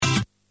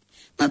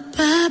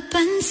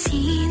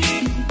Mapapansin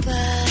mo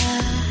ba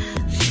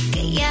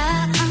kaya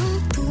ang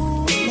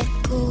tulad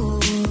ko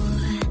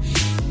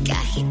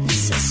kahit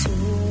nasa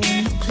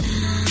sulok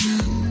lang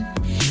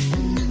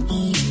ng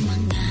iyong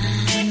mga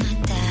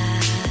mata,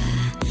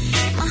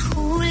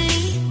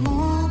 mahuli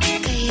mo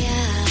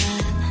kaya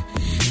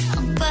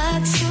ang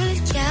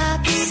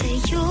pagsulyap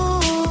sa'yo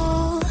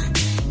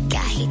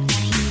kahit na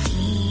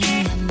hindi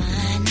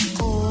naman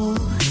ako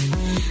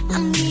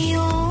ang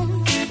iyong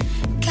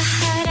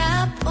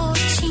kaharap o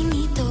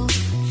chinito.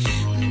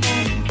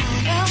 Balang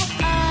araw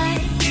ay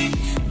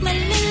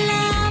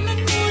malalaman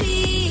mo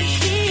rin.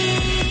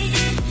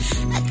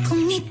 At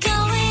kung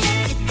ikaw ay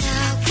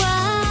nakatawa,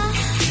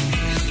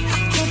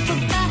 ako pa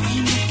ba ay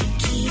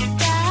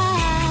nakikita?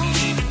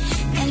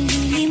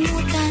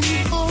 Nalilimutan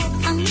ko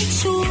ang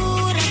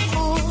itsura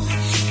ko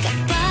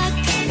kapag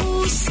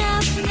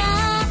kausap na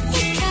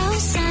ikaw.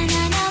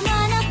 Sana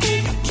naman ako'y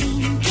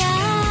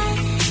pakinggan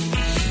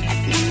at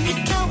nang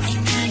ikaw ay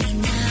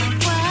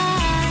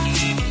malinawan,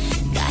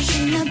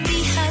 dahil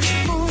nabihag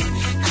mo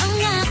ang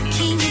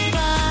aking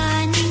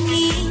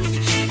paningin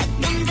at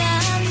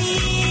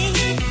damdamin.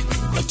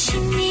 O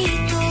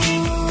chinito,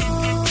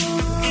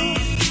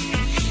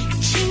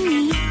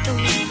 chinito.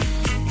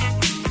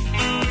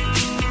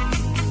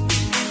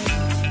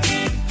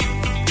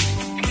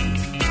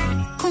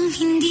 Kung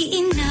hindi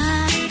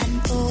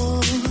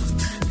inaantok,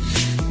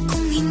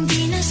 kung hindi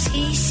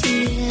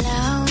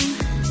nasisilaw,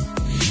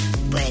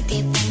 pwede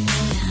bang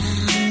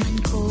malaman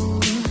ko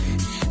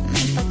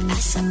may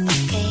pag-asa pa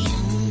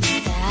kayang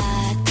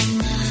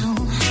natatanaw?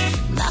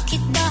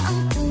 Bakit ba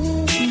ang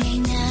pungay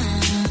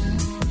ng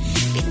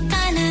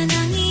bintana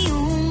ng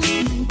iyong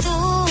mundo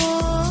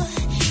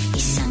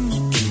isang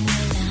ngiti mo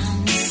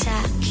lang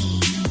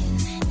sa'kin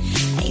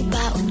ay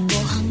baon ko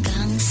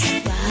hanggang sa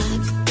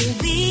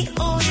pag-uwi?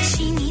 O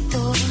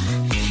chinito,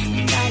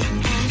 balang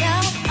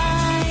araw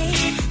ay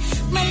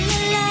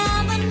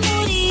malalaman mo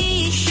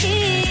rin.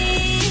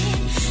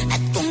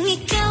 At kung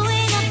ikaw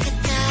ay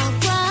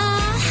nakatawa,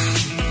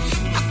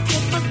 ako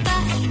pa ba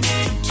ay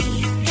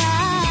nakikita?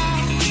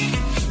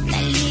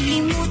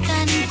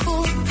 Nalilimutan ko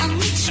ang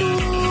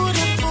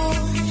itsura ko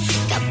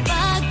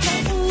kapag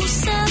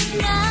kausap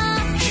na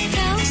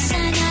ikaw.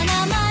 Sana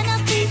naman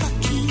ako'y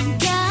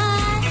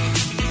pakinggan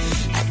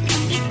at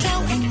nang ikaw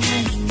ay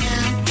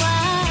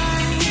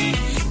malinawan,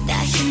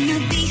 dahil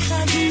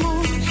nabihag mo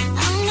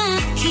ang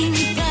aking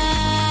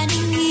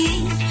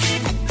paningin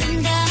at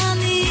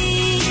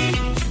damdamin.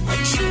 O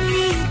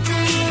chinito,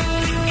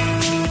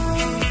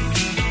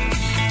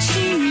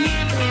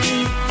 chinito.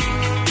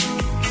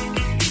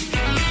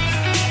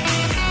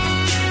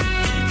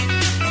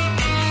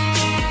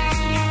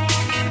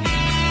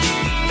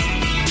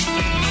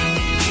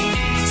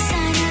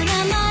 Sana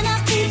naman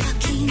ako'y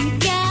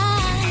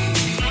pakinggan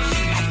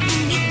at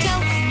nang ikaw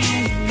ay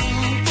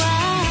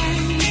malinawan,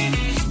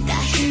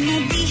 dahil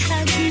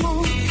nabihag mo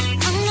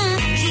ang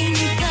aking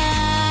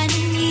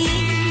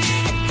paningin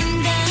at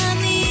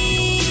damdamin.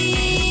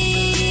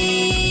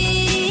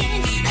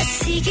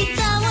 Sige,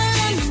 tawa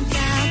lang ng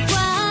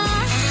tawa,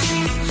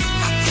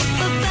 ako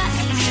pa ba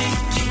ay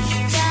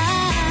nakikita?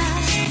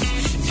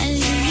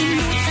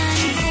 Nalilimutan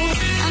ko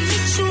ang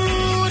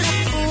itsura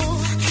ko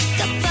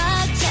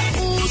kapag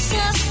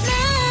kausap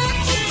na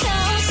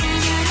ikaw.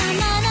 Sana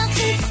naman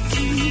ako'y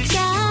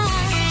pakinggan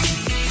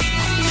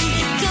at nang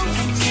ikaw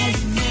ay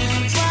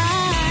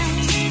malinawan,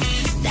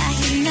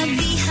 dahil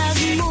nabihag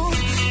mo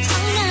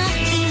ang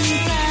aking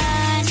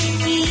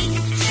paningin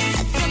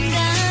at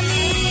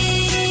damdamin.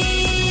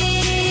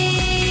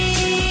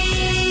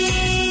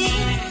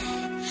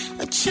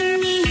 O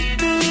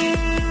chinito,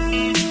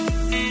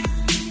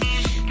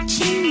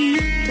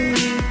 chinito.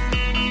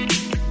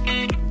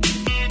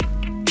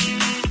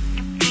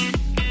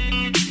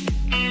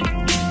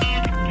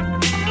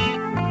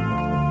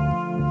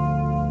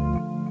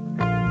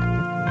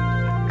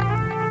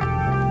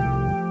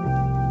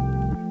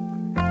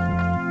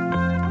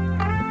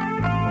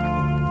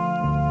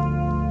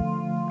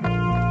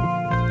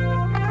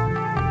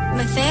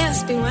 My fans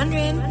be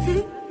wondering.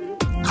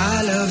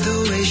 I love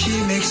the way she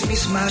makes me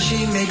smile,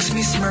 she makes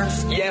me smirk.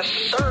 Yes,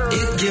 sir.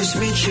 It gives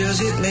me chills,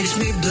 it makes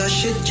me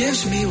blush, it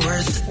gives me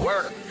worth.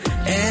 Work.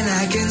 And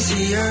I can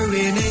see her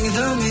winning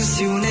the Miss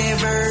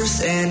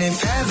Universe. And if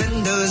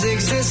heaven does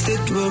exist,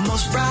 it will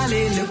most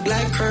probably look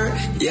like her.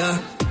 Yeah.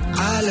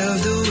 I love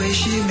the way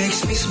she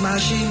makes me smile,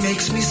 she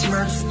makes me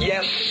smirk.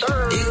 Yes,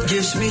 sir. It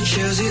gives me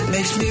chills, it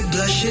makes me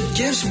blush, it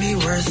gives me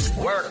worth.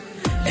 Work.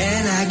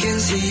 And I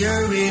can see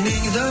her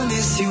winning the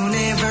Miss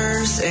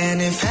Universe. And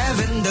if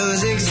heaven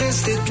does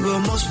exist, it will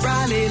most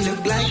probably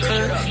look like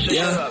her.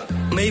 Yeah.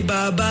 May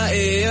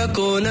babae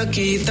ako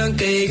nakitang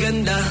kay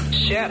ganda.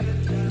 Shit.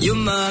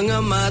 Yung mga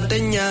mata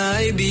niya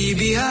ay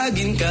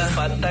bibihagin ka.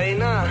 Patay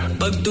na.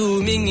 Pag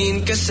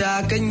tumingin ka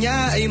sa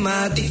kanya ay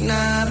matik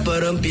na.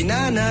 Parang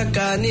pinana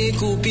ka ni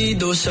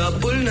Cupido,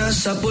 sapul na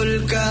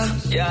sapul ka.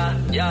 Yeah,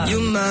 yeah.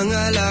 Yung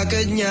mga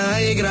lakad niya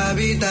ay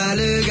grabe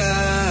talaga.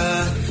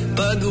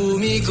 Pag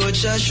umikot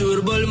sa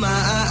sureball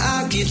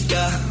maaakit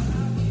ka.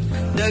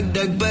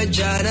 Dagdag pa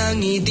dyan ang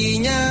ngiti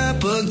niya.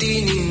 Pag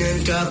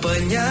tinignan ka pa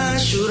niya,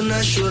 sure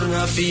na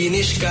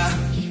finish ka.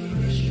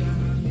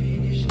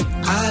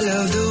 I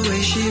love the way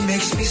she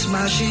makes me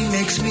smile, she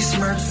makes me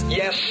smirk.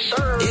 Yes,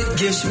 sir. It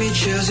gives me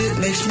chills, it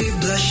makes me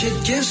blush, it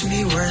gives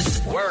me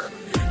worth. Work.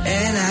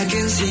 And I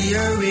can see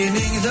her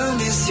winning the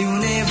Miss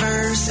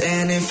Universe.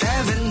 And if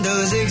heaven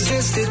does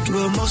exist, it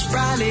will most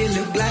probably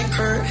look like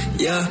her,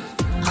 yeah.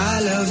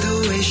 I love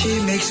the way she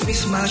makes me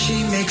smile, she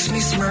makes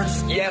me smirk.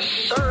 Yes,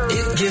 sir.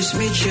 It gives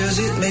me chills,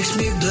 it makes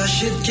me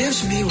blush, it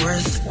gives me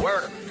worth.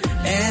 Work.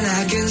 And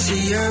I can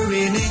see her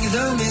winning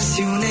the Miss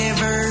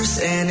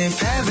Universe. And if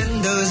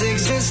heaven does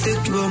exist,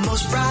 it will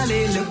most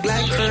probably look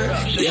like her,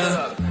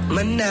 yeah.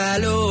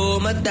 Manalo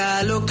o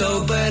matalo,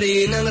 kau pa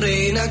rin ang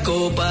reyna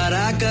ko.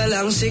 Para ka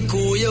lang si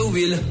Kuya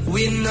Will,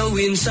 win na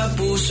win sa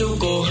puso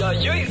ko.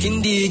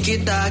 Hindi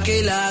kita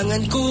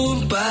kailangan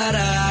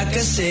kumpara,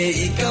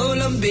 kasi ikaw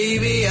lang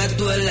baby at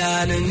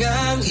wala na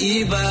ngang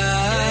iba.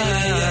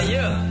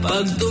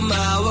 Pag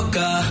tumawag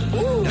ka,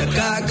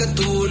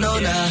 nakakatunaw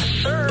na.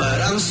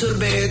 Parang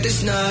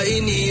sorbetes na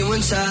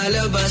iniwan sa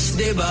labas,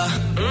 diba?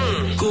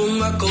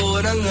 Kung ako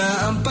na nga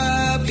ang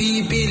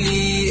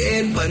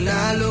papipiliin,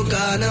 panalo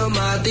ka na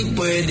matik,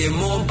 pwede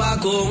mo pa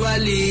kong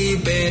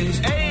alipin.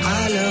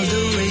 I love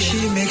the way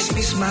she makes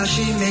me smile,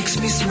 she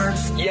makes me smirk.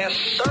 Yes,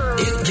 sir.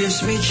 It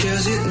gives me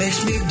chills, it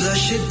makes me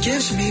blush, it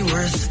gives me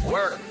worth.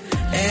 Work.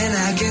 And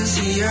I can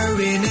see her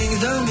winning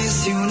the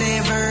Miss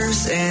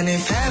Universe. And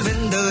if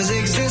heaven does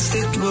exist,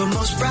 it will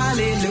most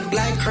probably look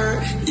like her,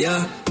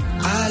 yeah.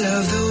 I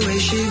love the way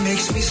she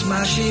makes me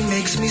smile, she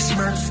makes me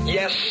smirk.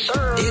 Yes,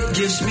 sir. It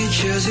gives me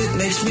chills, it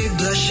makes me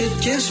blush, it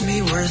gives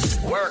me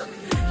worth. Work.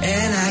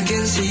 And I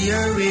can see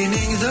her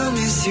winning the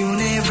Miss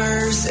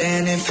Universe.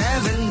 And if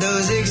heaven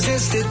does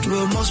exist, it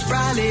will most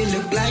probably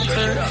look like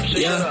her,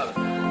 yeah.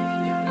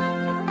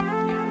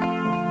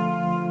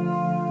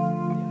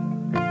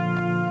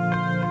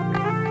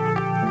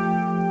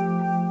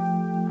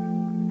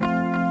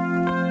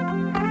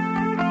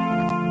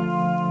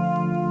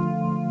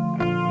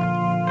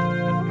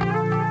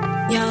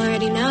 Y'all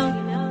already know.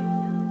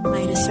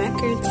 Midas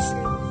Records.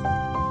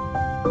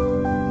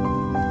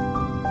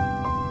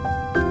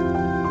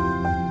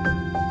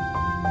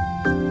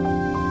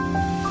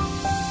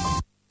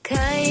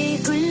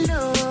 Kay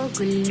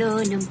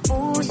gulo ng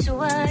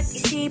puso at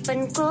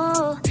isipan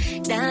ko.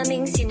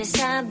 Daming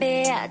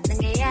sinasabi at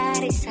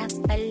nangyayari sa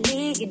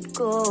paligid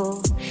ko.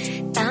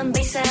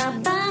 Tambay sa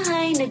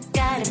bahay,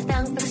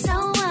 nagkaratang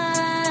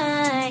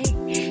pasaway.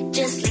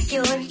 Just like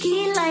your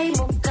kilay,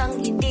 mukhang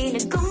hindi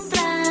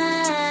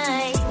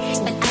nag-comply.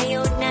 At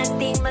ayaw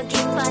nating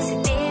maging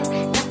positive,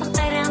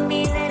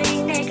 napakarami na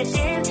rin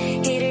negative.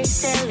 Haters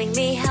telling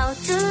me how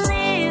to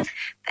live,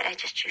 but I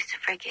just choose to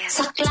forgive.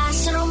 Sa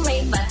classroom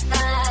may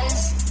batas,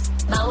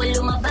 bawal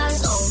lumabas,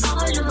 oh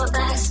bawal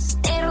lumabas.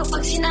 Pero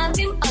pag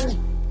sinabing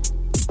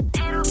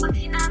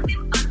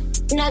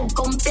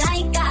nag-comply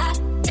ka,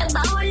 na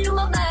bawal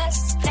lumabas.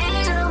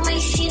 Pero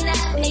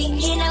may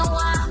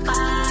ginawa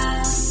ka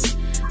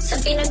sa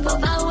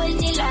pinagbabawal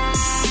nila.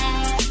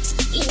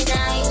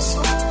 Inayos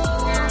mo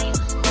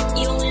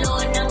yung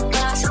law ng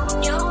classroom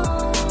nyo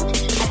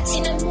at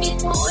sinabit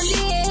mo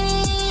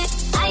ulit.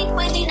 Ay,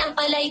 pwede na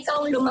pala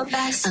ikaw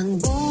lumabas. Ang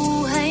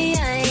buhay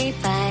ay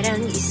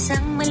parang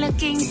isang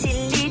malaking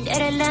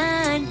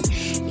silid-aralan.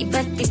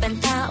 Iba't ibang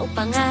tao,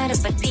 pangarap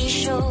at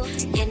bisyo,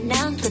 yan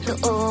ang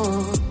totoo.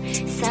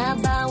 Sa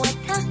bawat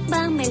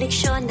hakbang may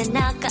leksyon na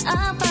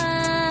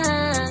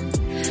nakaabang.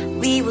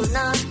 We will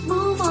not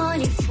move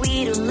on if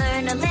we don't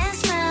learn a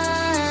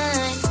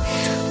lesson.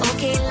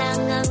 Okay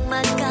lang ang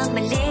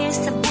magkamali,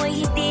 sa buhay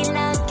hindi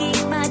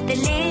laging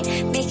madali.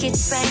 Make it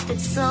right,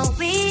 that's all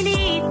we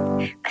need.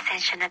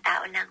 Pasensya na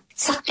tao lang.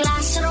 Sa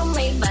classroom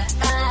may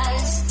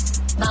batas,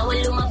 bawal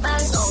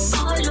lumabas, oh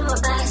bawal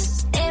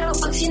lumabas. Pero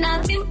pag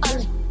sinabing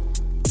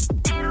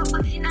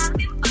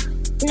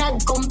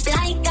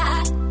nag-comply ka,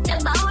 na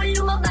bawal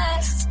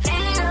lumabas.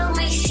 Pero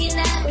may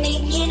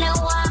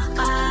ginawa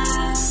ka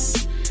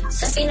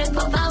sa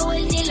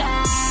pinagbabawal nila.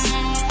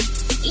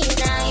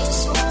 Inayos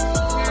mo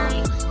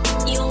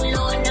yung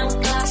law ng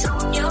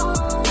classroom nyo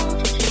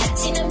at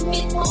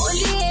sinabit mo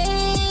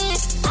ulit.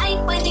 Ay,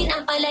 pwede na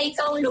pala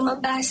ikaw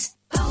lumabas.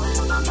 Bawal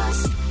lumabas,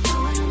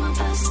 bawal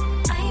lumabas.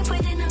 Ay,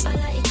 pwede na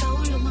pala ikaw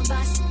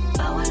lumabas.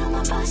 Bawal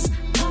lumabas,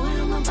 bawal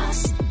lumabas.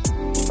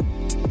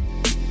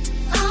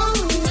 Oh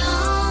no,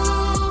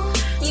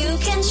 you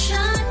can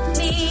shut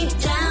me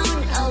down,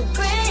 I'll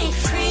break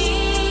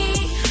free.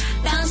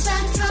 Bounce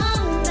back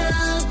from the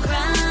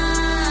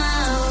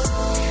ground.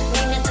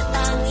 May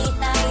natatangi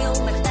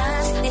tayong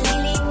batas,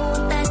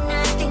 nililimutan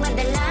nating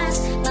madalas.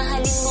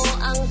 Mahalin mo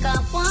ang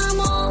kapwa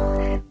mo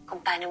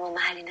kung paano mo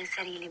mahalin ang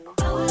sarili mo.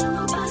 Bawal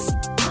lumabas,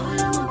 bawal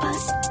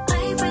lumabas.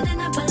 Ay, pwede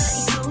na pala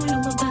ikaw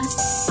lumabas.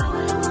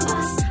 Bawal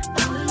lumabas,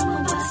 bawal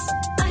lumabas.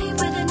 Ay,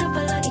 pwede na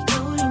pala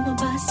ikaw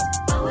lumabas.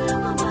 Bawal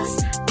lumabas,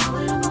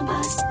 bawal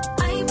lumabas.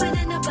 Ay,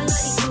 pwede na pala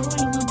ikaw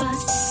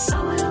lumabas.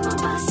 Bawal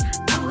lumabas,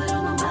 bawal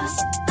lumabas.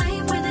 Ay,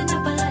 pwede na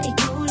pala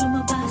ikaw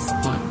lumabas.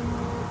 1,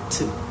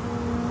 2,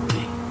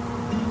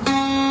 3.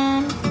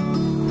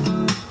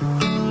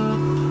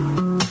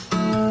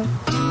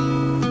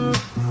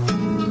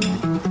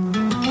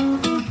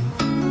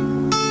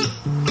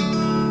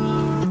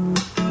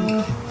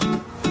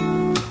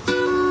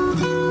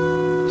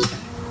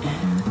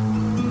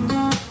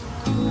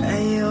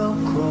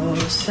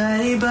 sa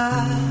iba.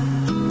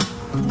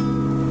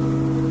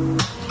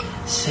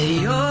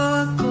 Sa'yo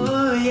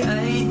ako'y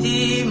ay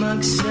di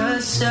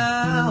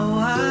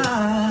magsasawa.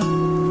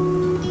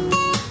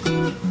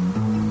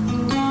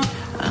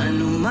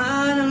 Ano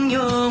man ang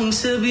iyong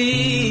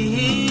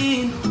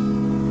sabihin,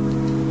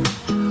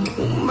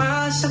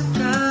 umasa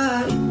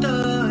ka,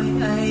 ito'y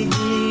ay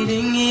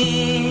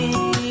didingin.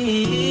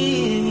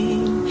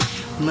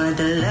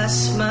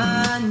 Madalas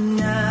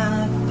man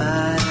na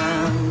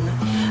parang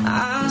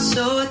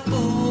aso at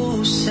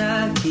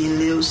pusa,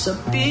 giliw sa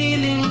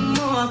piling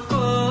mo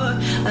ako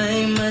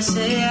ay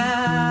masaya.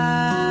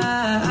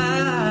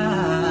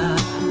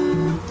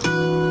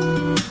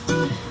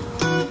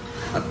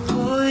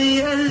 Ako'y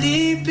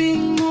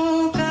alipin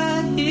mo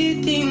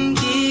kahit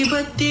hindi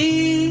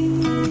batid.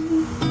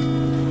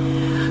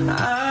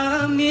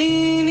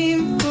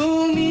 Aminin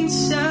ko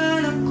minsan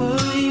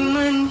ako'y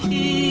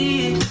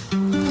manhid.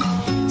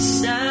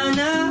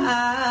 Sana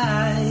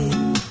ay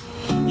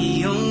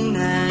iyong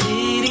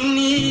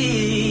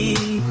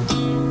naririnig.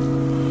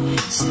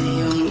 Sa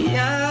iyong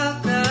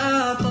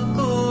yakap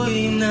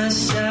ako'y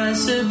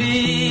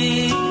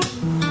nasasabi.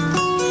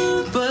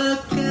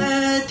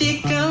 Pagkat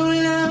ikaw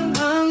lang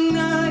ang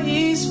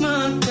nais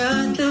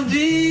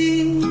magkatabi.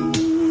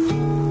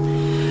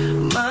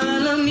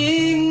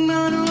 Malamig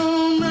man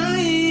o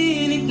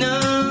mainit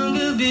ng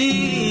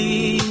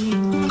gabi,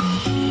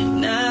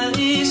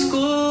 nais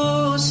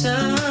ko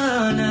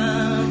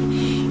sana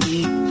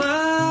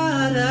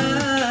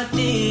iparating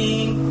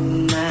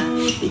na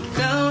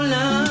ikaw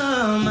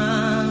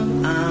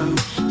lamang ang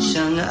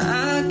siyang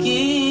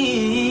akin.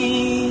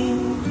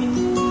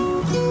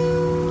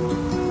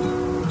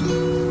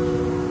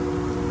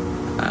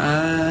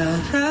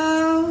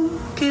 Araw,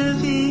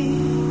 gabi,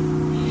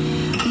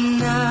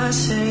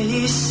 nasa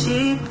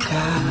isip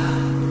ka,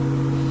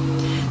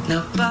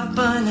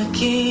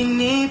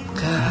 napapanaginip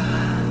ka,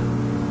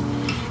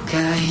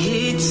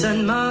 kahit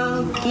saan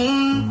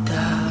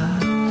magpunta.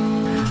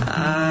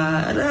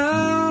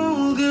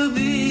 Araw,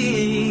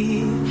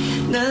 gabi,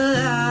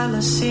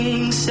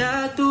 nalalasing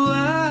sa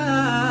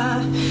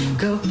tuwa,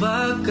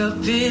 kapag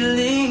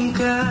kapiling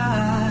ka.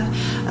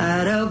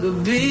 Araw,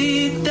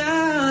 gabi,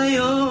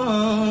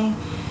 tayong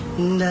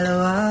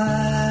dalawa.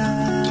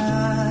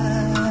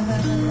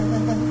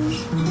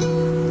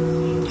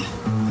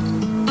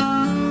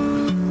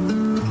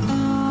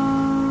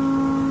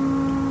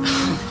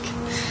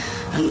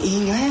 Ang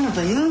ingay, ano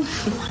ba yun?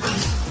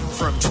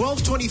 From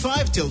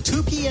 12:25 till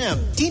 2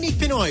 p.m., Tinig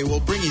Pinoy will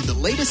bring you the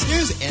latest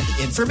news and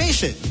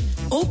information.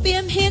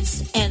 OPM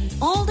hits and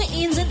all the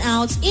ins and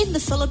outs in the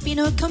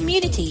Filipino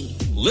community.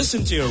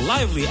 Listen to your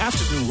lively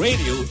afternoon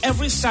radio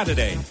every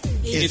Saturday.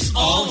 It's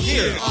all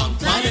here on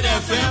Planet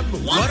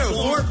FM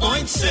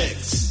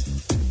 104.6.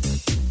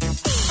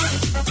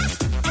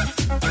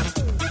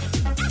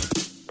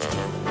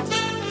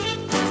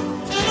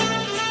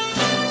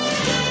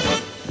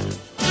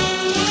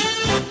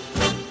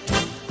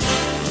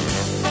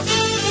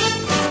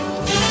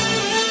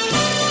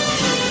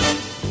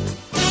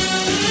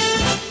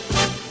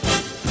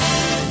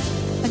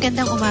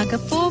 Magandang umaga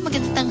po,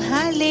 magandang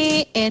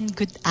tanghali, and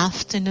good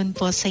afternoon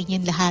po sa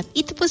inyong lahat.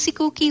 Ito po si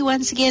Cookie.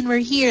 Once again,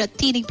 we're here at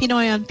Tinig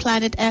Pinoy on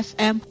Planet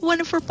FM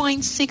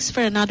 104.6 for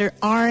another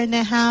hour and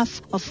a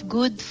half of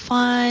good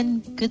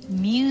fun, good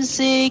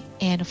music,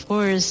 and of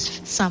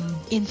course, some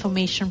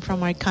information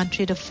from our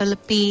country, the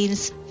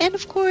Philippines. And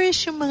of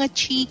course, yung mga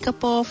chika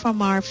po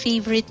from our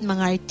favorite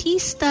mga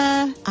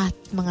artista at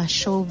mga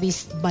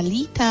showbiz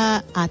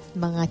balita at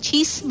mga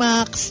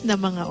chismaks na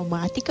mga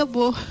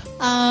umaatikabo.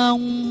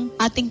 Ang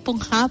ating pong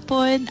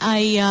hapon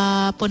ay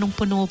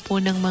punong-puno po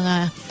ng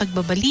mga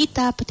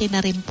pagbabalita, pati na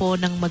rin po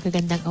ng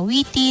magagandang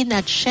awitin,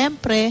 at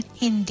syempre,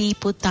 hindi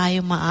po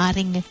tayo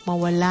maaring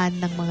mawalan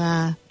ng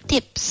mga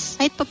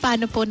tips. Kahit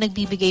paano po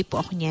nagbibigay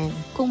po ako niyan.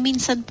 Kung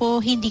minsan po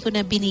hindi ko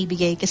na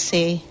binibigay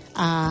kasi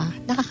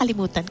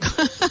nakakalimutan ko.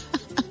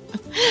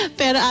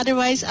 Pero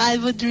otherwise, I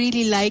would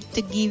really like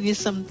to give you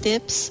some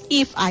tips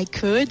if I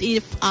could,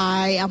 if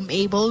I am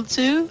able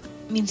to.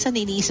 Minsan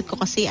iniisip ko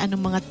kasi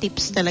anong mga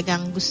tips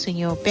talagang gusto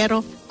nyo.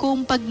 Pero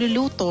kung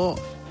pagluluto,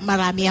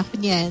 marami ako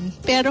niyan.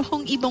 Pero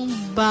kung ibang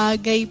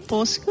bagay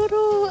po,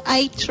 siguro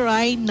I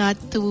try not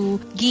to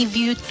give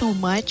you too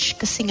much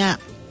kasi nga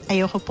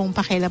ayoko pong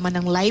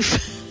pakialaman ng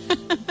life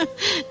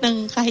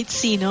ng kahit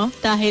sino.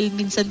 Dahil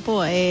minsan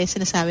po,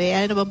 sinasabi,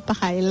 ano bang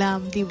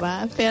pakialam, di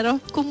ba? Pero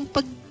kung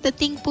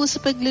pagdating po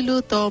sa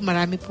pagluluto,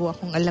 marami po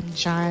akong alam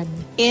dyan.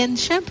 And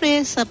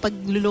syempre, sa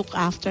pag-look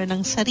after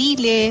ng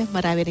sarili,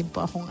 marami rin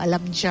po akong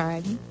alam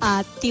dyan.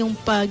 At yung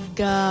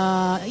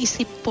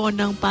pag-isip po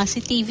ng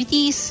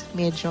positivities,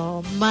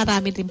 medyo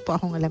marami rin po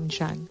akong alam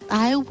dyan.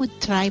 I would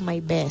try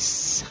my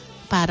best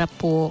para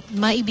po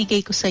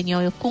maibigay ko sa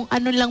inyo kung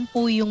ano lang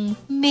po yung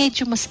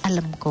medyo mas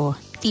alam ko.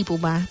 Di po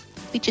ba?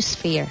 Which is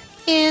fair.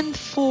 And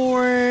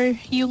for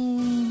yung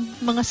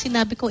mga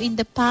sinabi ko in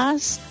the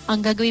past,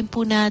 ang gagawin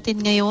po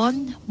natin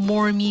ngayon,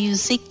 more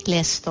music,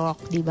 less talk,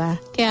 di ba?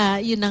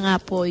 Kaya yun na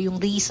nga po yung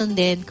reason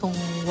din kung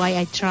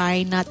why I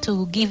try not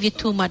to give you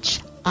too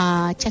much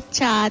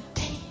chat-chat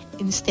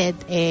instead,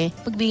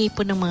 magbigay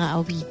po ng mga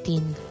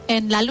awitin.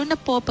 And lalo na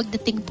po,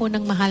 pagdating po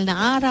ng mahal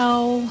na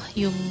araw,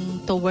 yung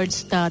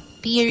towards that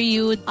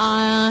period,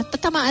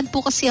 tatamaan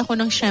po kasi ako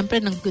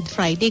syempre ng Good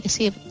Friday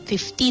kasi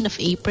 15th of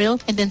April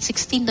and then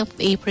 16th of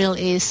April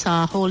is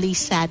Holy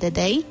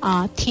Saturday.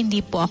 At hindi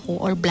po ako,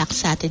 or Black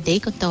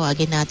Saturday kung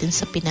tawagin natin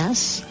sa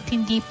Pinas.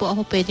 Hindi po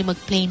ako pwede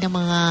mag-play ng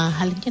mga,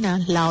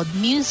 loud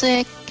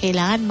music.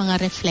 Kailangan mga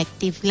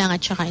reflective lang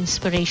at saka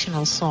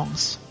inspirational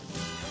songs.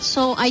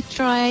 So, I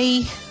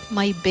try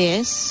my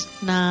best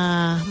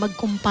na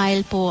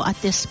mag-compile po at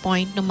this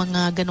point ng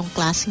mga ganong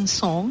klaseng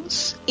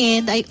songs.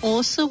 And I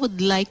also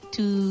would like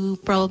to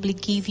probably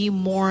give you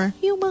more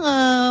yung mga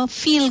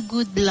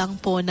feel-good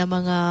lang po na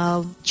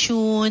mga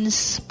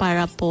tunes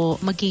para po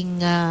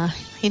maging,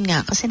 yun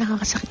nga, kasi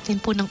nakakasakit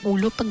din po ng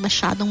ulo pag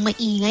masyadong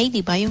maingay,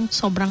 di ba? Yung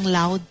sobrang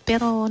loud.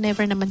 Pero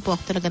never naman po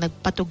ako talaga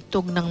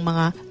nagpatugtog ng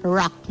mga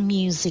rock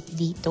music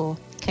dito.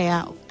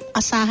 Kaya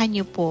asahan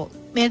nyo po,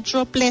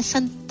 medyo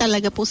pleasant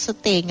talaga po sa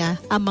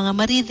tenga ang mga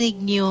maririnig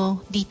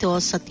nyo dito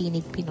sa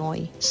Tinig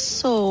Pinoy.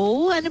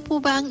 So, ano po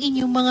ba ang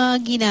inyong mga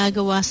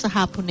ginagawa sa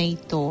hapon na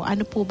ito?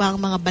 Ano po ba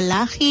ang mga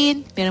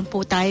balakin? Meron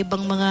po tayo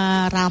bang mga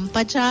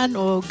rampa dyan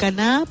o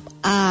ganap?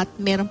 At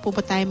meron po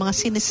ba tayong mga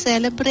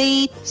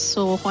sineselebrate?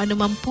 So, kung ano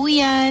man po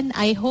yan,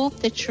 I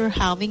hope that you're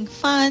having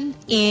fun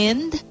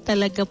and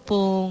talaga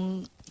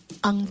pong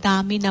ang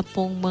dami na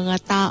pong mga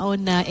tao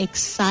na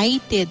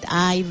excited.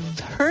 I've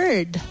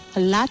heard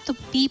a lot of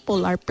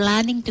people are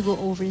planning to go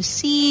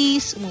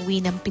overseas, umuwi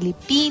ng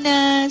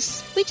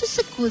Pilipinas, which is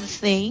a good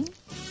thing.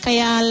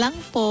 Kaya lang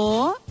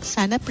po,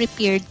 sana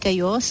prepared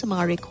kayo sa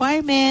mga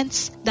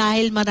requirements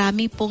dahil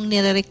marami pong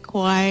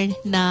nire-require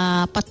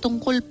na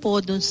patungkol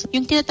po dun sa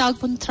yung tinatawag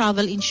pong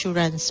travel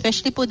insurance,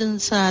 especially po dun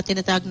sa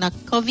tinatawag na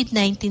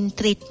COVID-19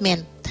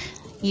 treatment.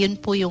 Yun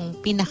po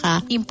yung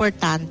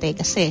pinaka-importante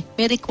kasi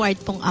may required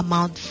pong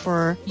amount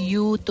for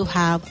you to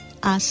have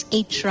as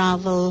a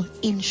travel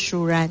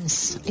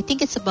insurance. I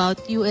think it's about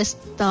US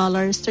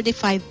dollars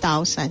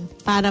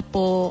 35,000 para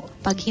po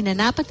pag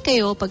hinanapan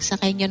kayo, pag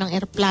sakay nyo ng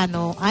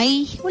aeroplano,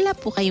 ay wala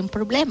po kayong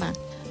problema.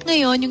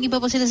 Ngayon, yung iba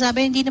po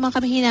sinasabi, hindi naman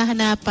kami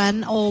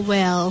hinahanapan. Oh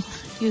well,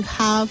 you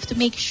have to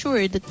make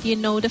sure that you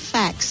know the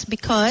facts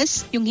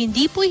because yung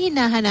hindi po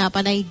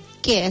hinahanapan ay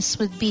guess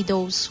would be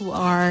those who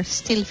are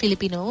still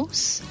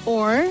Filipinos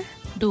or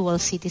dual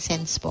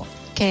citizens po.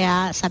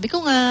 Kaya sabi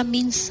ko nga,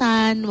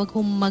 minsan wag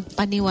hong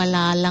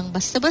magpaniwala lang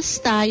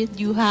basta-basta.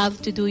 You have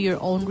to do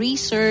your own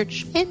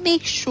research and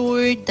make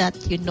sure that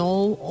you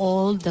know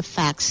all the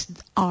facts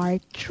are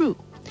true.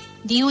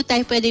 Hindi po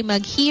tayo pwedeng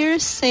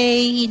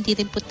mag-hearsay, hindi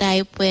rin po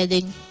tayo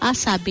pwedeng,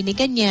 sabi ni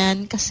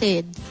ganyan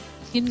kasi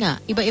yun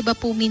nga, iba-iba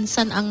po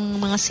minsan ang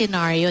mga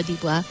scenario, di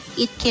ba?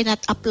 It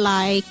cannot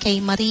apply kay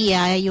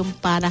Maria yung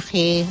para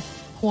kay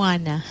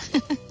Juana.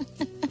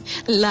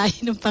 Layo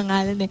ng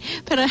pangalan eh.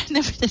 Pero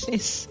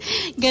nevertheless,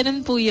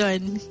 ganun po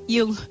yun.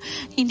 Yung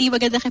hindi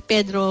maganda kay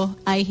Pedro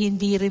ay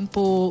hindi rin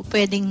po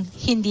pwedeng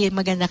hindi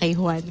maganda kay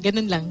Juan.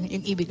 Ganun lang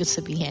yung ibig ko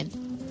sabihin.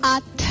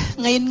 At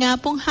ngayon nga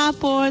pong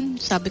hapon,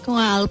 sabi ko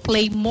nga, I'll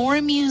play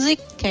more music.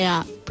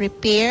 Kaya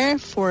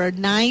prepare for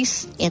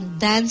nice and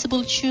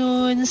danceable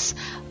tunes.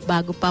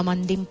 Bago pa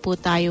man din po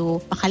tayo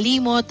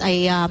makalimot,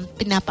 ay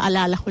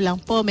pinapaalala ko lang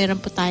po, meron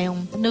po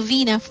tayong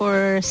novena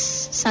for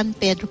San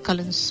Pedro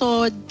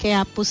Calunsod.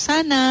 Kaya po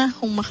sana,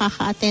 kung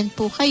makaka-attend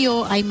po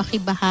kayo, ay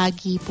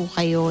makibahagi po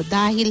kayo.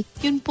 Dahil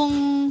yun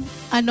pong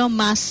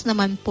mass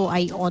naman po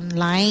ay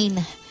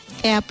online.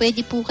 Kaya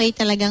pwede po kayo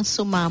talagang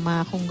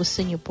sumama kung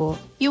gusto nyo po.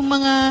 Yung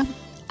mga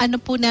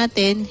po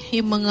natin,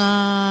 yung mga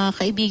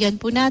kaibigan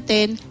po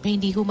natin,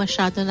 hindi po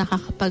masyado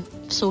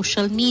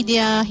nakakapag-social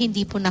media,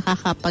 hindi po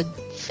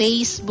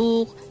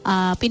nakakapag-Facebook.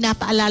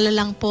 Pinapaalala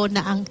lang po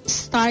na ang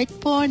start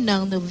po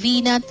ng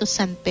novena to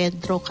San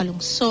Pedro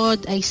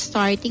Calungsod ay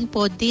starting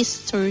po this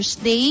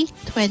Thursday,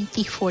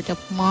 24th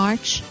of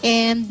March,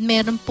 and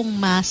meron pong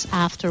mass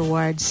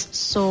afterwards.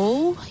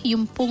 So,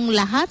 yung pong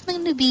lahat ng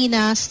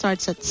novena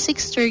starts at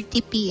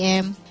 6:30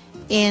 p.m.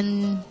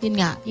 And yun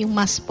nga, yung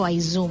mass po ay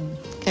Zoom.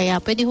 Kaya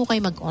pwede ho kayo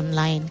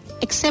mag-online.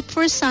 Except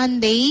for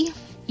Sunday,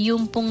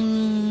 yung pong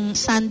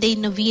Sunday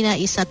novena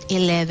is at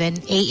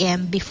 11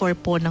 a.m. before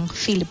po ng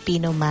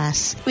Filipino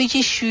Mass, which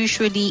is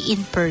usually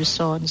in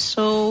person.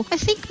 So, I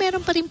think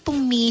meron pa rin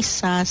pong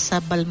misa sa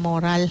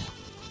Balmoral.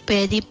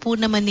 Pwede po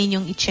naman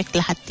ninyong i-check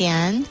lahat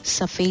yan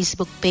sa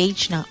Facebook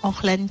page ng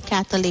Auckland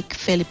Catholic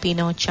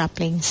Filipino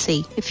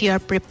Chaplaincy. If you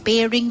are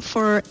preparing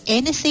for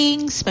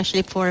anything,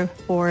 especially for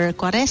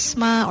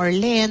Quaresma or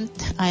Lent,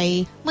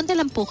 ay muna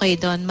lang po kayo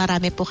doon.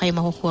 Marami po kayo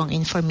makukuha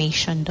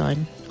information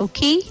doon.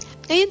 Okay?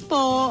 Ngayon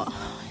po,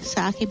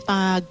 sa aking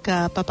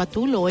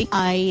pagpapatuloy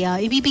ay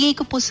ibibigay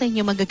ko po sa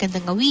inyo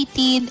magagandang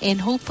awitin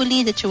and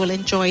hopefully that you will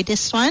enjoy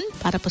this one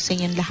para po sa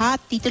inyong lahat.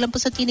 Dito lang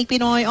po sa Tinig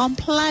Pinoy on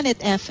Planet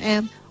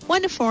FM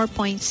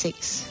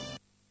 104.6.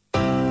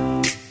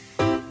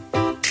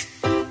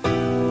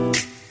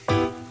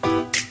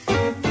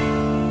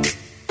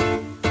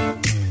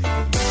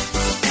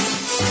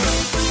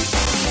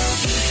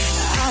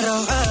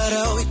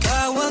 Araw-araw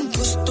ikaw ang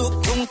gusto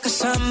kong kasama.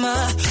 kasama,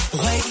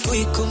 buhay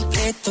ko'y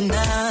kumpleto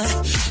na.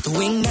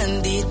 Tuwing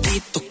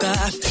nandito ka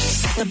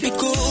sa tabi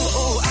ko,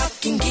 oh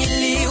aking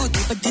giliw,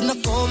 di pa din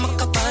ako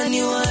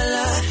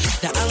makapaniwala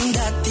na ang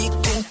dati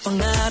kong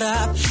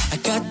pangarap ay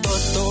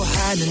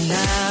katotohanan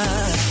na.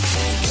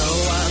 Ikaw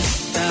ang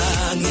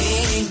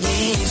tanging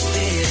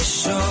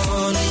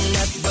inspirasyon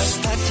at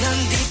basta't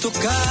nandito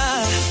ka,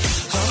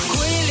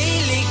 ako'y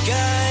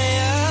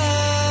liligaya.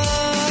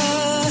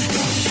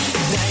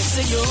 Dahil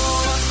sa'yo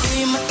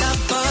ako'y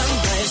matapang,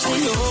 dahil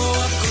sa'yo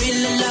ako'y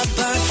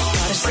lalaban,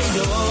 para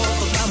sa'yo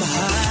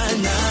pagmamahal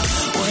na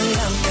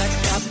walang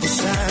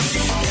katapusan.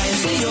 Dahil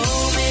sa'yo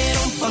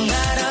mayroong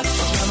pangarap,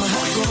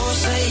 pagmamahal ko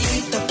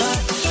sa'yo'y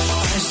tapat,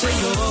 para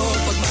sa'yo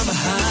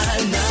pagmamahal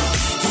na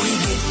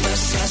higit pa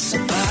sa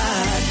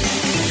sapat.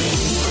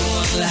 Gawin ko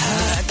ang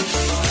lahat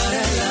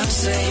para lang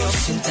sa'yo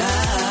sinta,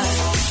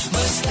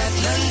 basta't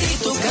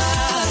nandito ka,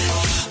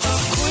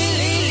 ako'y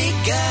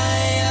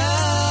liligaya.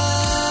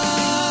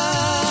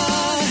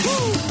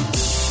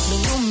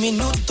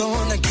 Minuto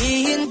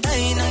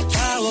naghihintay ng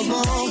tawag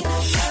mo,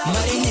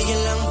 marinig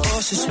lang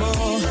boses mo,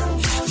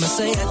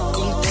 masaya't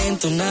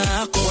kontento na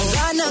ako.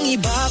 Wala nang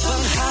iba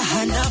pang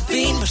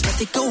hahanapin,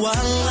 basta't ikaw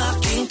ang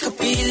aking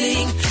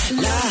kapiling.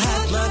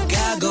 Lahat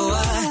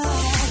magagawa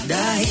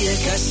dahil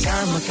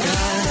kasama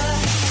ka.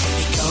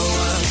 Ikaw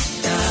ang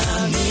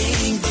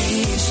tanging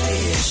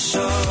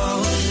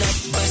inspirasyon at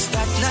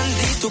basta't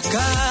nandito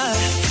ka,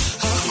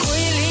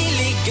 ako'y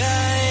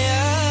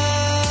liligaya.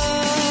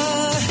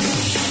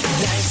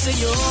 Dahil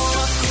sa'yo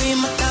ako'y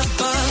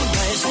matapang,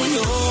 dahil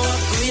sa'yo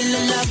ako'y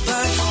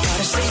lalaban,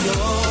 para sa'yo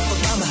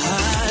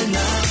pagmamahal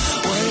na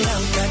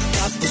walang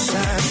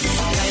katapusan.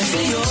 Dahil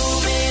sa'yo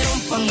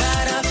mayroong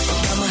pangarap,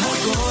 pagmamahal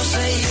ko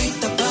sa'yo'y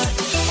tapat,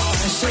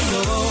 para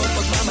sa'yo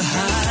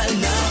pagmamahal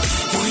na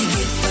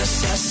higit pa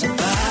sa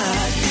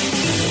sapat.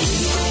 Gawin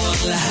ko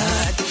ang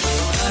lahat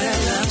para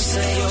lang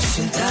sa'yo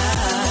sinta,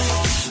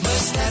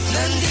 basta't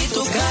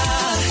nandito ka,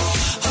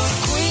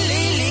 ako'y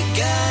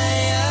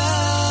liligaya.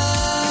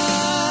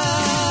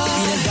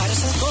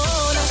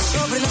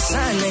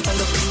 Sana'y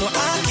tanggapin mo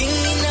aking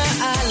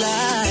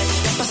inaalay,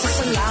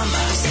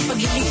 napasasalamat sa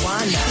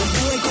pag-iiwanag. Ang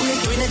buhay kong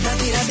ito'y na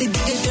dati-dati di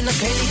ganito na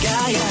kay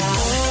ligaya.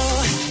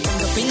 Oh,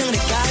 tanggapin ang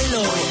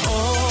regalo,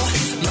 oh,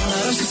 mga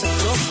rosas sa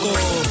troko.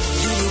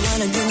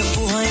 Iniwanan yun ang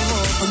buhay mo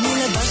pag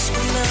nilabas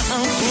ko na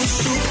ang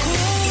puso ko.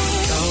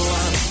 Ikaw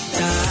ang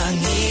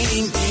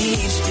tanging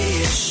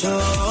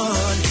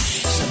inspirasyon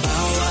sa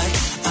bawat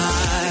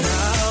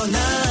araw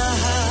na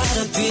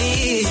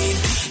harapin.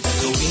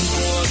 Gagawin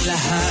ko ang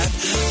lahat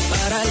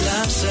para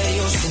lang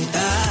sa'yo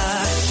sinta,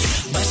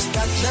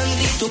 basta't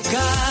nandito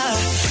ka,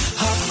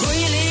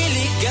 ako'y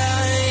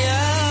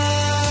liligaya.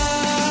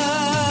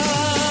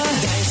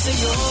 Dahil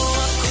sa'yo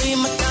ako'y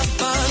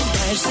matapang,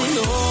 dahil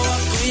sa'yo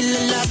ako'y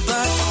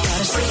lalaban,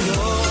 para sa'yo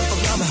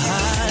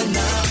pagmamahal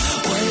na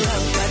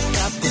walang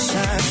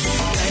katapusan.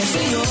 Dahil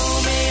sa'yo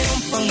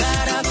mayroong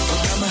pangarap,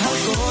 pagmamahal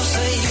ko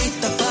sa'yo'y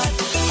tapat,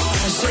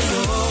 para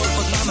sa'yo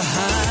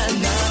pagmamahal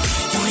na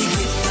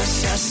higit pa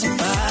sa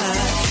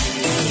sapat.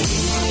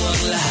 Gawin ko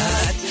ang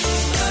lahat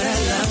para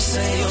lang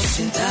sa'yo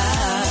sinta,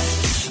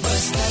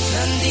 basta't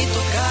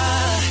nandito ka,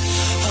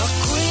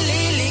 ako'y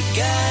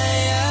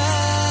liligaya.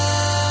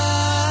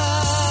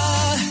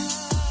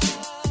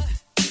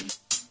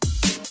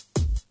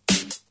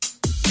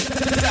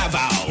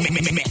 Davao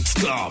Mix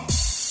Club.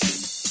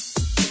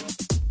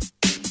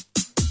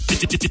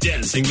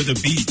 Dancing with the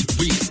beat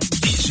with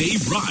DJ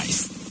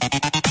Bryce.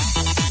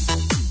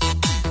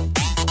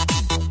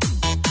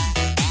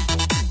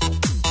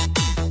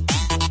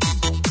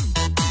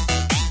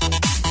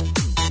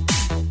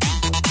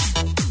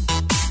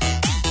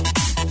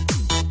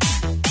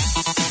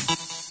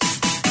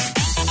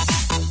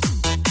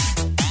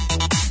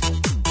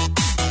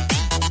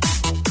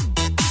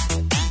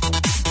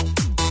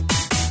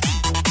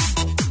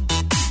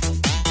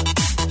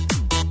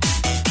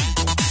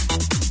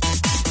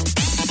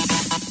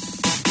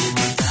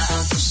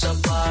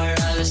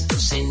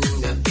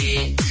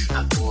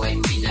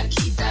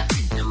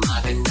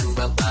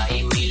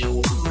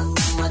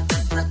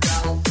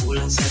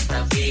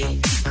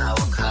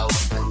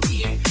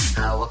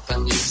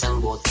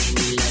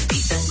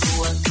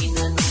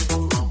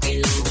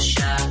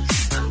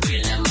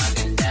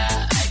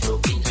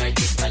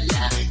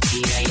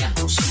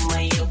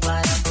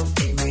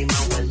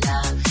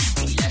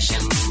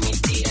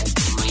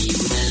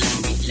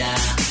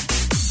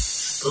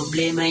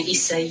 Problema'y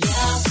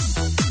isayaw,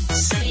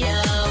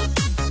 sayaw,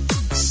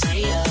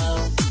 sayaw,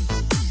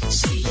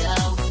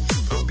 sayaw.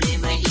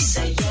 Problema'y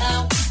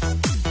isayaw,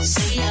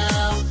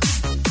 sayaw,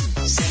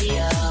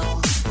 sayaw,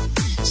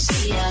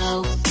 sayaw.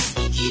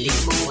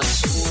 Igiling mo at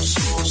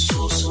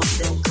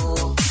susundan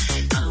ko,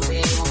 ang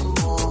bewang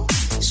mo,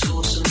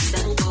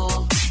 susundan ko.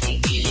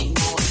 Igiling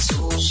mo at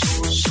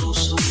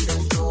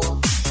susundan ko,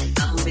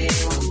 ang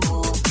bewang mo,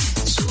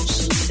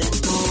 susundan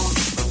ko.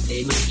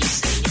 Problema'y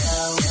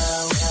isayaw,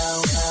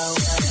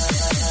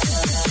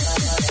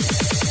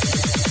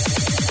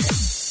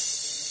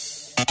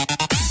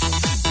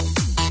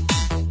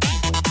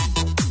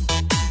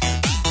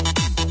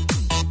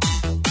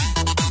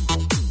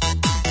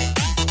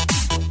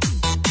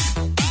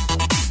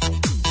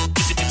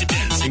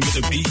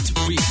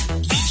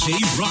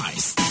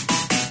 Rice.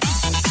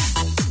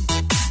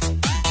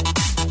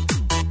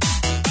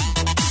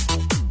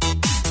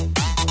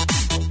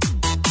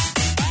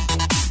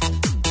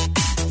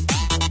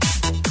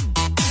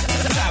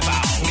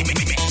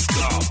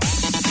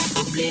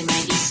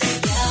 Problema'y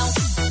isayaw,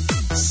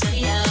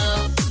 sayaw,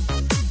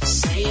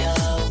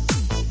 sayaw,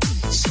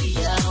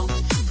 sayaw.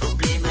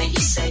 Problema'y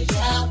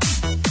isayaw,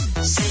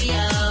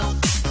 sayaw,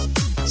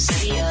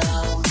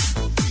 sayaw,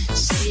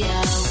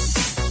 sayaw.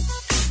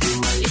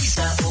 Bumalik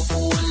sa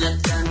upuan at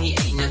kami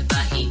ay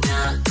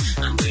nagpahinga.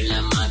 Ang girl na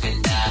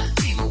maganda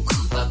ay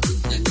mukhang pagod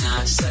na nga.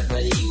 Sa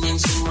galing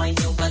niyang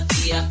sumayaw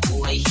pati ako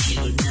ay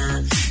hilo na.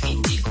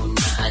 Hindi ko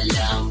na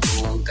alam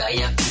kung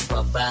kaya ko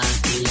pa ba.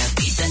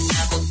 Nilapitan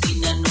niya kung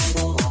tinanong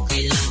kung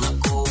okay lang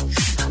ako.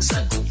 Ang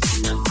sagot ko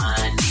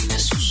naman ay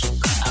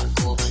nasusuka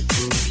ako.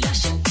 Nang bigla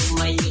siyang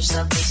tumayo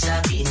sabay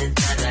sabi na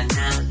tara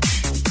na.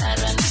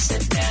 Tara na sa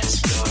dance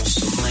floor,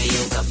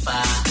 sumayaw ka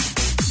pa.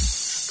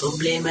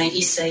 Problema'y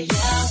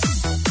isayaw,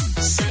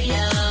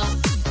 sayaw,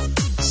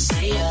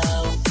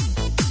 sayaw,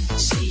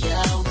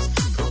 sayaw.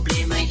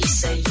 Problema'y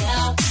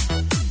isayaw,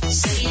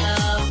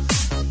 sayaw,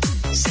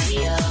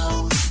 sayaw,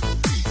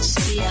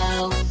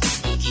 sayaw.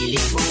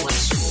 Igiling mo at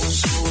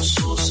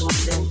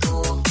susundan ko.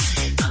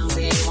 Ang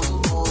bewang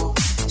mo,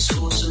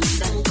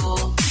 susundan ko.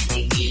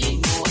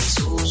 Igiling mo at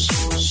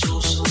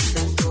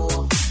susundan ko.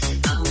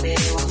 Ang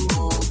bewang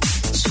mo,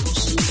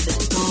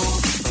 susundan ko.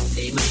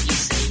 Problema'y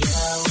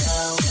isayaw,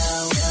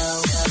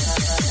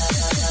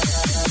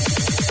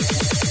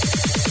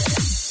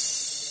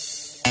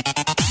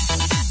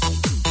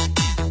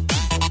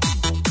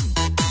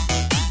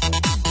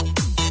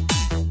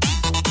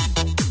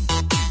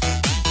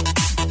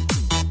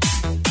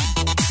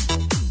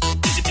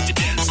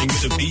 Dancing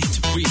with the beat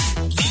with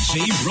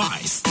DJ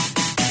Rice.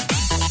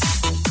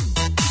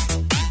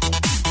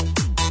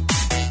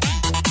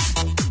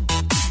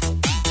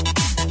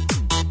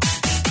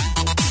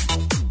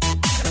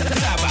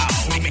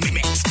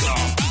 Mix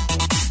Club.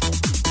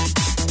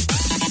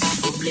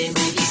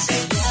 Problema'y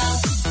isayaw,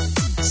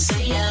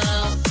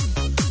 sayaw,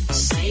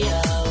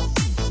 sayaw,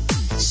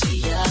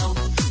 sayaw.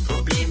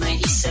 Problema'y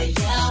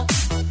isayaw,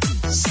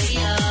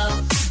 sayaw,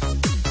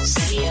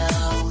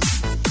 sayaw,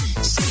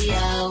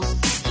 sayaw.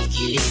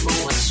 Igiling mo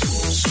at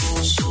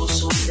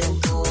susundan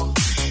ko.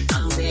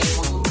 Ang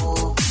bewang mo,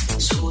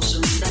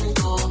 susundan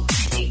ko.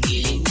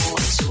 Igiling mo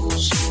at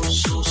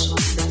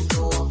susundan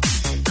ko.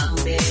 Ang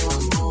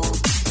bewang mo,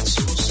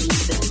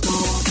 susundan ko.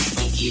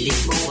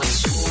 Igiling mo at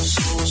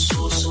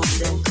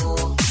susundan ko.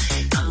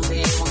 Ang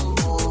bewang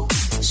mo,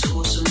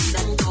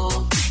 susundan ko.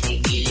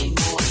 Igiling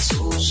mo at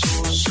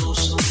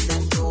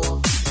susundan ko.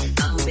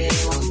 Ang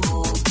bewang mo,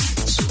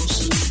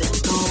 susundan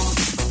ko.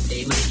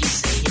 Ay may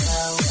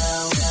isayaw,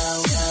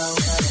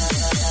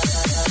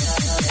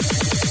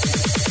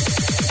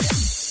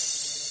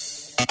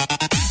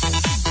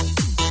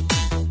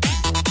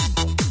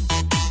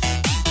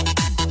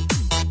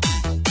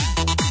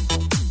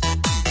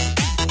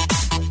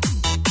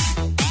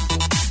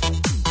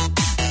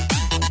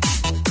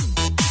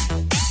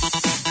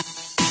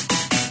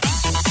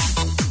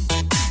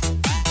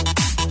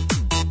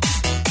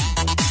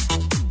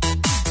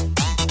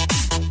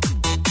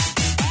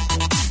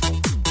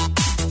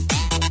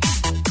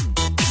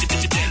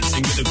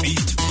 Dancing with the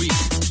beat with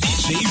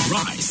DJ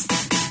Rice.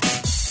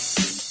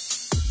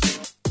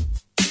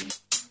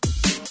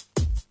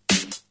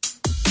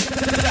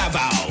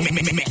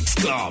 Mix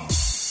Club.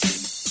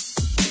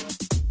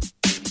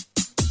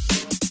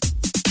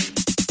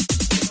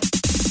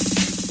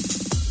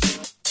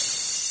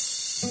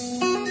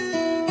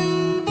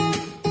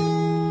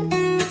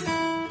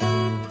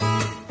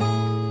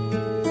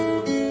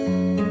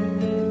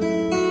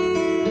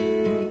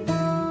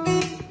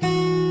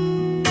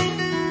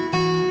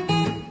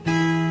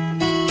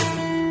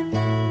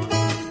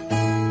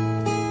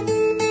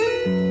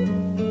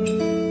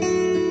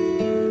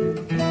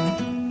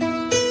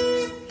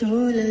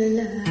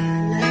 Tulala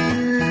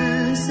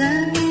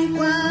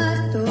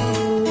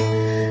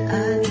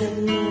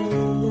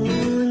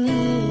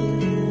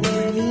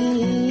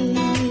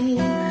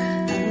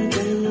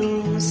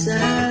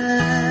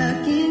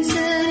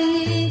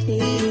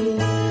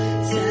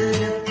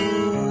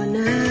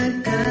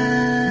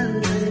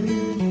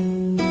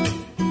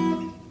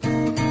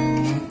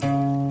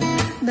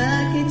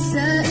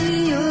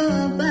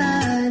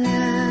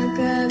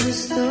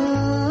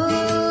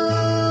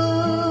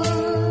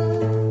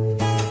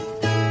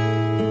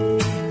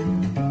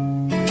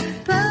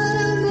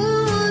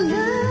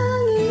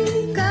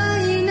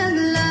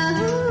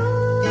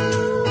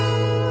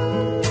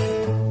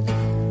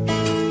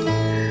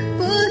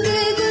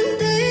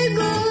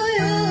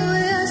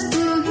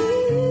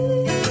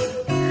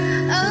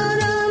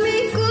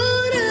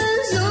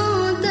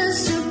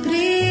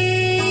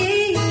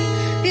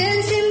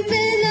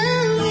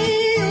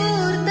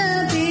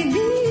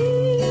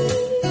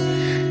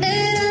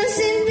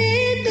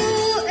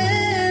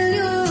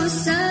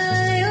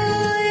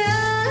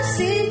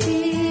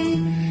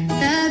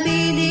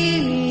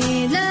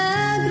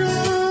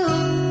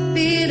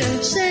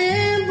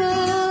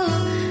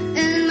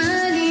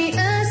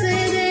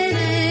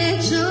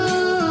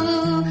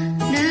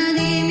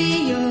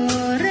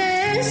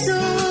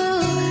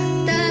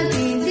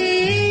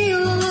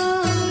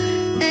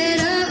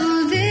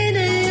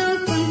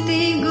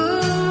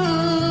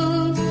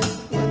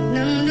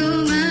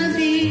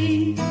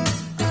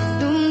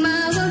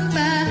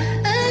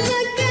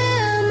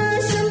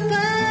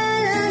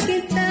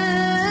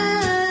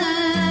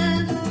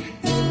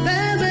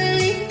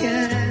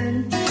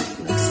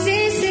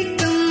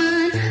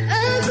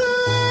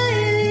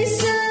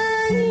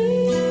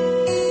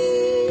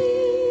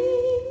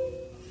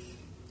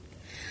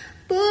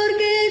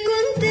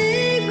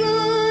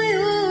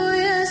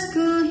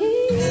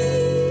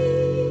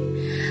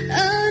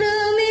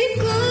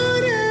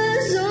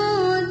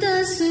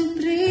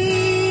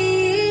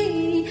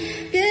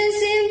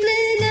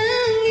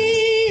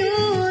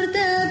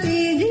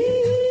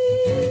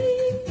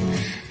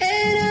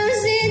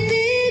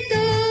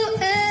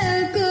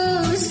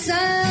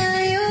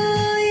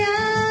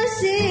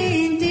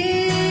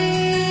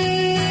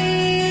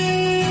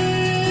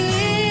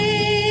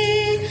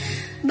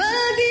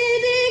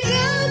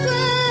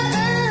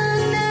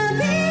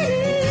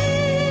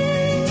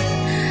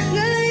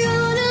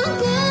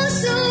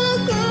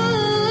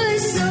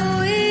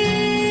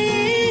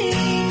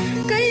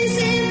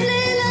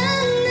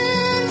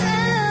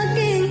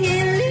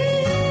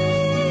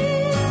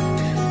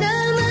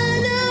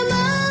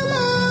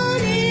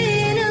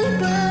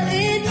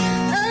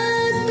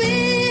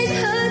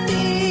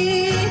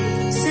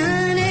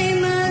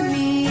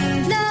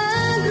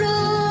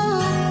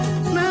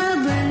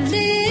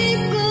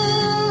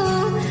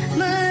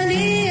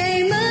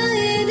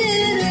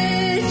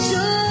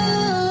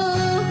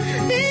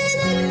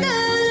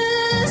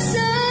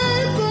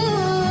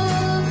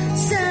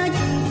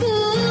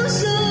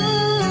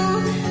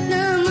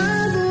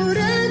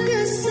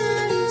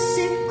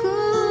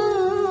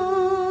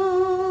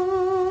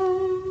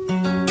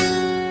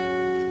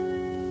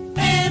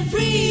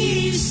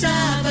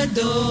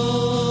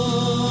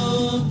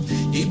Sabado,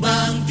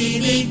 ibang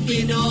Tinig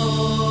Pinoy.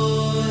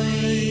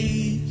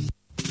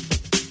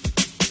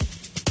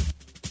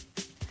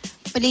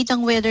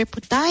 Balitang weather po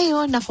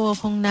tayo. Naku,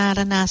 kung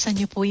naranasan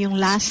niyo po yung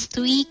last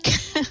week,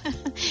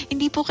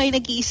 hindi po kayo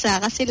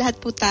nag-iisa kasi lahat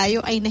po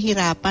tayo ay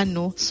nahirapan,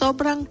 no?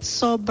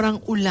 Sobrang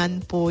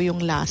ulan po yung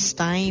last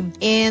time.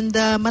 And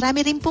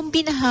marami rin pong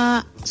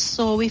binaha.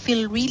 So we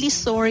feel really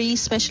sorry,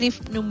 especially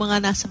nung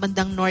mga nasa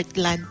bandang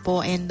Northland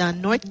po and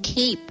North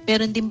Cape.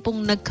 Meron din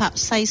pong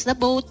nag-capsize na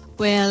boat.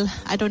 Well,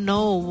 I don't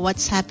know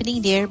what's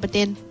happening there, but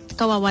then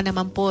kawawa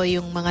naman po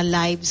yung mga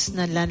lives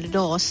na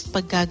lost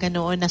pagka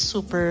ganoon na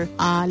super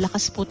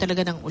lakas po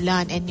talaga ng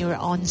ulan and you're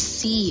on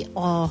sea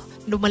o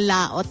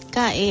lumalaot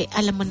ka,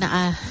 alam mo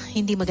na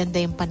hindi maganda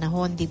yung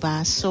panahon,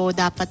 diba? So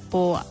dapat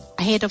po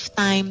ahead of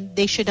time,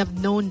 they should have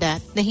known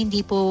that na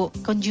hindi po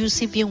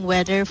conducive yung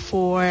weather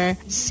for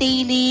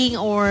sailing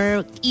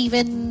or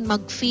even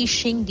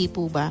mag-fishing, di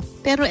po ba?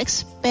 Pero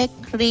expect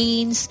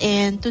rains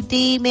and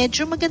today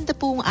medyo maganda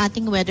po ang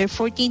ating weather,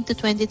 14 to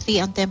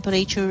 23 ang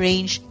temperature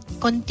range.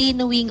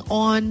 Continuing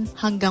on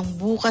hanggang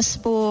bukas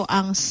po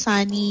ang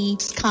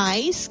sunny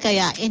skies,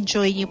 kaya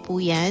enjoy niyo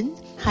po yan.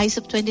 Highs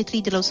of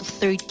 23, the lows of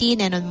 13,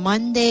 and on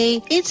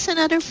Monday, it's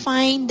another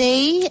fine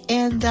day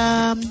and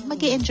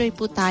mag-e-enjoy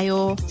po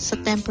tayo sa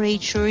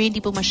temperature,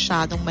 hindi po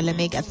masyadong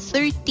malamig at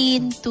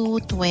 13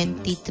 to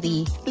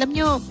 23. Alam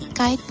nyo,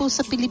 kahit po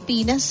sa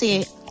Pilipinas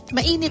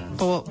mainit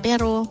po,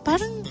 pero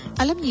parang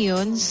alam niyo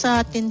yun,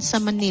 sa atin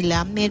sa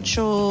Manila,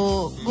 medyo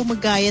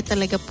gumagaya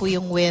talaga po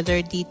yung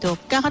weather dito.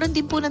 Kakaroon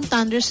din po ng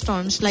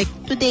thunderstorms. Like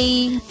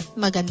today,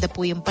 maganda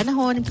po yung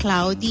panahon,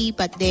 cloudy,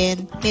 but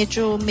then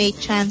medyo may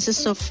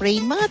chances of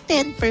rain, mga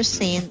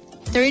 10%.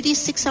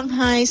 36 ang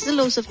highs, the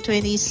lows of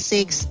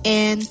 26.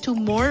 And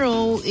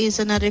tomorrow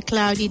is another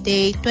cloudy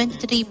day,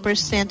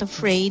 23% of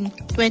rain,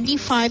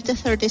 25 to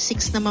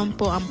 36 naman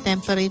po ang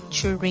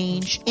temperature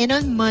range. And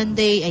on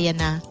Monday,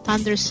 ayan na,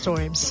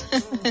 thunderstorms.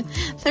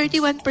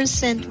 31%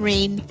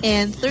 rain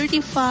and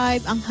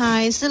 35 ang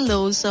highs, the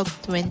lows of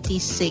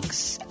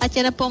 26. At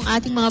yan na po ang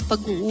ating mga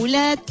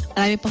pag-uulat.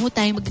 Marami pa po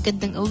tayong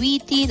magagandang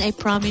awitin. I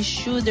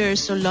promise you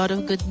there's a lot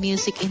of good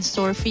music in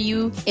store for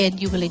you and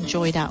you will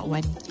enjoy that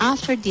one.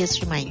 After this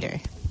reminder.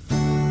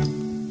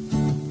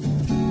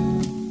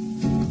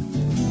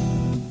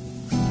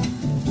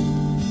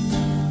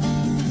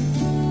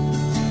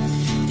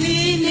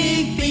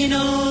 Tinig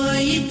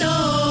Pinoy ito,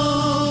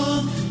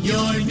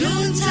 your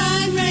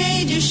noontime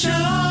radio show.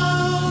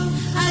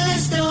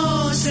 Alas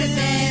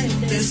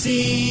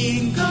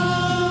 12:75,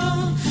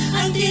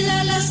 until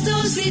alas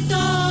 2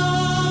 ito,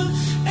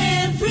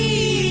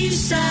 every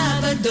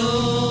Sabado,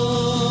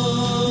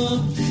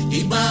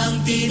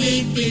 ibang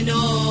Tinig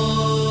Pinoy.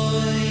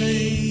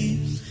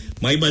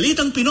 May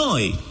Balitang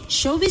Pinoy,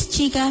 Showbiz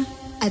chika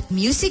at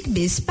music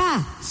biz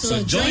pa. so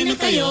join na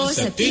kayo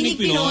sa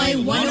Tinig Pinoy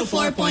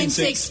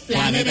 104.6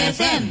 Planet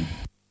FM.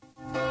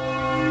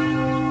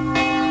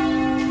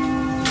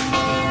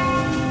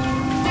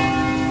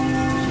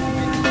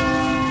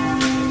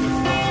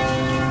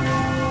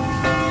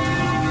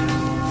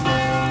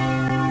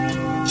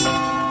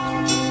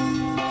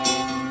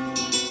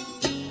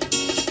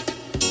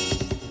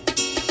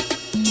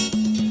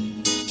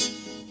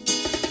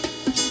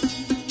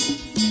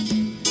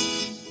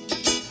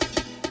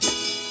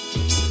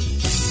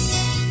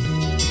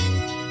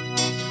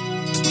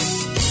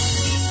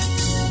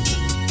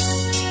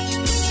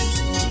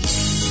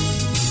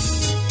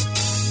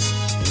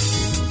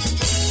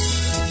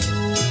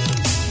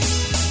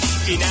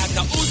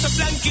 Kinakausap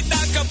lang kita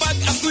kapag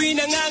ako'y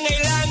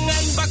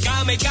nangangailangan.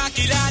 Baka may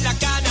kakilala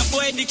ka na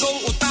pwede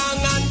kong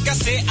utangan.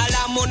 Kasi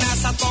alam mo na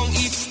sa tong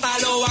it's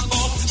talo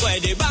ako.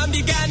 Pwede ba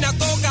bigyan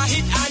ako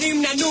kahit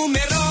 6 na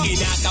numero?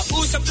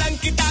 Kinakausap lang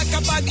kita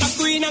kapag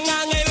ako'y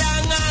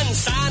nangangailangan.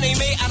 Sana'y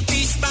may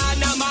artista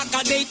na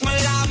makadate man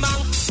lamang.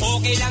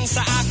 Okay lang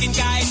sa akin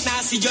kahit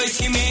na si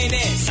Joyce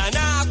Jimenez.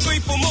 Sana ako'y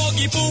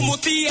pumogi,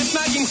 pumuti at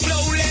maging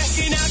flawless.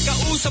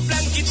 Kinakausap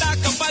lang kita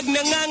kapag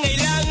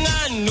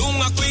nangangailangan.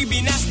 Nung ako'y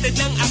binasted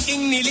ng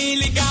aking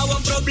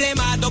nililigawan,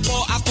 problemado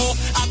po ako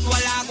at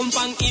wala akong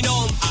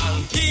pang-inom.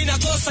 Ang hina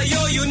ko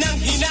sa'yo, yun ang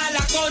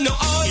hinala ko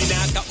noon.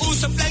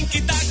 Kinakausap lang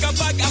kita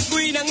kapag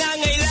ako'y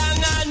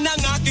nangangailangan.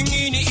 Ng aking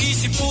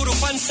iniisip, puro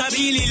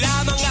pansarili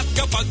lamang. At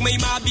kapag may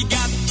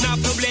mabigat na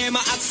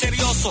problema at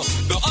seryoso,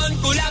 doon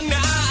ko lang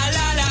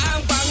naaalala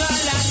ang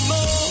pangalan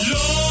mo.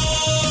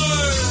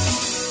 Lord,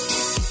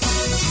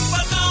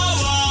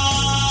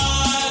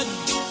 patawad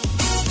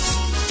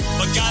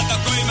pagkat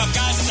ako'y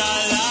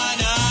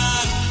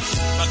makasalanan,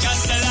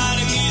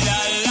 makasalanang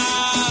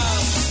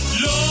nilalang.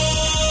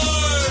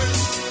 Lord,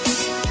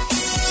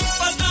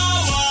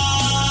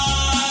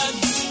 patawad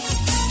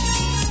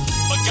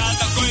pagkat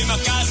ako'y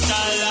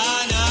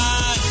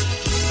makasalanan,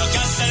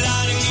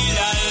 makasalanang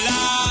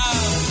nilalang.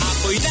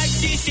 Ako'y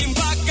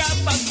nagsisimba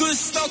kapag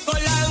gusto ko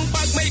lang,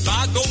 pag may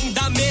bagong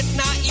damit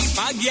na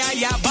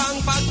ipagyayabang,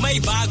 pag may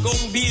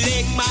bagong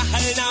biling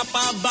mahal na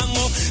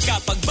pabango.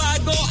 Kapag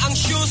bago ang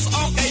shoes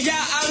o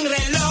kaya ang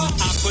relo,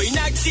 ako'y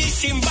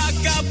nagsisimba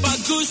kapag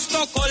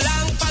gusto ko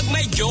lang. Pag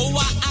may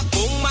jowa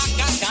akong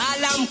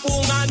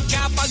makakalampungan,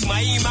 kapag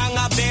may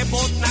mga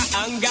bebot na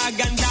ang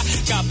gaganda,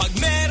 kapag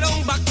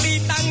merong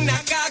baklitang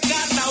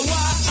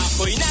nakakatawa,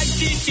 ako'y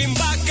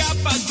nagsisimba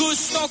kapag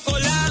gusto ko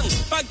lang.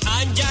 Pag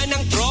andyan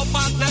ang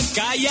tropa at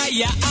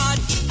nagkayayaan,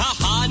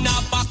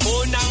 hahanap ako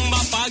ng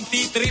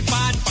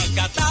mapagtitripan.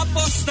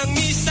 Pagkatapos ng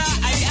misa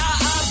ay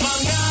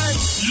aabangan.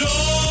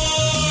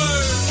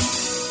 Lord,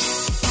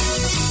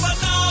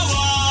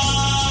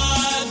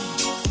 patawad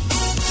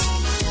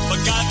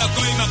pagkat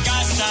ako'y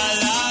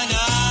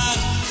makasalanan,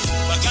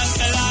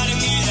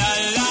 makasalanang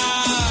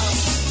ilalang.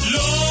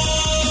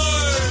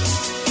 Lord,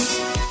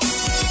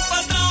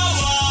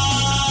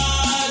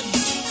 patawad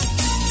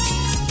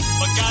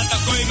pagkat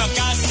ako'y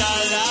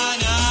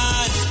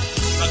makasalanan,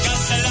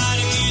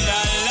 makasalanang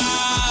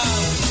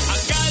ilalang.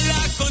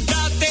 Akala ko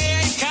dati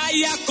ay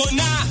kaya ko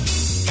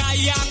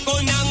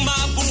nang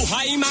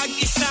mabuhay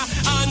mag-isa.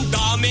 Ang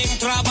daming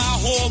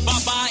trabaho,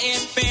 babae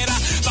at pera.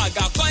 Pag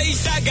ako'y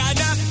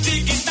sagana,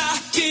 di kita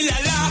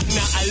kilala.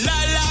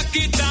 Naalala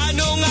kita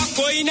nung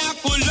ako'y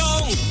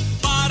nakulong,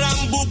 parang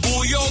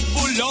bubuyog,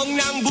 bulong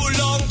ng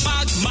bulong.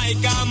 Pag may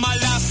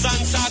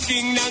kamalasan sa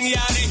aking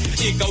nangyari,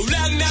 ikaw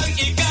lang nang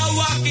ikaw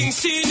aking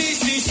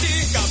sinisisi.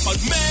 Kapag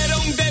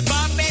merong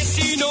debate,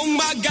 sinong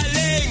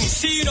magaling,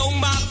 sinong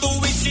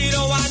matuwid,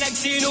 sino ang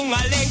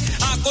nagsinungaling,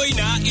 ako'y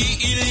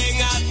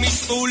naiiling at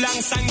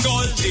mistulang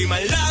sanggol. Di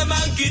man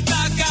lamang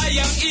kita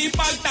kayang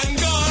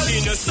ipagtanggol,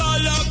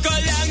 sinusolo ko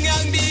lang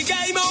ang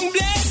bigay mong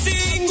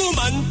blessing.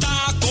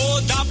 Umanta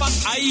ko, dapat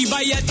ay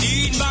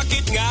bayadin.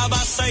 Bakit nga ba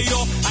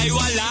sa'yo ay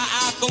wala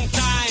akong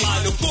time?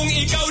 Paano kung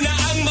ikaw na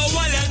ang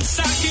mawalan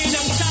sa'kin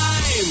ng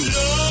time?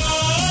 Lord,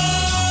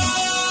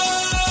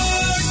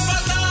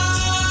 patawad.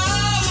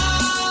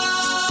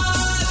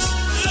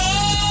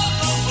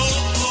 Lord,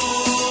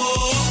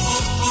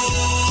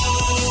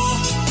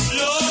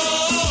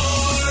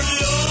 Lord,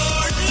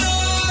 Lord,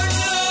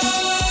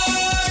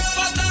 Lord,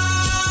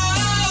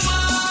 patawad.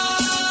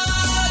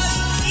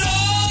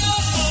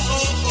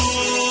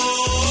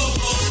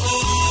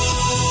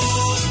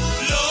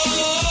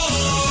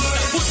 Lord,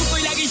 sa puso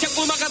ko'y lagi siyang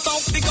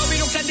kumakatok. Di ko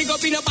binuksan, di ko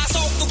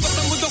pinapasok. Tugtog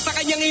ng bundok sa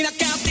kanyang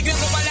inakyat. Tignan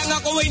ko pa lang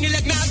ako ay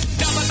nilagnat.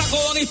 Dapat ako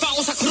ang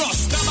ipako sa cross.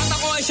 Dapat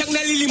ako ay siyang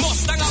nalilimos.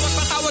 Tangawat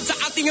patawad sa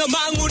ating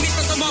ama. Ngunit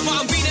masama mo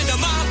ang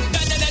pinadama.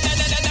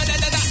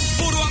 Da-da-da-da-da-da-da-da-da.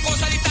 Puro ako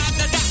salita at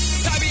dada.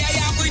 Sabi ay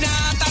ako'y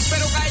naatak,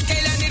 pero kahit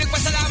kailan di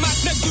nagpasalamat.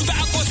 Nagduda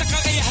ako sa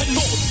kakayahan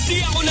mo. Di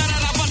ako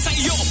nararapat sa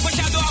iyo.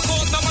 Masyado ako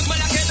at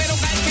mapagmalaki, pero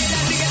kahit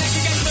kailan di ka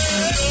nagigante.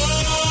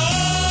 Lord,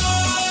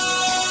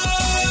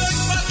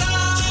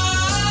 patawad.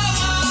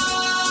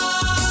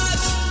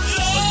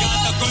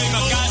 Pagkat ako'y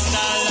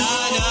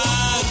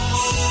makasalanan,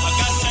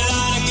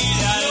 makasalanang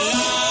ilalang.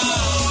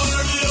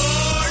 Lord,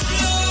 Lord,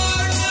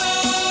 Lord,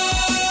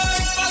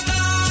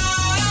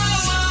 patawad.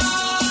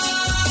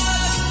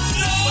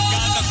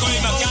 Pagkat ako'y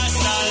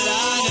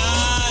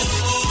makasalanan,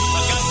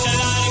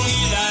 makasalanang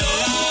ilalang.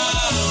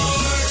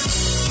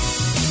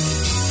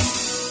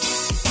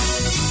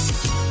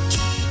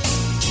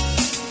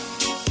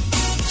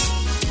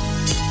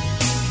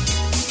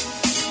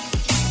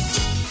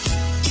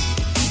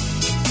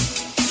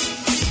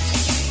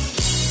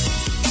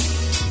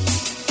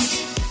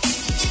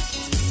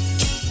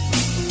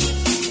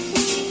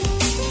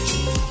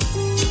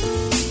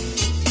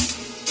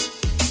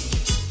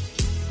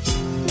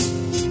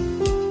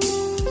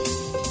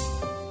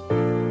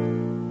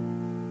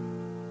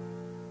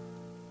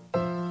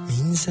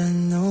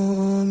 Minsan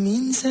oo,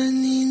 minsan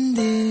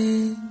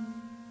hindi.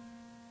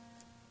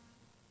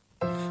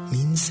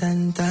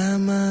 Minsan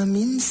tama,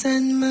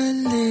 minsan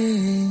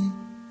mali.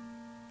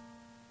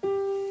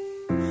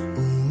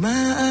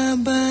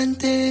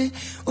 Umaabante,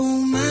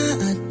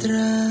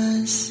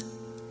 umaatras.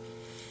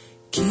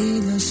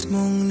 Kilos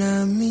mong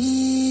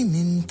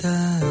namimintas.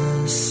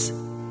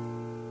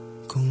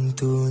 Kung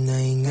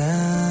tunay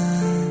nga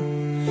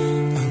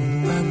ang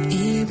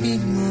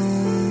pag-ibig mo,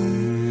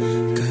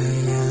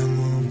 kaya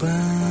mo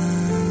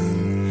bang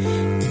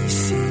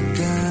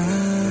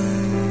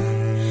isigaw,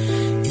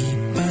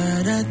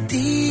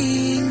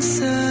 iparating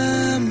sa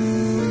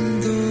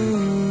mundo?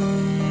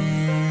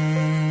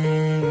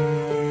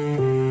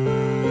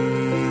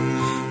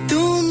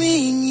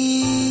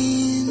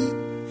 Tumingin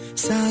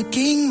sa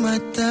aking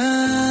mata,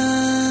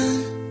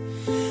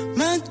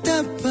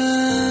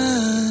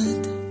 magtapat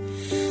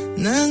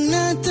ng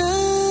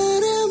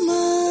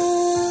nadarama.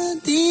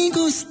 Di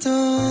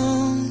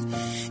gustong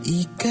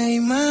ika'y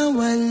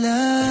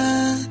mawala,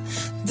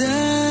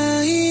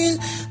 dahil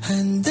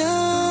handa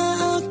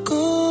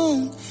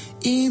akong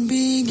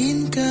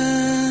ibigin ka.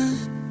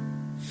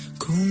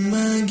 Kung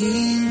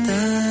maging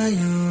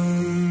tayo,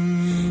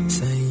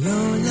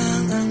 sa'yo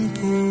lang ang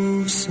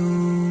puso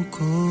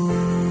ko.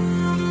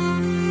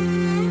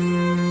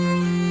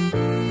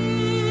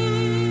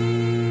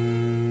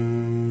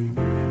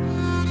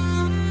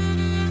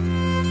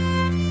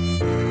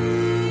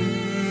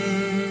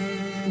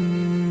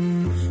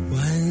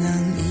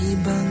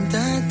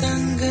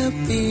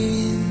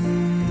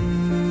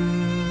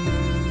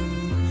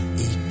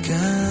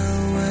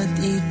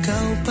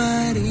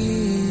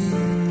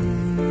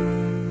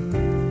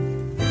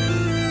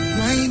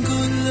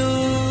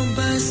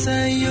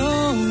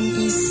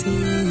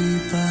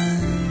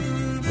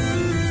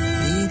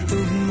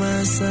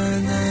 sa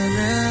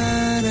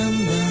nararamdaman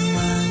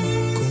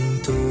kung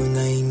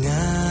tunay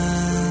nga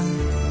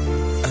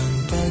ang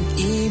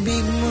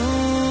pag-ibig mo.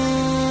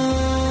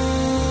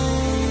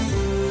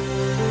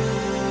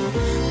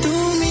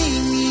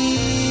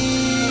 Tumingin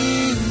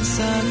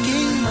sa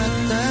aking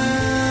mata,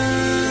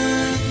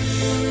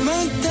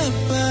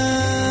 magtapat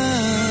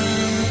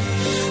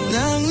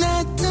ng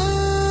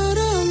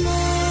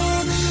nadarama.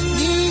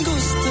 Di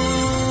gusto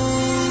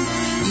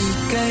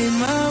ika'y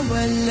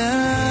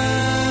mawala,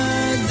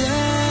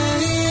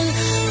 dahil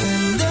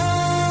handa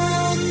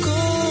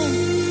akong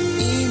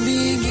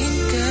ibigin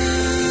ka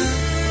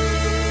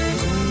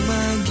kung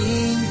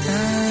maging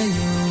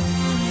tayo.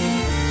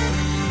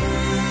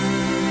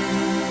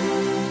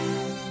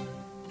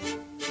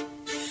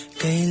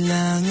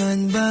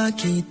 Kailangan ba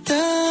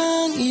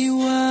kitang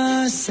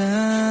iwasan?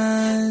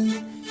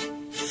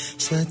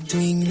 Sa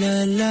tuwing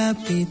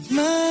lalapit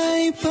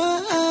may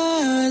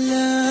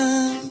paalam,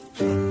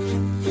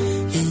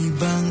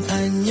 ibang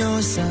anyo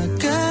sa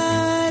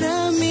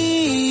karamihan.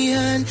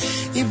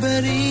 Iba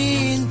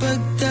rin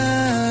pag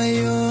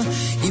tayo,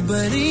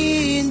 iba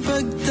rin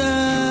pag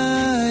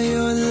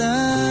tayo lang.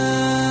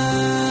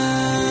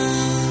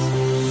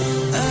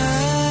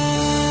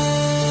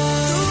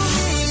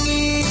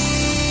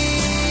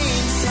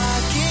 Tumingin sa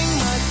aking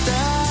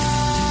mata,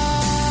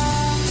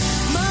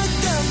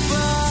 magtapat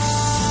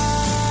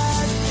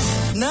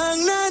ng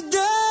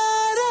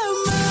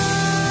nadarama.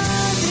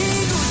 Di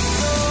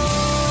gusto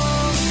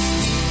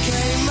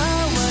ika'y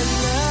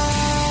mawala,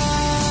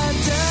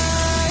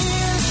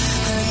 dahil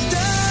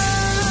handa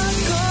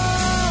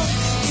akong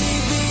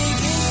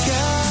ibigin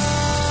ka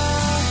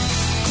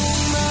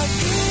kung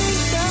maging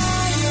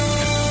tayo.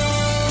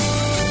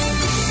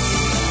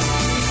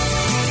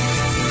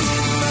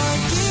 Kung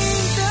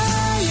maging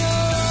tayo.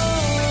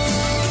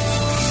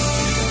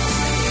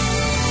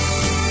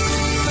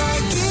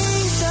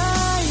 Maging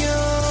tayo.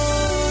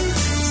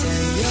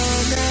 Sa'yo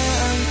na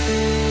ang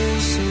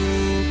puso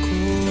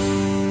ko.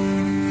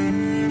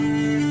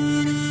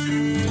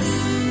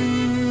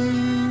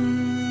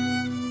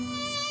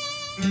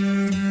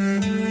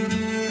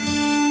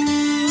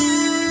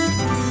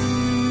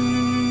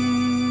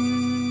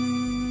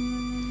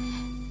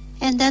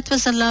 And that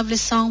was a lovely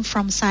song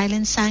from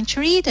Silent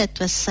Sanctuary. That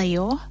was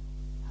Sayo.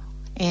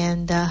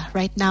 And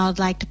right now I'd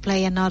like to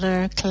play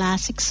another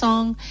classic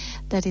song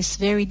that is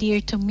very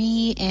dear to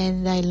me,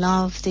 and I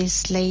love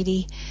this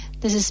lady.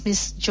 This is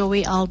Miss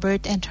Joey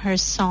Albert and her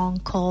song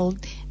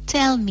called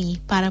Tell Me.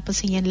 Para po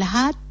sa inyo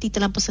lahat, dito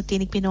lang po sa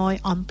Tinig Pinoy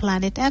on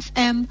Planet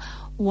FM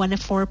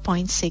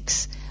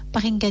 104.6.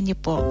 Pakinggan niyo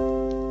po.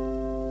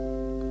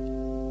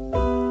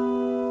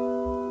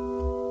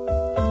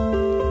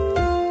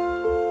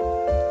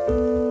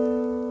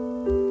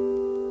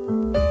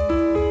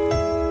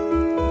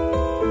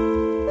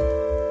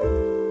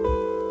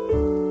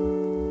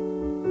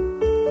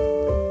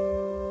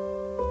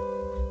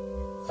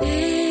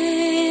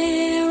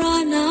 There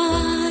are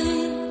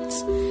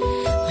nights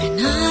when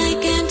I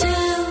can't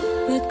help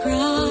but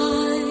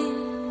cry,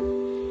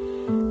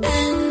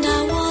 and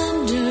I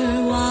wonder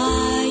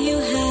why you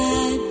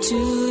had to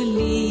leave.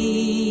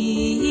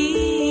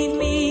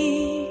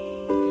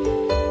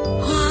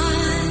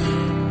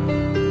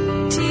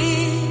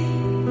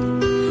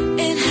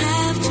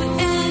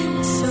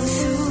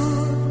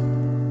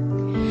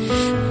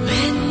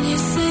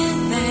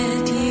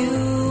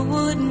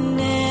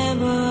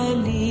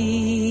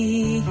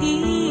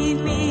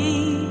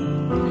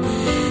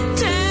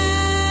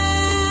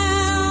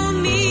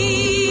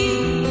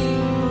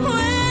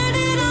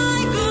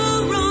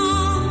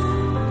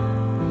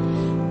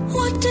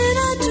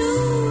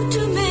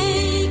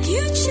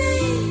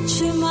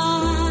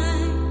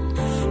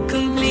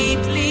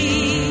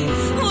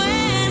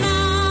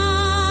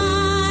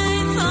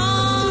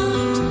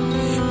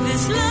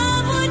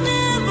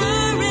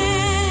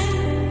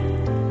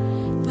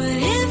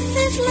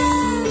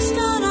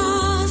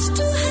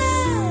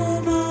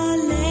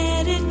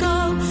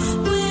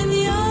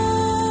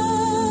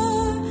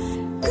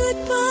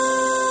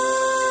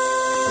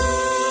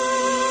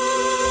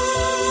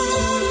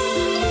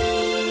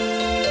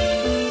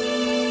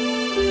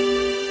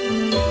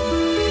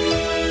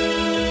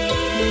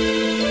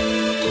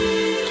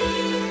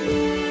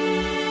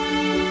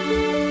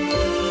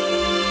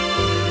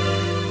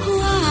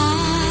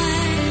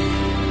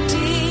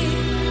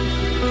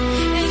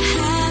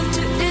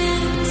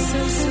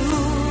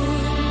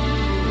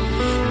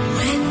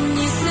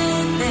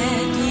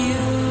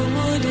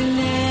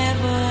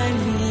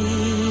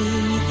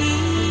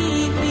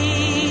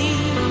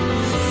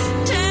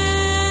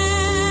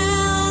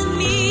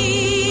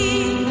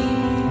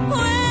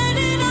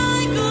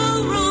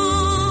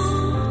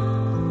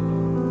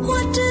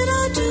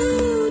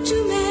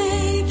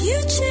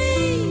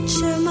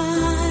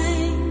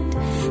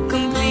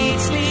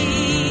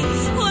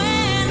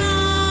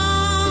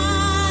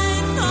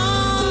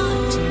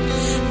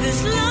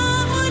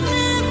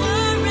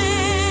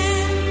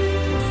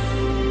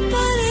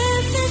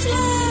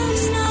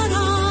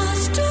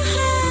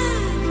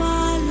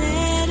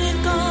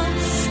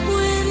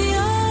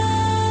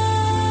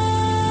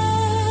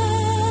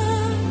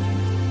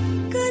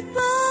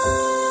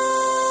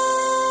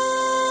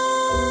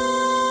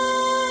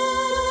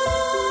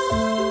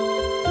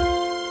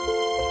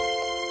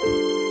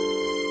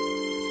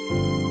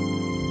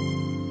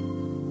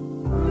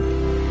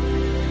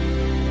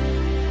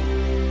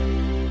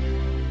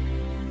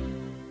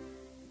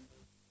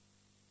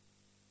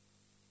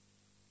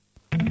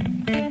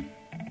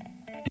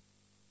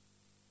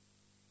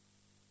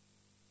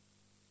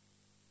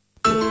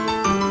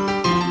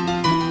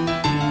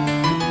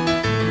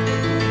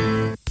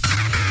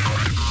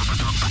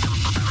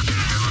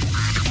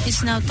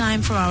 now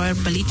time for our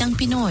Balitang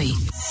Pinoy.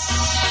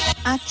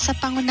 At sa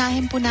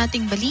pangunahin po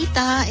nating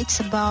balita, it's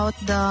about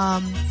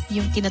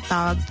yung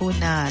tinatawag po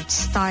na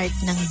start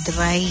ng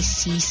dry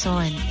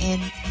season. And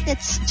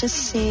let's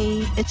just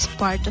say it's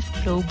part of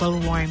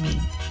global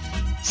warming.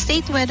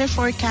 State weather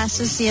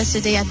forecasters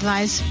yesterday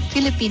advised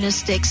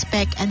Filipinos to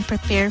expect and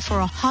prepare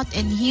for a hot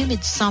and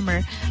humid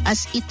summer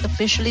as it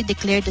officially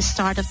declared the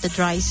start of the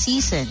dry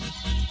season.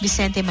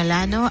 Vicente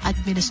Malano,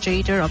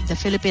 Administrator of the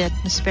Philippine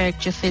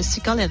Atmospheric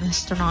Geophysical and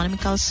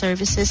Astronomical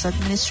Services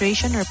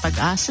Administration, or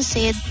PAGASA,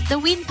 said the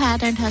wind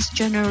pattern has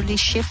generally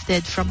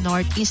shifted from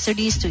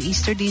northeasterlies to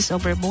easterlies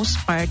over most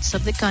parts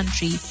of the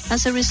country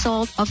as a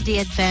result of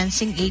the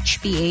advancing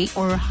HPA,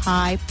 or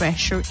high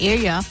pressure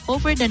area,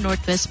 over the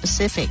Northwest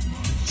Pacific.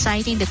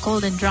 Citing the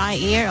cold and dry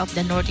air of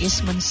the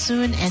northeast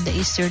monsoon and the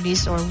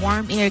easterlies, or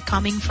warm air,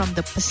 coming from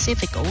the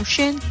Pacific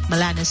Ocean,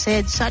 Malano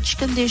said such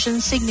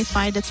conditions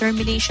signify the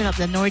termination of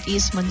the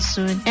northeast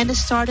monsoon and the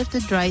start of the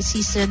dry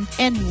season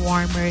and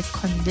warmer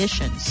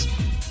conditions.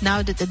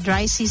 Now that the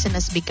dry season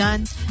has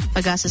begun,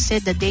 Pagasa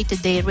said the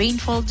day-to-day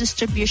rainfall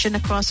distribution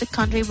across the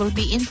country will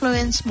be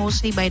influenced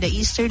mostly by the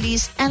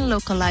easterlies and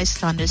localized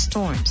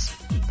thunderstorms.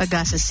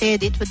 Pagasa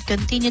said it would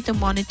continue to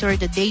monitor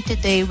the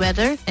day-to-day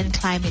weather and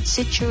climate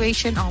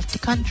situation of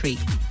the country.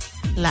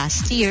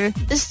 Last year,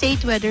 the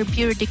State Weather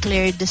Bureau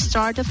declared the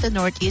start of the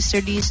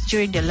northeasterlies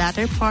during the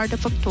latter part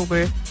of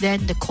October.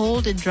 Then the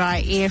cold and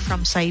dry air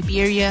from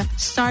Siberia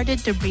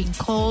started to bring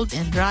cold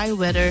and dry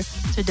weather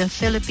to the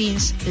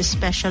Philippines,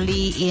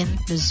 especially in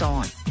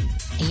Luzon.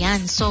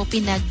 Ayan, so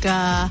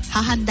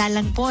hahanda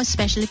lang po,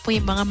 especially po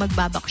yung mga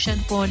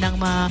magbabaksyon po ng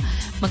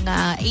mga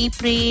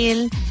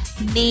April,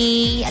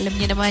 May. Alam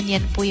niyo naman,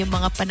 yan po yung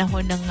mga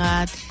panahon ng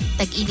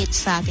tag-init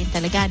sa atin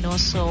talaga, no?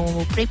 So,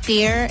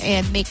 prepare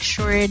and make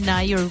sure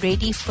na you're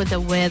ready for the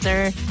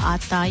weather.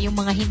 At yung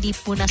mga hindi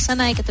po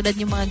nasanay, katulad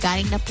yung mga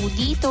galing na po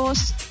dito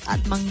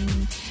at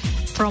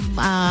from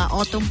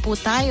autumn po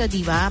tayo,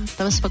 di ba?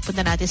 Tapos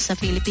pagpunta natin sa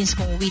Philippines,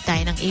 kung uwi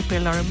tayo ng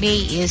April or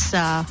May is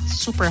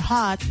super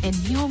hot and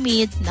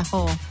humid.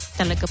 Nako,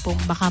 talaga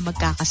pong baka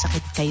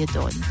magkakasakit kayo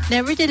doon.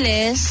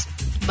 Nevertheless,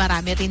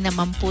 marami rin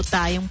naman po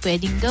tayong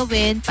pwedeng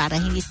gawin para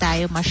hindi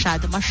tayo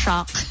masyado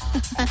ma-shock.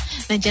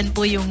 Nandyan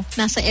po yung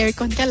nasa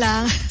aircon ka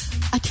lang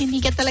at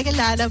hindi ka talaga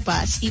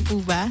lalabas, di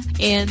po ba?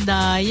 And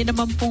yun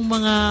naman pong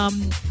mga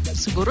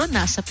siguro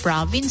nasa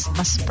province,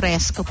 mas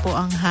presko po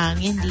ang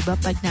hangin, di ba,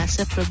 pag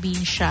nasa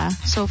probinsya.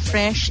 So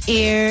fresh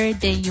air,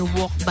 then you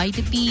walk by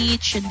the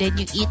beach, and then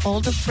you eat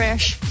all the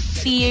fresh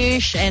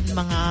fish and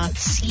mga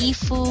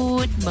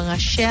seafood, mga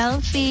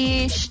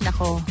shellfish.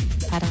 Nako,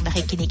 parang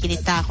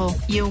nakikinikinita ako.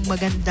 Yung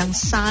magandang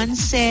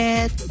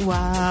sunset.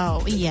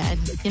 Wow, yan.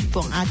 Yan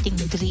po ang ating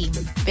dream.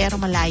 Pero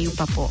malayo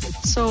pa po.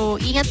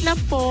 So, ingat lang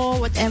po,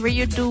 whatever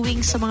you're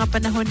doing sa mga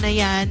panahon na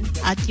yan.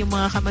 At yung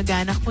mga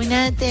kamag-anak po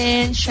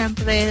natin,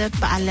 syempre,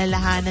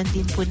 paalalahanan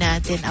din po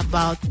natin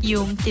about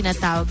yung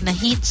tinatawag na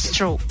heat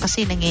stroke.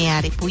 Kasi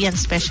nangyayari po yan,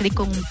 especially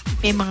kung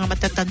may mga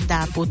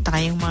matatanda po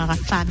tayong mga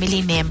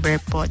family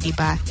member po, di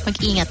ba?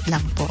 Mag-ingat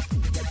lang po.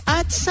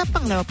 At sa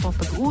pangalawa pong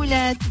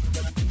pag-ulat,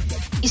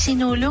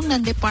 isinulong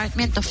ng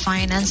Department of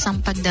Finance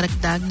ang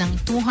pagdaragdag ng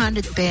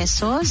 200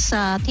 pesos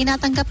sa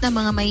tinatanggap ng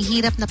mga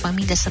mahihirap na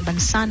pamilya sa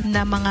bansa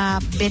na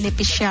mga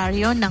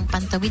benepisyaryo ng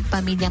Pantawid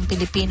Pamilyang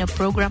Pilipino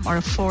Program,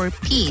 or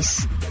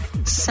 4Ps.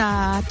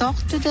 Sa Talk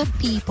to the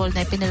People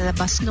na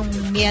pinalabas nung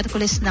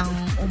Miyerkules ng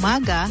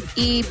umaga,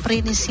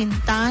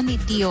 iprinisinta ni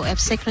DOF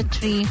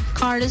Secretary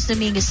Carlos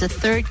Dominguez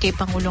III kay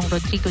Pangulong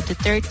Rodrigo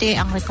Duterte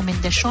ang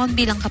rekomendasyon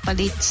bilang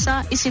kapalit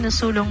sa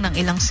isinusulong ng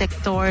ilang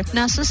sektor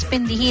na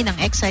suspendihin ang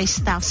excise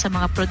tax sa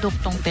mga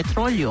produktong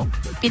petrolyo.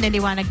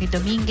 Pinaliwanag ni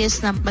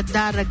Dominguez na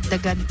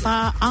madaragdagan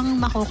pa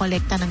ang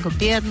makokolekta ng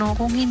gobyerno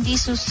kung hindi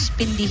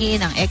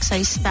suspendihin ang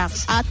excise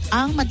tax, at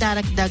ang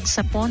madaragdag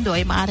sa pondo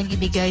ay maaaring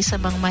ibigay sa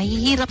mga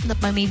mahihirap na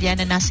pamilya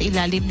na nasa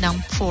ilalim ng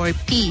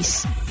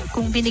 4Ps.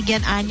 Kung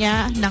binigyan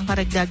niya ng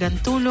karagdagang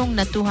tulong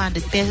na 200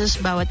 pesos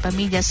bawat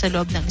pamilya sa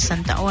loob ng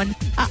isang taon,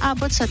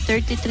 aabot sa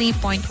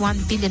 33.1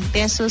 billion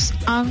pesos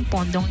ang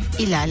pondong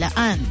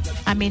ilalaan.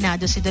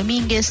 Aminado si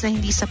Dominguez na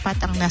hindi sapat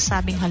ang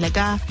nasabing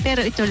halaga,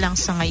 pero ito lang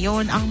sa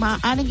ngayon ang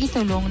maaaring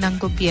itulong ng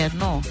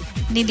gobyerno.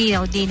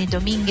 Nilinaw din ni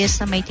Dominguez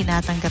na may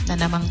tinatanggap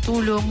na namang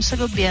tulong sa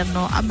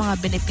gobyerno ang mga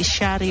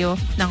benepisyaryo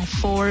ng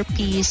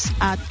 4Ps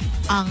at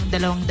ang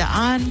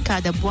 200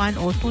 kada buwan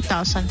o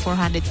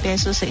 2,400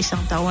 pesos sa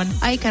isang taon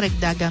ay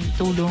karagdagang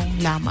tulong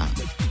lamang.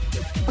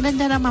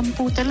 Maganda naman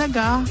po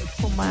talaga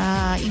kung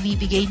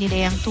ibibigay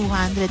nila yung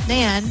 200 na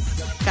yan,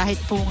 kahit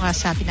po nga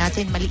sabi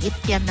natin maliit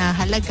yan na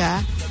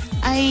halaga,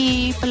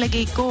 ay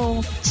palagay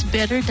ko it's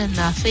better than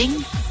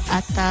nothing.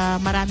 At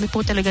marami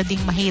po talaga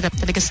ding mahirap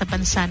talaga sa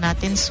bansa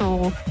natin.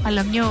 So,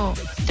 alam nyo,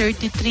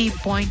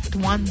 33.1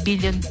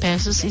 billion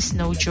pesos is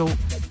no joke.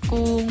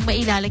 Kung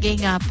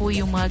mailalagay nga po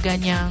yung mga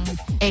ganyang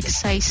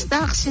excise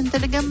tax, yun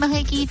talagang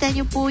makikita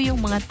nyo po yung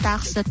mga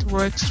tax that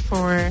works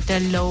for the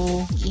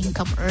low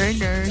income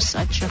earners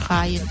at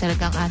saka yung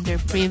talagang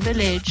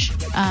underprivileged.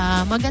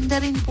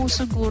 Maganda rin po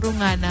siguro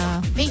nga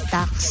na may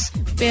tax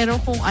Pero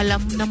kung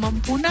alam naman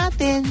po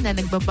natin na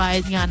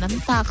nagbabayad nga ng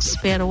tax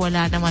pero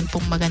wala naman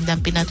pong magandang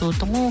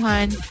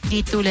pinatutunguhan,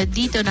 di tulad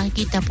dito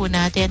nakikita po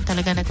natin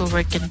talaga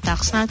nag-work yung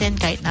tax natin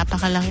kahit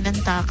napakalaki ng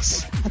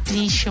tax. At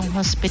least yung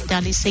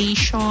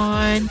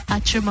hospitalization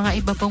at yung mga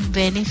iba pong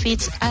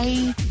benefits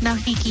ay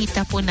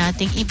nakikita po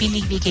natin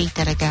ibinibigay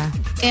talaga.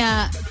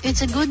 Kaya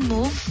it's a good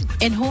move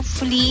and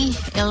hopefully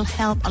it'll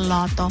help a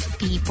lot of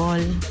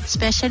people.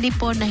 Especially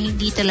po na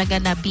hindi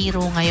talaga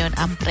nabiro ngayon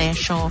ang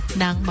presyo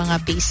ng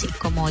mga basic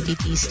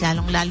commodities,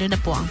 lalong-lalo na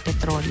po ang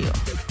petrolyo.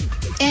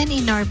 And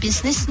in our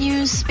business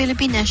news,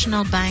 Philippine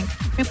National Bank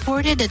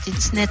reported that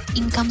its net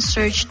income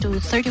surged to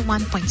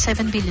 31.7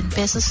 billion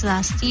pesos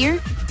last year,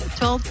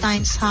 12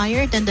 times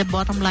higher than the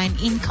bottom line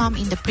income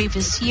in the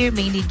previous year,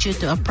 mainly due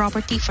to a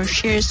property for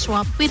share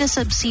swap with a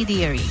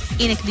subsidiary.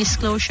 In a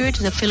disclosure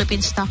to the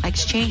Philippine Stock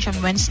Exchange on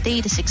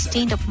Wednesday, the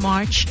 16th of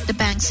March, the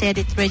bank said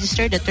it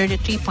registered a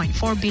 33.4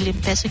 billion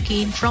peso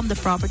gain from the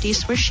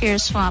properties for share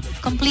swap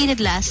completed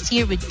last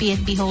year with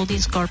PNB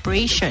Holdings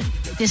Corporation.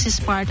 This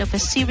is part of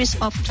a series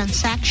of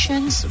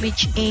transactions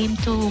which aim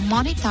to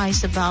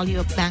monetize the value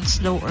of bank's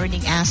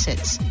low-earning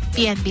assets.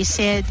 PNB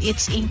said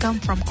its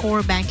income from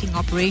core banking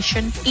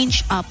operation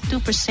inched up 2%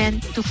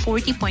 to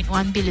 40.1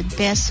 billion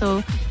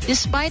peso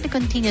despite the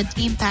continued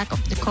impact of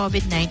the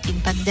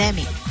COVID-19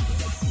 pandemic.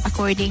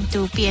 According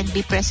to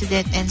PNB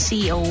President and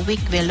CEO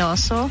Vic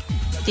Veloso,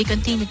 they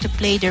continue to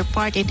play their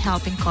part in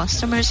helping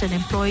customers and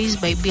employees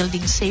by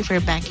building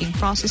safer banking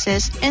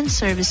processes and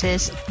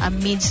services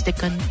amidst the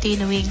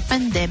continuing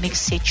pandemic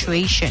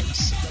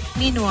situations.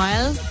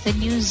 Meanwhile, the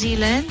New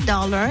Zealand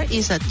dollar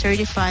is at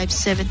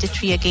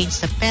 35.73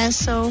 against the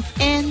peso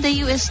and the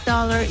US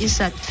dollar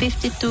is at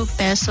 52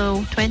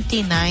 peso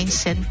 29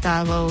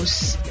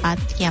 centavos. At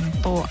yan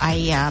po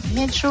ay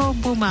medyo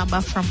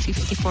bumaba from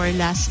 54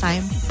 last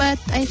time,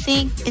 but I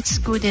think it's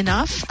good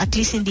enough. At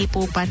least hindi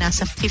po pa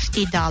nasa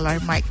 $50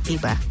 mark,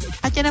 diba?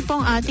 At yan na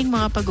po ang ating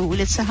mga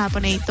pag-uulit sa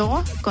hapon na ito.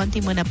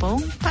 Konti mo na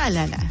pong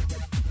paalala.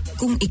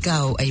 Kung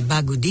ikaw ay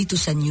bago dito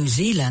sa New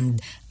Zealand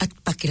at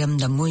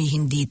pakiramdam mo'y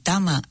hindi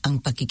tama ang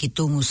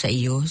pakikitungo sa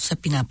iyo sa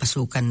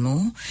pinapasukan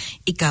mo,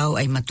 ikaw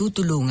ay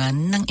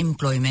matutulungan ng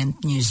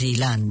Employment New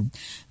Zealand.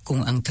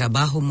 Kung ang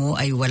trabaho mo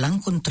ay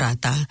walang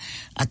kontrata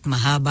at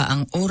mahaba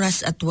ang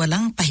oras at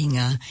walang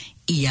pahinga,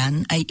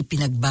 iyan ay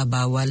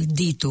ipinagbabawal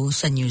dito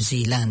sa New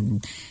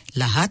Zealand.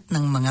 Lahat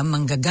ng mga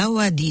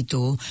manggagawa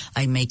dito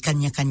ay may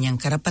kanya-kanyang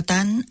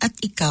karapatan at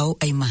ikaw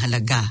ay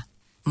mahalaga.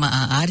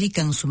 Maaari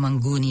kang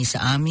sumangguni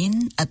sa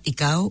amin at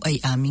ikaw ay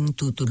aming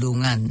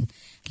tutulungan.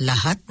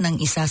 Lahat ng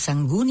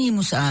isasangguni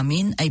mo sa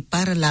amin ay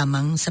para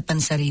lamang sa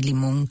pansarili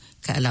mong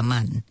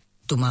kaalaman.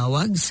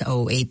 Tumawag sa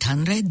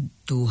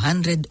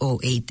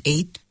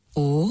 0800-200-088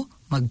 o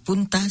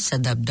magpunta sa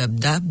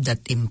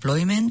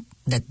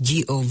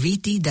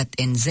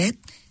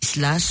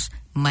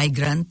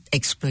www.employment.govt.nz/migrant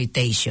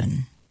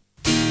exploitation.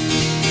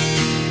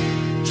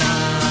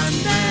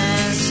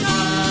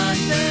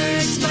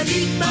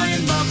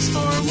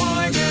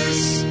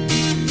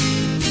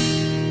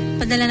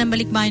 Padala ng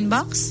balikbayan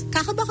box?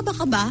 Kakaba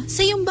ka ba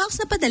sa iyong box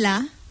na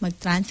padala?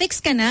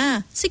 Mag-Transfix ka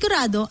na.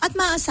 Sigurado at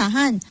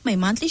maaasahan. May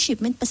monthly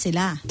shipment pa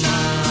sila.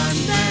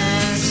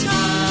 Transfix,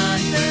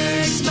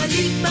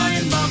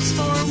 balikbayan box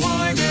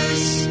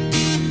forwarders.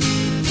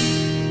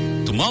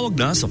 Tumawag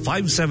na sa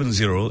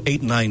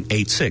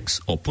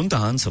 570-8986 o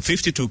puntahan sa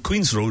 52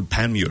 Queens Road,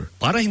 Panmure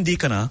para hindi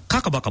ka na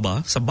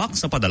kakaba-kaba sa box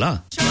na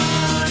padala.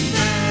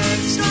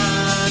 Transfix,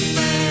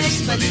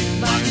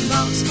 balikbayan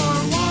box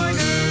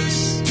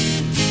forwarders.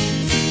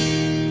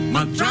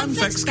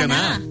 Mag-Transfix ka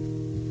na!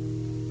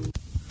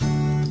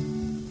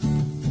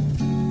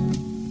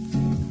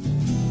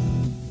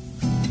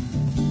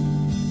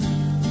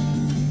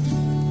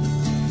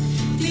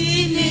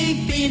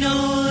 Tinig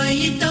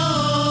Pinoy ito,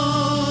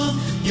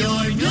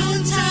 your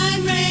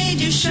noontime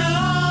radio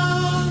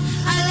show.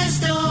 Alas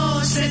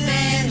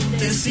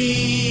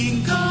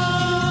 12:25,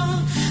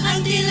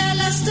 until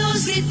alas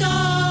 2 ito,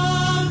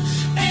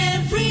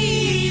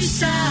 every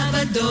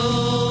Sabado.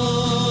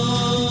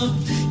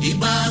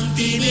 Ibang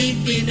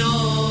Tinig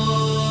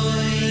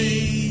Pinoy.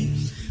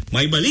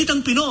 May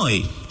Balitang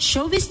Pinoy,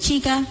 Showbiz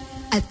chika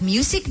at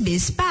music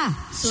biz pa.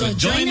 So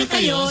join na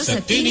kayo sa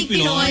Tinig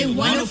Pinoy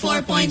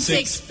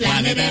 104.6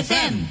 Planet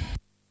FM.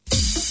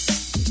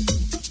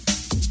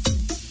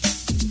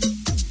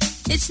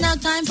 It's now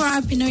time for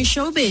our Pinoy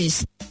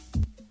Showbiz.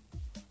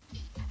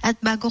 At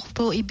bago ko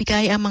po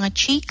ibigay ang mga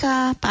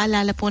chika,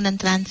 paalala po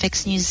ng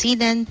Transfix New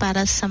Zealand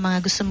para sa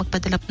mga gusto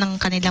magpadala ng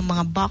kanilang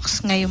mga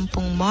box ngayong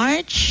pong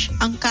March.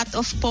 Ang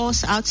cut-off po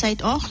sa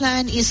outside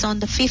Auckland is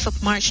on the 5th of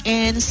March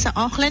and sa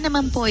Auckland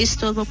naman po is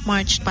 12th of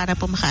March para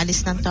po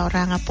makaalis ng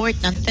Tauranga Port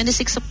ng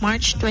 26th of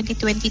March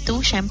 2022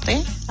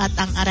 syempre. At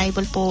ang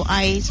arrival po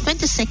ay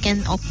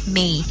 22nd of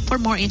May. For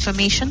more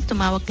information,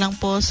 tumawag lang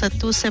po sa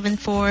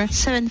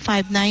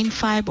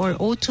 274-7595 or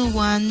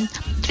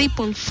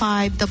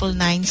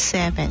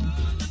 021-555-997.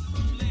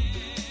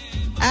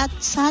 At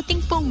sa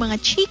ating pong mga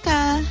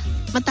chika,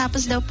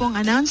 Matapos daw pong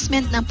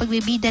announcement ng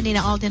pagbibida ni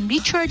Alden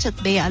Richards at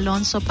Bea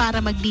Alonso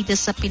para magbida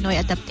sa Pinoy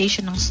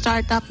adaptation ng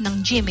startup ng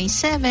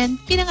GMA7,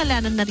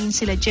 pinangalanan na rin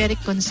sila Jeric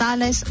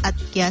Gonzalez at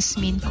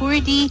Yasmin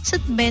Kurdi sa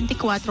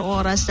 24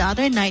 oras the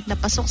other night na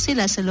pasok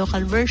sila sa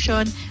local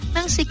version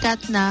ng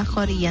sikat na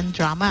Korean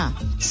drama.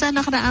 Sa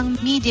nakaraang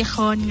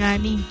MediaCon nga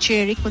ni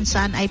Jeric kung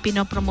saan ay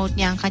pinopromote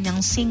niya ang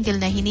kanyang single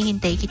na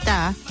Hinihintay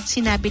Kita,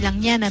 sinabi lang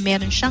niya na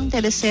meron siyang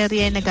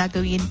teleserye na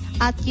gagawin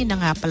at yun na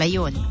nga pala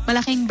yun.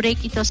 Malaking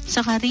break ito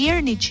sa career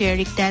ni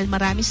Jeric dahil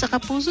marami sa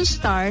Kapuso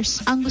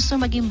stars ang gusto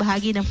maging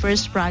bahagi ng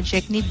first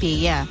project ni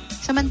Bea.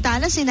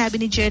 Samantala, sinabi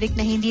ni Jeric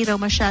na hindi raw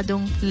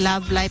masyadong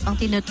love life ang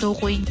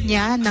tinutukoy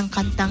niya ng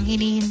kantang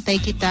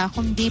Hinihintay Kita,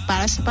 kundi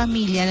para sa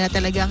pamilya na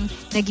talagang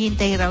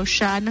naghihintay raw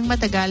siya ng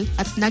matagal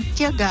at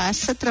nagtiyaga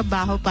sa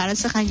trabaho para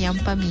sa kanyang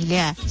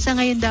pamilya. Sa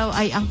ngayon daw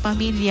ay ang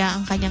pamilya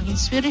ang kanyang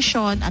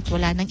inspirasyon at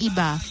wala ng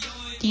iba.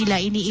 Tila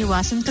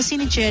iniiwasan kasi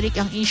ni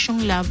Jeric ang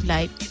isyong love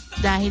life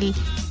dahil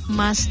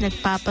mas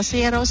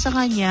nagpapasaya raw sa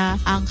kanya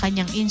ang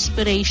kanyang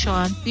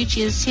inspiration, which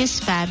is his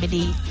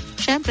family.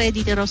 Siyempre,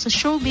 dito raw sa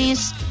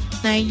showbiz,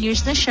 9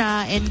 years na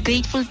siya and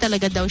grateful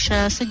talaga daw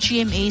siya sa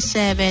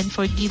GMA7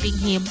 for giving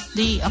him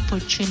the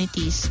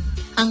opportunities.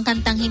 Ang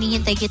kantang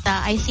Hinihintay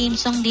Kita ay theme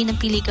song din ng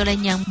pelikula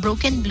niyang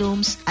Broken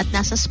Blooms at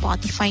nasa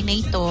Spotify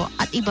na ito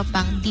at iba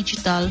pang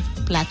digital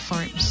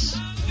platforms.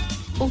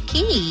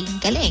 Okay,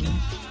 galing.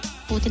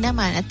 Puti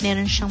naman at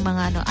meron siyang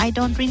mga I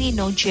don't really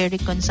know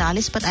Jeric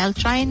Gonzalez but I'll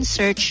try and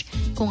search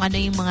kung ano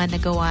yung mga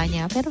nagawa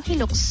niya. Pero he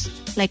looks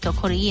like a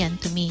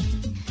Korean to me.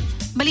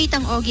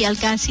 Balitang Ogie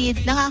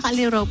Alcacid,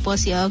 nakakaliro po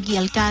si Ogie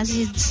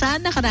Alcacid sa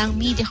nakaraang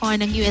MediaCon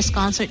ng US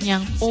concert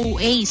niyang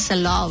OA sa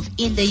Love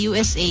in the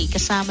USA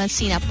kasama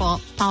sina po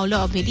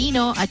Paolo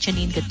Avellino at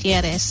Janine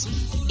Gutierrez.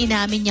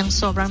 Inamin niyang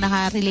sobrang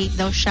nakarelate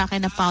daw siya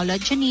kay na Paolo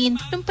at Janine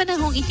nung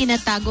panahong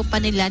itinatago pa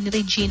nila ni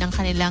Regine ang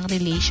kanilang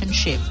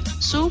relationship.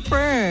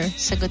 Super!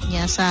 Sagot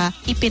niya sa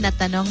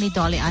ipinatanong ni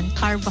Dolly Ann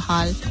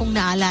Carvajal kung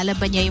naalala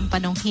ba niya yung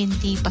panahong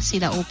hindi pa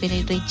sila open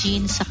ni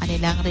Regine sa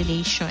kanilang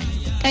relation.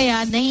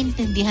 Kaya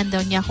naiintindihan daw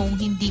niya kung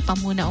hindi pa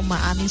muna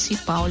umaamin si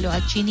Paolo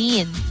at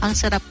Janine. Ang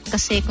sarap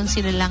kasi kung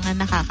sila lang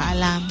ang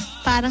nakakaalam.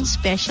 Parang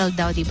special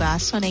daw, diba?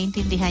 So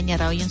naiintindihan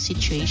niya raw yung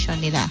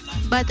situation nila.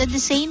 But at the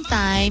same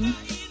time,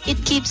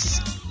 it keeps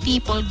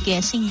people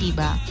guessing,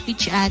 diba?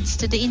 Which adds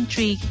to the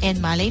intrigue.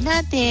 And malay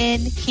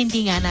natin,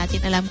 hindi nga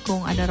natin alam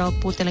kung ano raw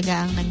po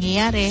talaga ang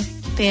nangyayari.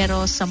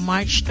 Pero sa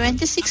March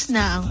 26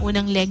 na ang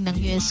unang leg ng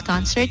US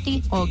concert ni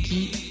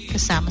Ogie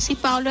kasama si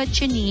Paolo at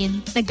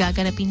Janine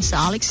nagaganapin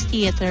sa Alex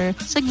Theater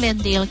sa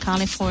Glendale,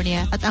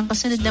 California. At ang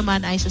kasunod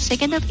naman ay sa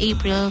 2nd of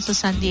April sa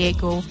San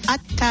Diego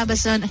at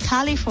Cabazon,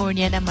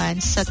 California naman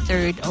sa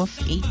 3rd of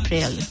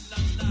April.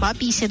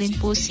 Busy rin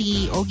po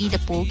si Ogie the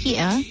Pogi.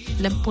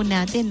 Alam po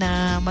natin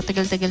na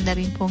matagal-tagal na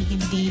rin pong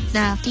hindi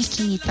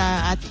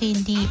nakikita at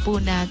hindi po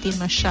natin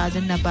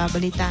masyadong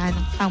nababalitaan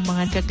ang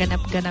mga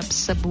gaganap-ganap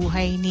sa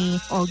buhay ni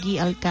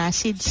Ogie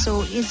Alcacid.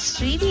 So it's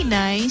really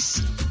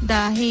nice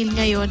dahil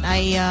ngayon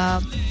ay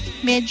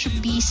medyo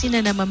busy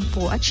na naman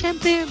po. At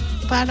syempre,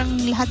 parang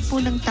lahat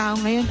po ng tao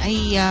ngayon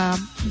ay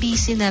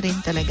busy na rin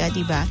talaga,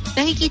 diba?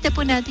 Nakikita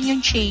po natin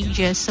yung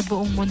changes sa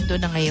buong mundo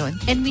na ngayon.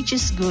 And which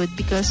is good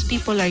because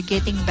people are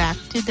getting back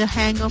to the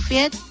hang of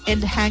it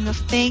and the hang of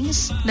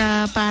things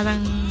na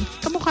parang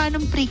kamukha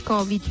ng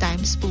pre-COVID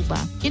times po ba.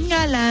 Yun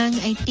nga lang,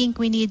 I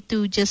think we need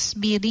to just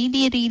be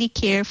really, really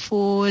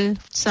careful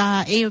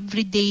sa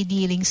everyday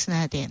dealings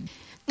natin.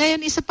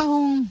 Ngayon, isa pa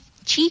hong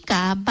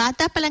chika,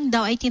 bata pa lang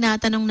daw ay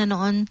tinatanong na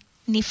noon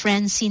ni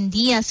Francine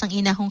Diaz ang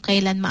ina kung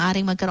kailan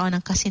maaring magkaroon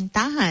ng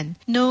kasintahan.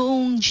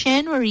 Noong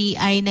January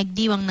ay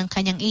nagdiwang ng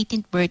kanyang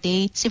 18th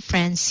birthday si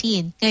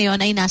Francine. Ngayon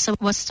ay nasa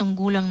wastong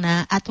gulang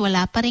na at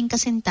wala pa rin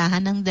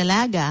kasintahan ng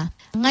dalaga.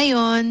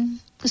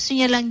 Ngayon, gusto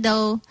niya lang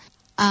daw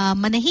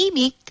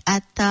manahimik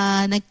at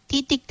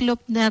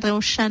nagtitiklop na raw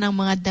siya ng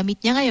mga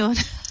damit niya ngayon.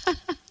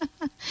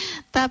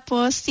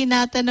 Tapos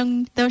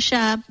tinatanong daw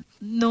siya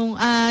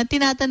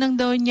tinatanong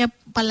daw niya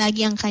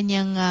palagi ang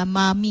kanyang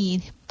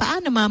mommy,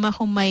 paano mama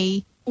kung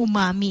may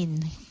umamin?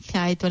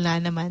 Kahit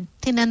wala naman.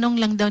 Tinanong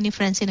lang daw ni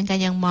Francine ang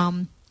kanyang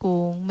mom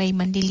kung may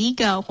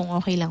manliligaw, kung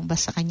okay lang ba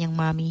sa kanyang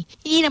mommy.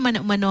 Hindi naman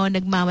umano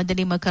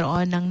nagmamadali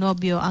magkaroon ng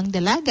nobyo ang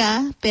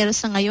dalaga, pero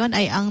sa ngayon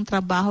ay ang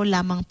trabaho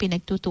lamang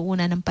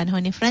pinagtutuunan ng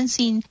panahon ni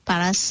Francine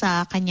para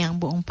sa kanyang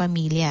buong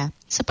pamilya.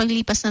 Sa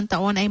paglipas ng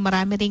taon ay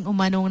marami ring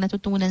umanong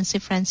natutunan si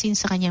Francine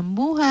sa kanyang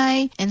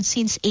buhay, and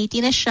since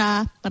 80 na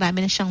siya,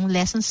 marami na siyang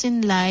lessons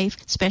in life,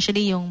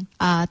 especially yung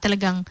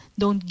talagang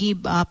don't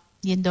give up.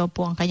 Yan daw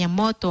po ang kanyang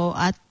motto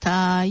at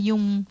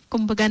yung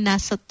kumbaga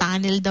nasa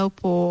tunnel daw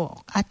po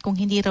at kung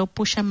hindi raw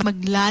po siya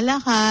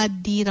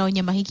maglalakad, di raw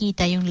niya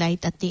makikita yung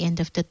light at the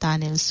end of the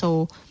tunnel.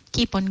 So,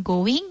 keep on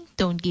going,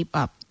 don't give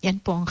up. Yan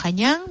po ang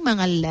kanyang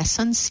mga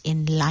lessons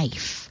in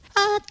life.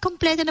 At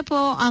kompleto na po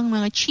ang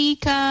mga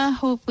chika.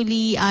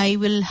 Hopefully, I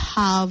will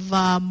have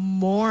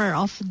more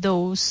of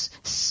those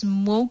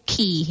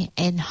smoky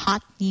and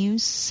hot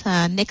news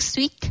next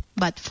week.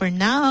 But for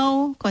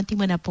now, konti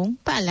mo na pong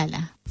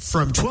paalala.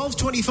 From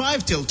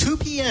 12:25 till 2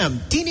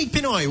 p.m., Tinig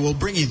Pinoy will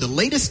bring you the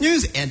latest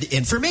news and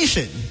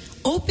information.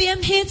 OPM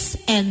hits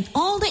and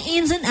all the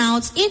ins and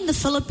outs in the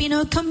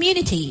Filipino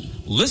community.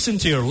 Listen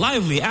to your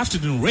lively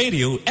afternoon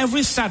radio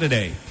every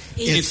Saturday.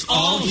 It's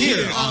all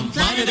here on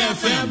Planet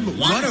FM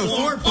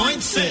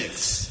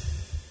 104.6.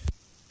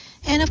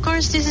 And of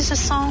course, this is a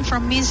song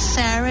from Miss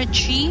Sarah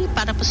G.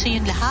 Para po sa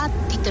inyong lahat,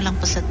 dito lang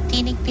po sa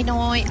Tinig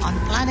Pinoy on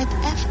Planet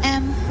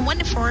FM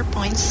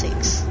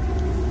 104.6.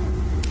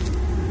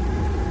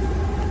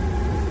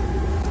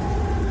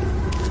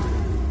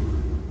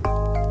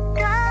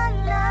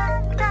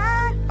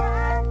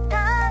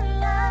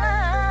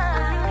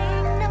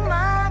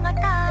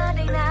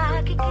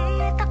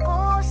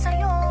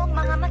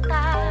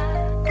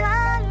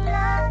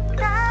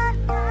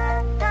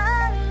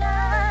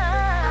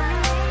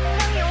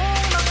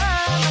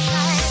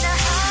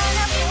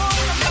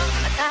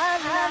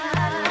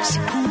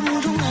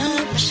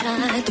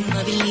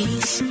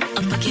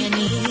 Ang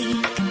pagyanig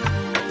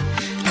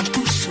ng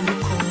puso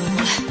ko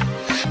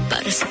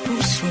para sa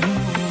puso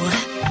mo.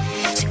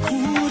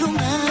 Siguro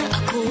nga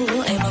ako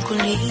ay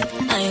makulit,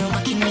 ayaw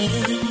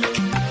makinig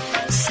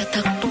sa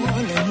takbo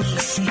ng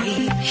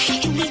isip.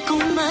 Hindi ko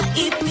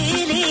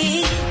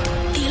maipilit,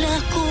 tila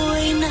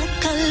ko'y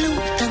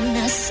nakalutang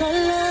nasa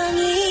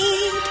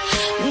langit,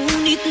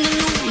 ngunit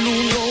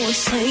nalulunod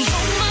sa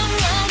iyong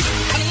mga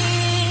ngiti.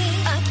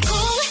 At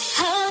kung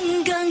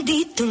hanggang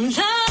dito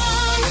lang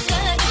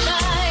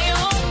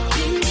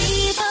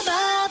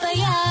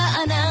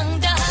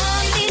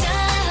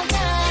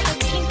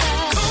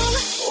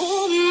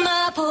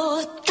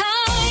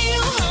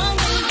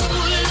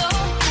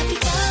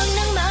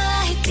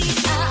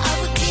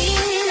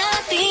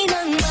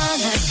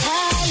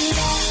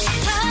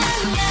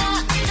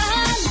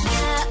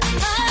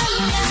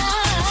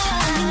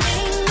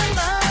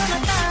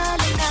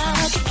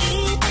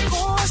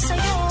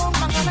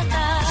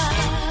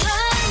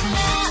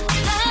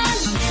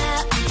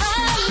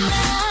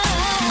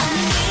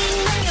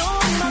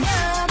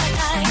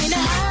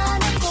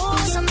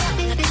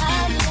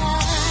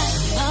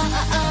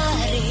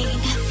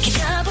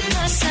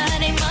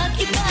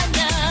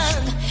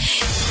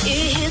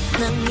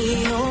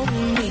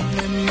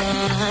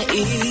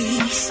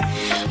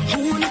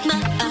ngunit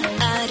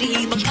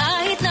maaari bang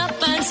kahit na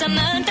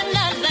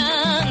pansamantala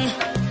lang,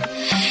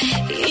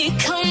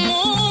 ikaw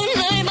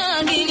muna'y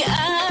maging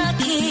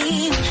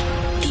akin.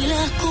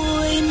 Tila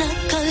ko'y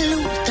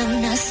nakalutang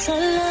nasa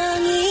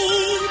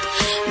langit,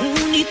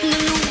 ngunit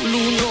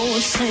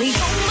nalulunod sa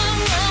iyong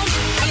mga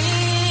ngiti.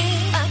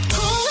 At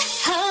kung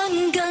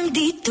hanggang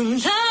dito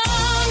lang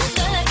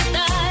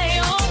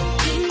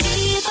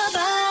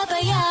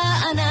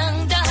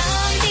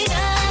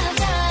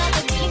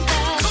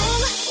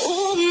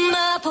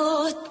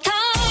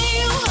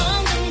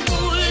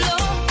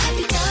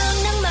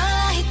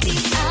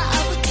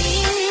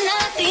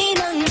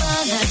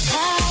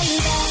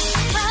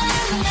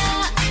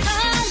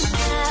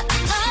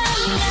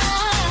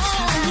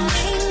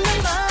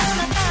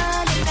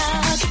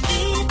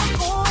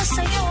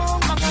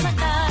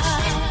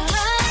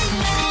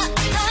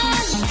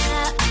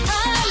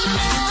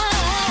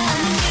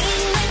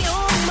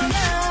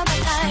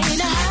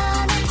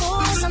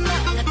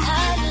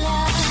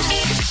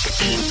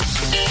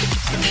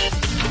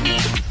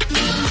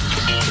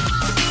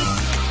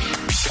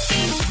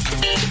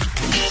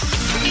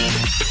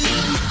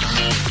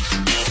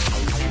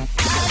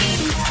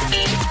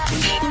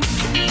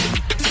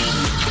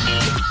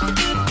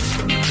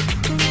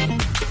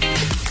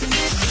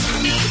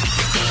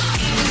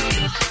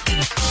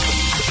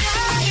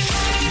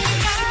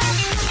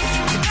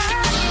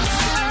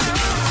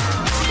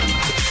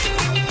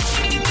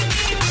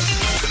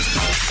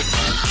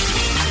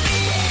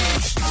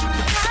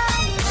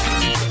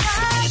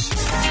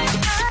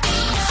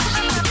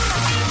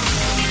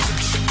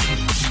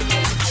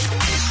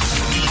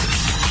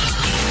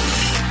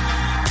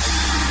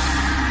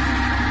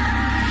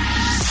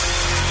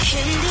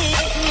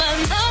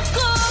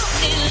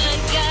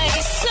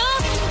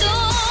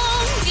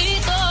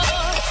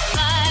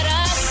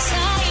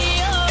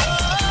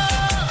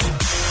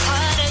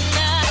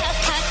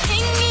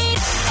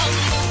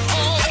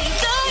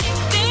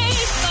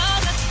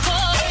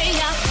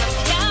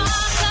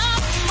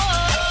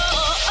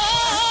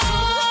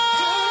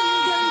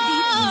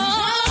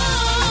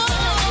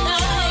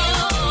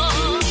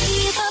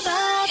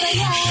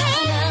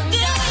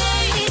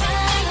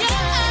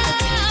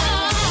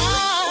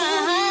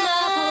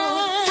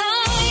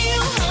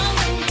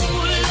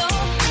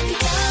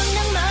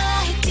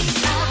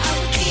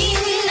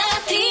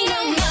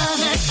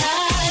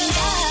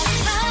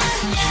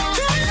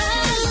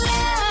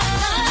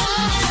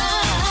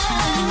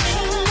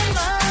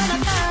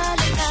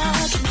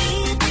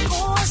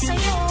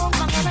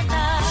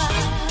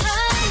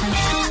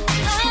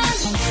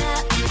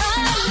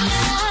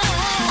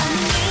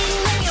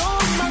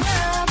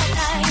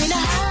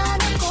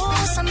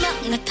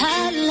mga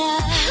tala.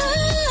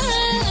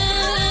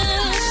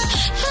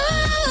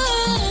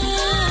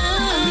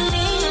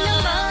 Aminin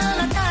ang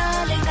mga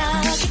tala'y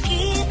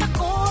nakikita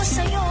ko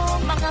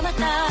sa'yo mga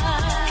mata.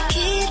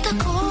 Kita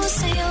ko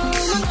sa'yo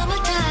mga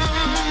mata.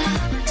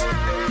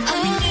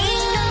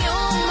 Aminin ang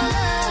iyong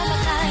mga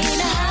mata.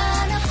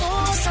 Hinahanap ko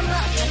sa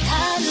mga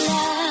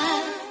tala.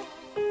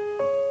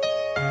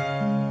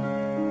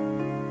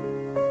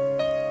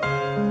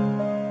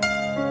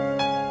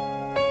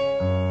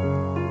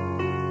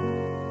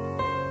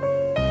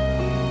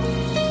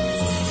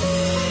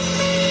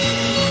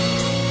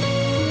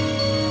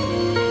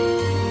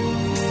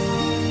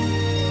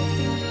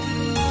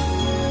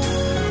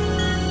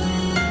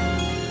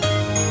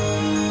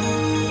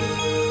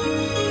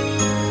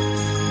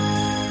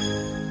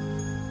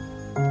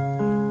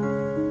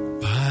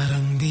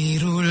 Parang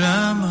biro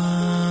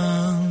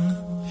lamang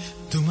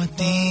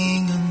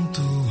dumating ang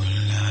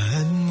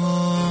tulad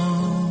mo.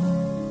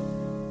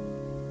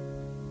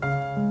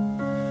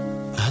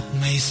 At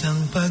may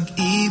isang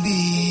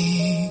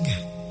pag-ibig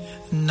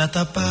na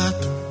tapat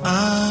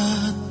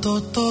at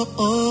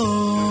totoo.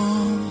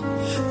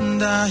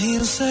 Dahil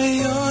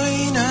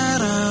sa'yo'y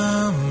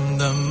naramdaman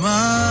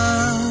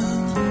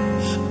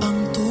ang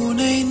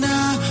tunay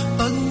na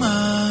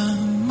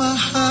pagmamahal.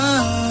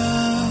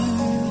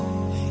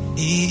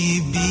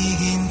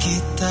 Iibigin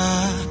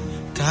kita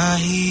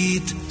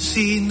kahit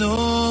sino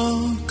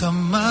ka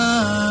man.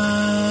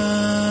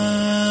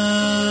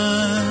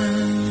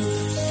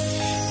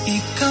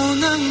 Ikaw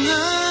na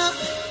nga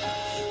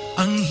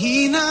ang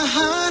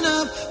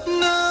hinahanap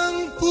ng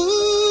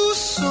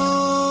puso,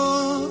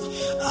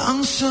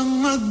 ang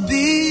siyang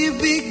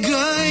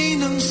magbibigay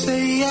ng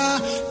saya,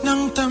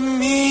 ng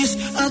tamis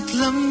at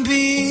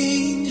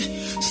lambing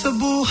sa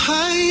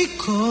buhay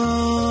ko.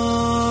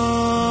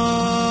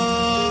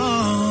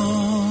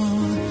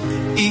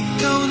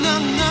 Ikaw na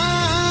nga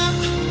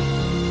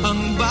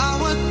ang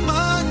bawat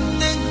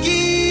panaginip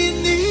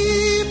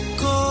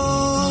ko,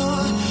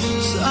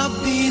 sa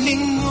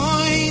piling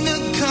mo'y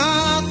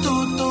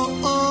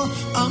nagkatotoo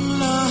ang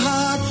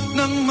lahat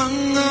ng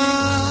mga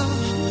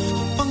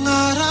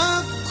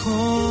pangarap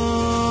ko.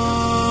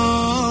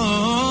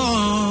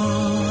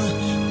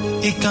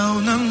 Ikaw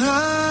na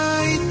nga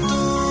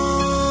ito.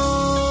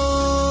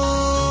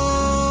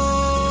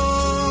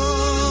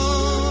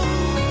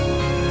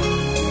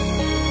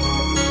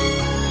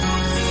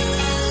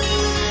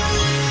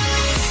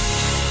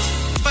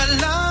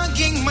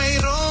 Palaging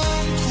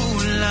mayroong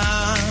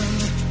kulang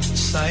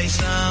sa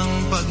isang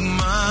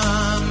pagmamahal.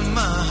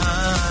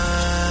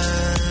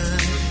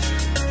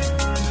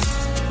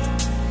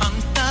 Ang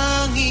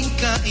tanging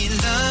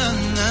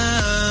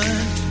kailangan,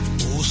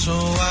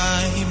 puso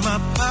ay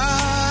mapagbigyan.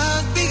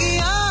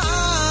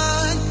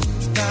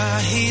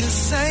 Dahil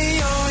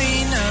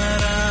sa'yo'y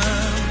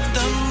naramdaman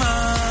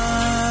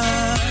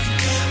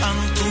ang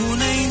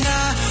tunay na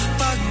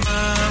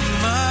pagmamahal.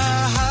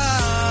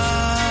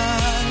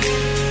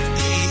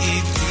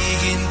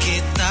 Iibigin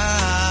kita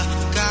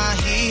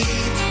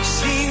kahit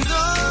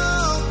sino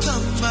ka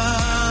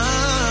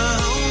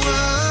man.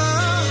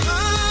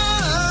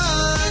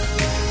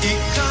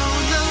 Ikaw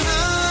na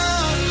nga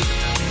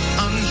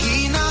ang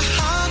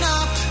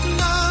hinahanap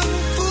ng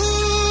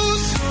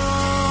puso,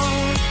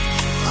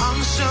 ang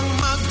siyang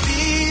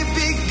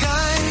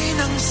magbibigay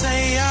ng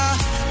saya,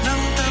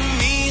 ng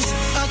tamis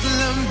at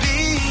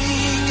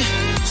lambing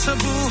sa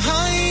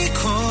buhay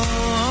ko.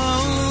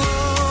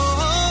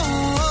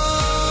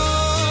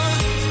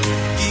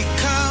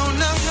 Ikaw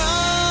na nga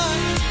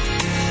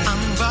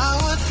ang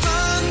bawat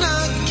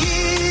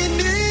panaginip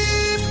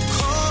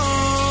ko,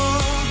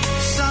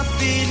 sa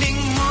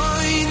piling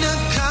mo'y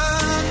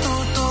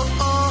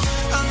nagkatotoo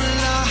ang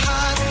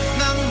lahat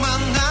ng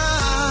mga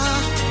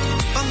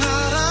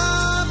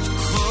pangarap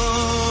ko.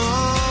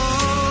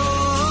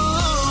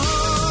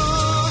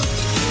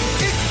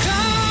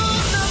 Ikaw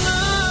na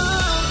nga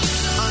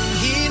ang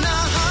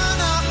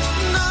hinahanap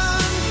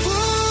ng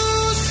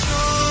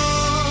puso,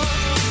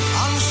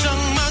 ang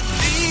siyang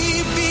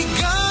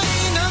magbibigay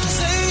ng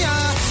saya,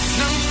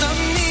 ng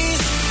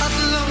tamis at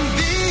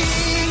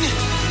lambing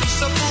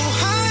sa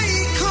buhay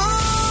ko.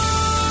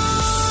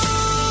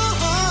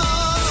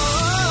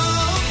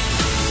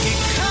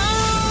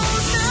 Ikaw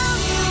na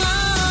nga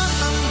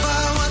ang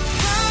bawat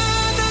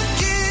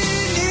panaginip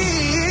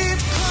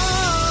ko,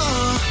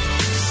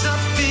 sa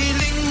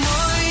piling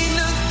mo'y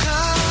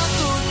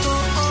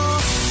nagkatotoo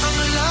ang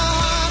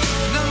lahat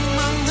ng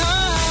mga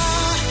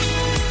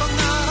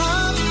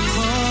pangarap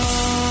ko.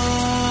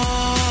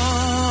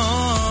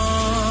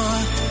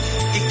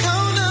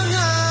 Ikaw na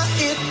nga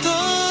ito.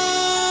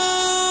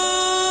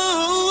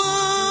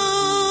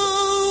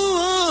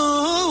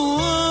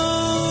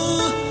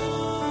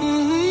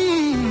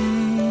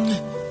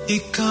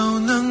 Ikaw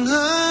na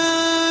nga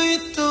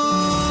ito.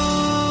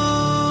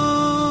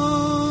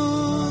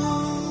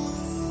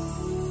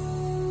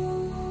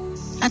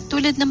 At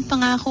tulad ng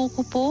pangako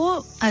ko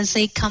po, as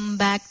I come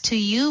back to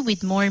you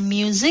with more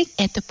music,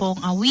 ito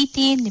pong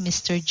awitin ni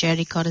Mr.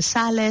 Jericho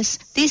Rosales.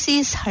 This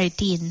is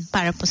Heartin,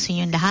 para po sa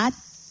inyong lahat.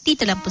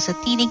 Dito lang po sa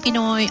Tinig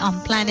Pinoy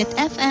on Planet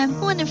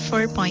FM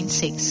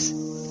 104.6.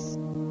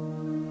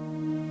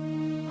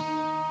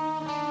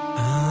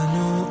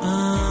 Ano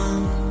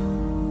ang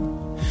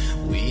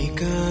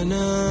wika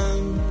ng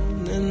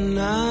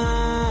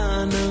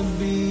nananabik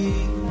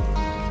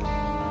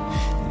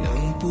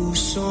ng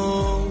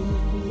pusong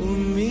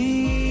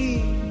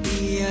umiiyak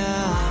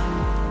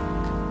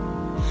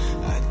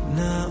at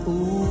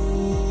nauuhaw?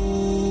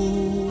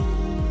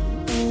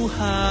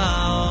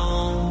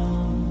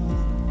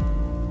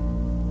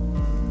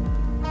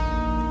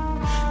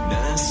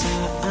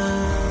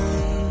 Nasaan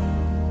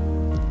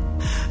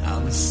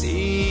ang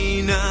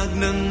sinag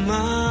ng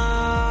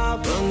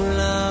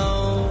mapanglaw?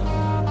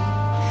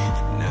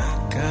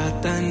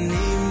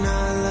 Nakatanim na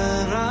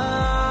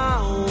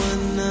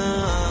larawan na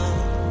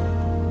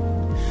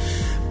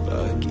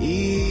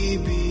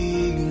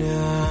pag-ibig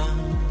na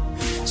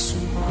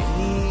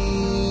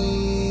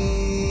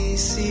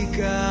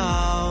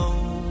sumisigaw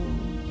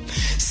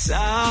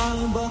sa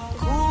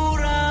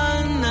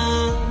bakuran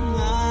ng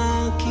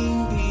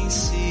aking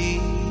isip.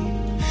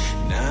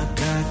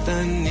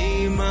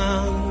 Nakatanim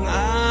ang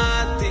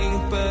ating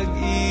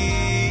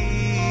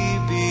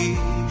pag-ibig,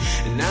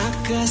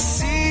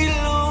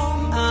 nakasilong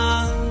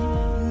ang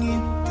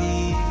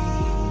ngiti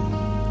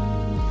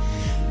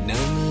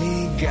ng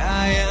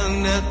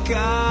ligayang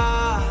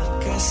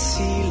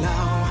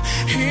nakakasilaw,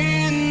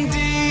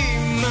 hindi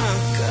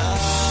makalipad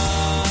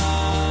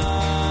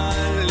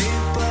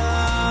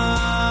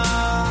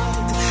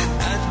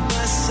at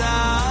basa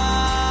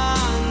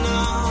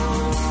ng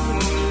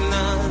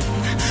ulan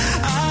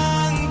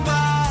ang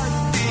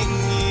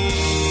pagtingin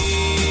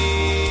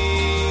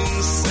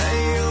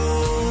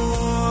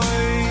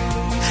sa'yo'y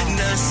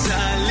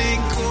nasa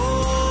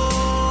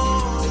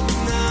likod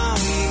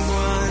ng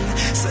buwan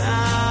sa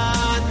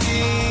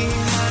ating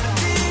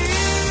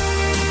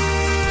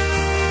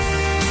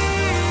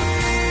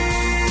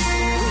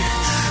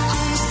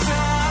kung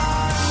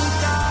saan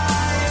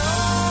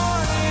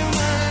tayo'y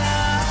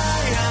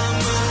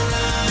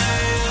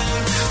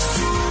malaya-malayang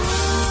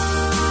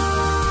sumayaw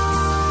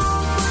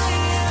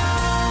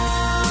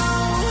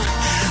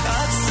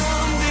at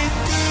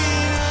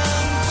sambitin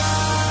ang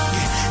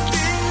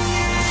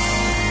pagtingin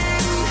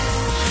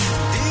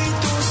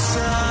dito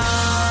sa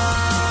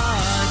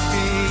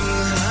ating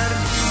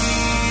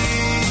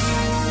hardin.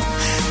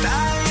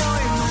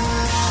 Tayo'y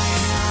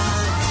malaya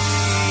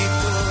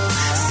dito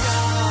sa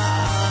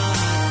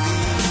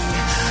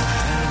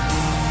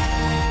ating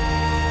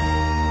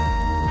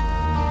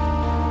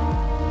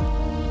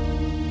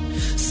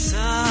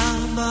sa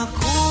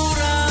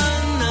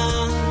bakuran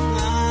ng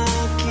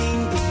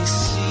aking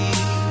isip.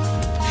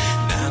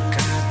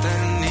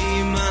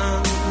 Nakatanim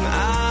ang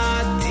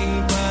ating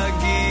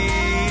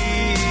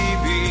pag-ibig,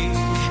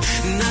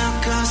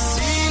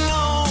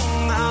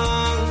 nakasilong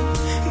ang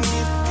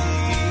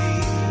ngiti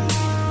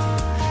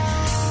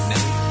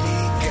ng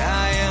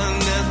ligayang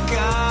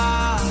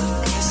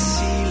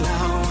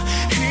nakakasilaw,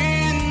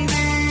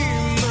 hindi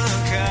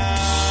makalipad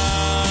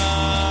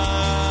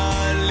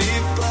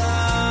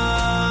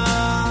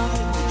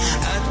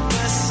at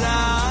basa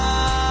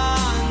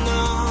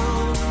ng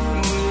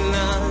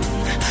ulan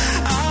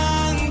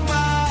ang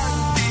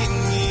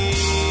pagtingin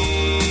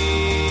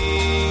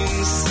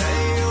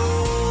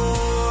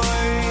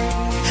sa'yo'y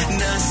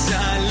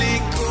nasa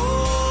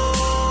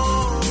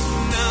likod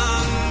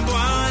ng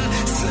buwan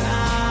sa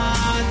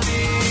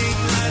ating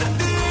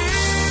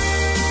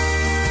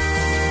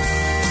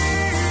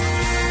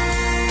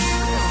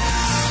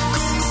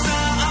kung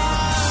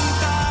saan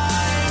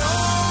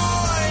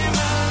tayo'y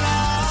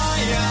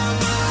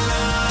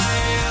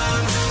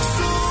malaya-malayang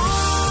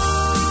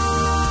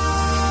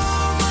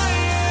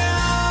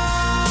sumayaw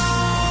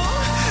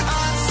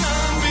at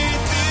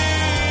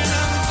sambitin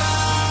ang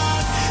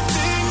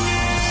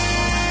pagtingin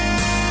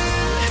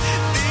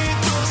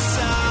dito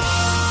sa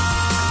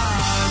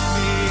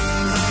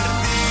ating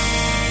hardin.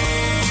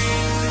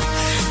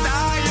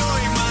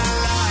 Tayo'y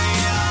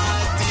malaya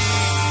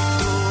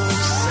dito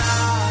sa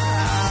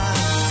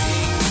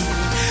ating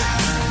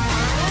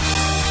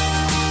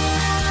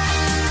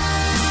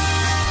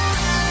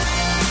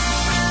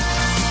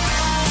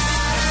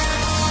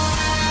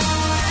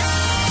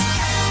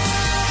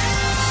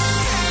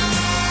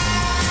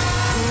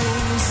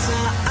kung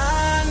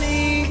saan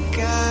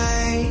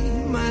ika'y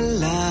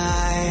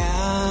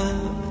malaya,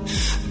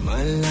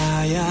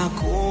 malaya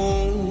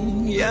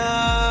kong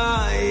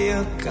yayakapin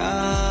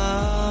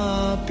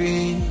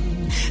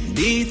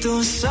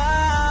dito sa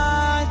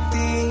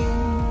ating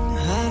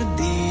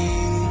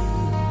hardin.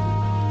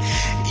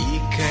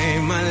 Ika'y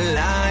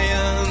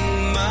malayang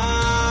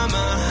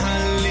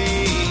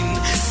mamahalin,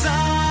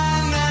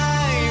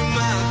 sana'y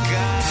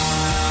makalipad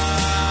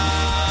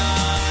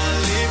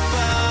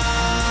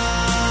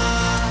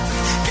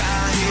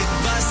kahit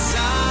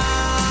basa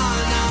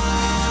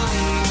ng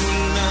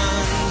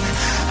ulan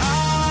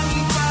ang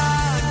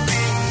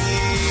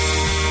pagtingin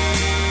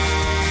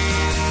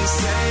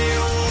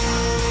sa'yo'y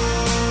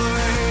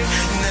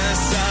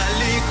nasa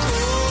likod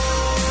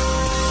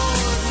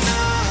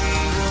ng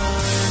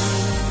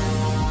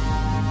buwan.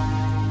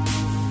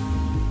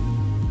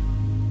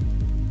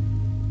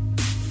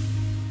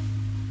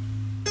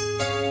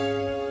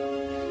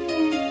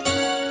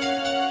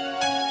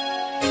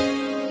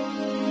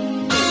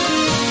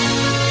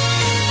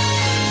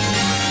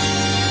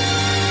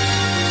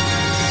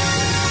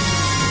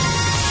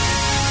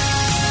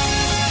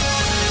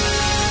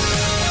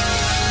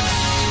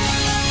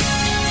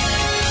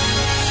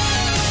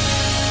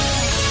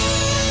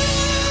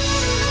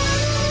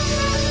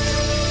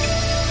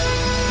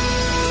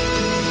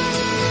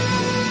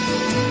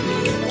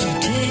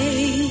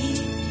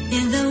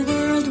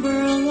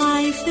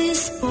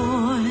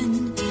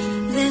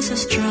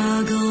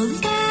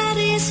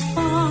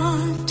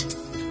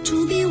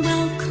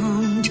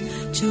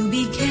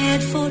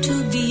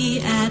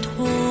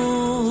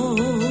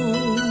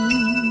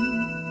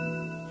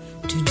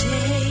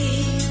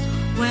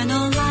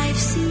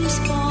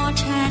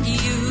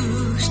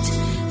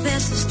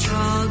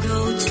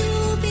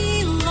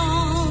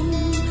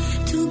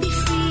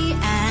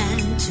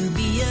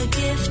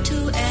 gift to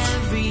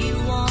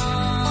everyone.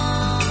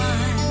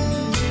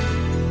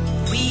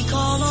 We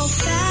call all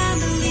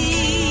families,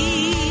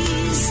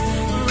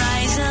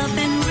 rise up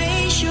and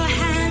raise your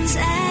hands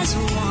as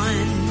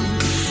one.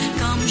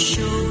 Come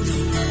show the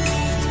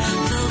world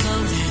the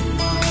love that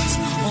bonds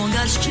all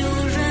God's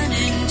children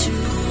into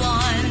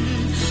one.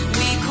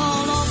 We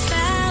call all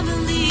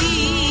families,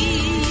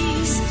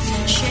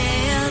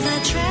 share the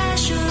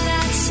treasure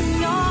that's in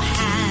your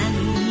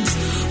hands.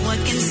 What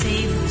can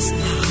save us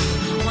now?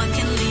 What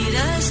can lead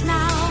us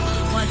now?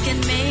 What can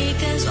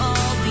make us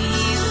all be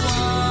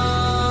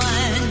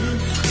one?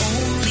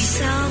 Only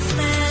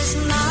selfless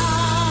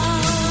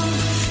love.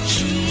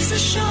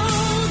 Jesus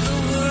showed the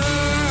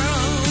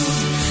world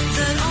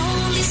that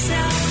only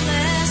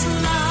selfless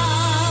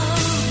love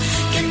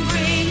can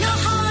bring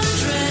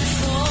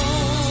 100-fold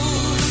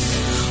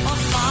of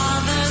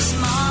fathers,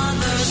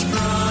 mothers,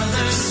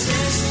 brothers,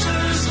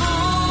 sisters,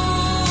 homes,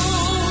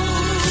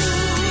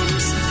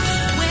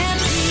 where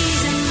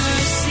peace and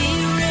mercy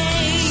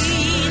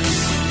reign,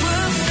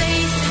 where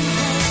faith and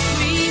hope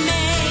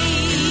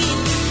remain,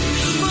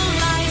 where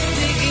life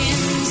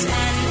begins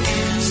and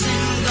ends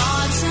in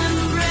God's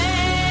embrace.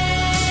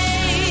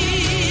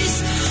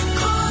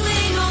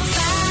 Calling all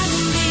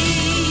families,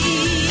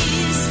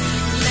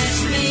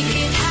 let's make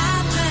it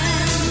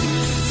happen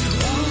through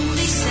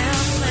only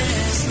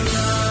selfless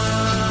love.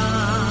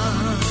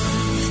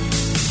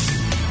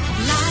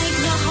 Like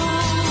the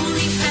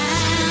Holy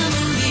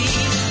Family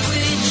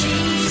with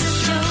Jesus,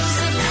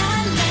 Joseph,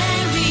 and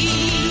Mary,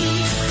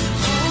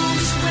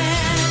 homes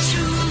where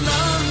true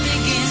love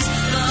begins,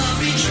 love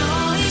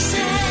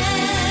rejoices,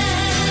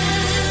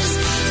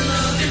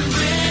 love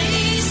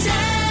embraces.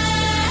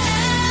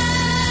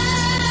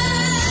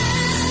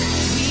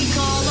 We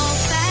call all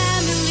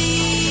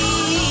families,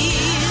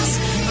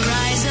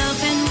 rise up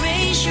and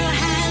raise your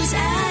hands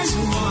as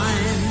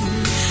one.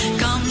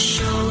 Come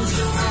show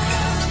the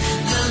world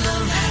the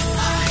love that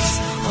binds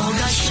all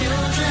God's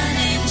children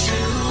into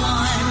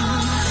one.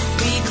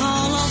 We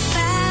call all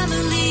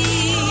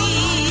families,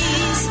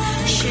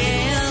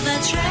 share the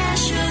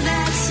treasure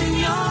that's in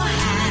your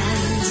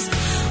hands.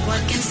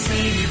 What can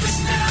save us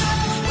now?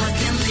 What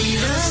can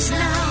lead us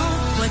now?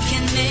 What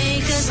can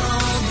make us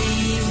all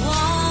be one?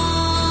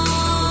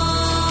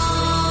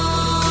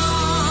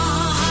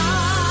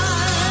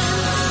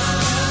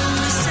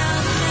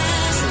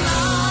 Selfless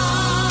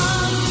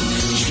love.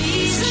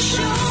 Jesus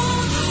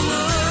showed the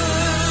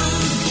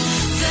world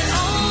that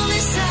only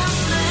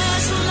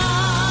selfless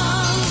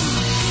love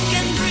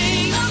can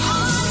bring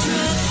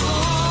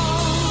 100-fold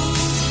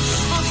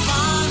of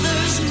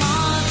fathers,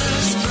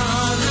 mothers,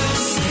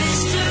 brothers,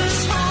 sisters,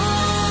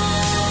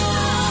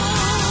 homes,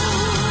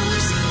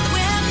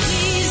 where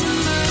peace and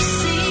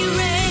mercy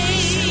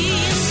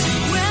reign,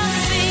 where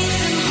faith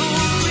and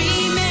hope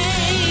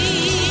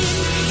remain,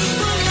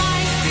 where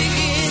life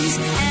begins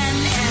and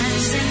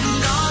ends in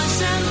God's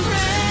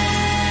embrace.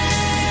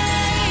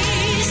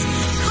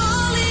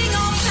 Calling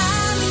all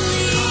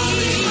families,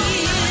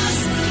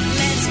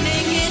 let's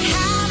make it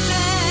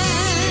happen.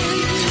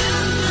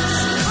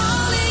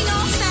 Calling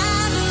all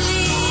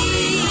families,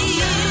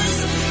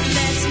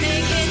 let's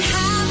make it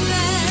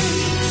happen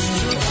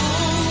through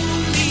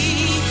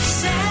only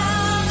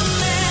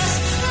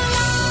selfless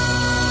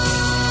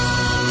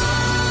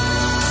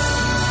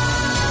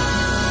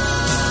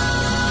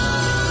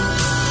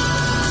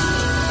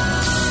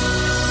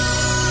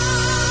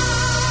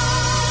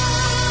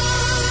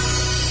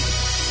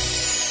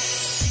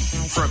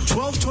From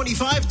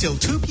 12:25 till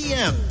 2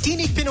 p.m.,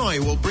 Tinig Pinoy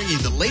will bring you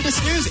the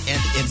latest news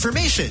and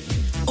information.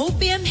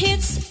 OPM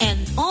hits and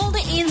all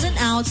the ins and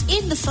outs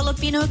in the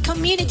Filipino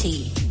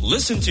community.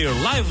 Listen to your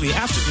lively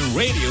afternoon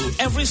radio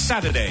every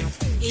Saturday.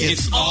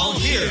 It's all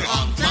here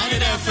on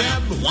Planet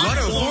FM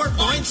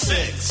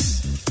 104.6.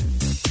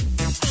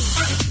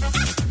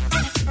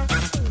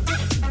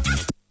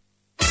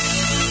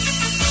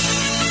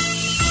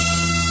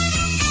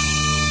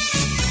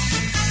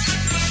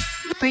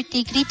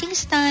 Birthday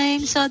greetings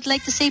time. So I'd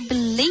like to say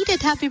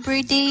belated happy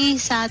birthday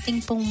sa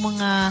ating pong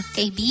mga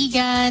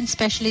kaibigan,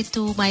 especially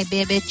to my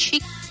bebe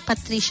chick,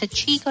 Patricia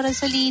Chico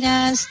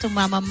Rosalinas, to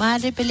Mama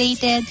Mother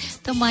belated,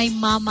 to my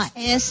Mama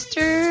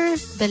Esther,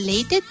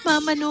 belated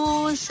Mama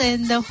Nose,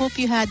 and I hope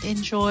you had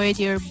enjoyed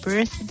your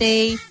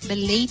birthday.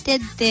 Belated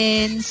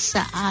din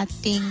sa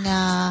ating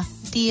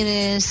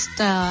dearest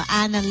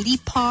Anna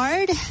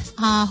Lepard,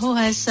 who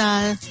has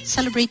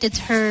celebrated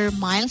her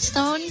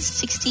milestone.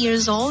 60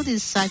 years old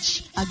is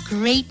such a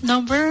great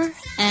number.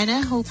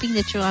 Anna, hoping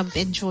that you have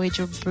enjoyed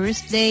your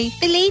birthday.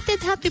 Belated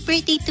happy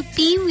birthday to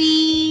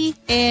Pee-wee.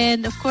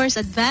 And of course,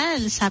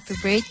 advance happy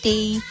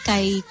birthday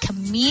kay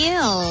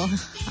Camille,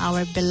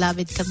 our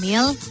beloved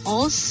Camille.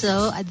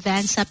 Also,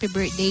 advance happy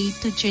birthday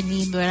to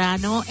Janine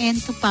Buerano and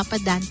to Papa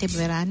Dante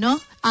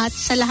Buerano. At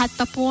sa lahat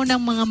pa po ng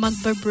mga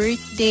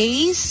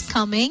magba-birthdays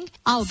coming,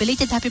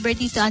 belated happy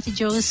birthday to Ate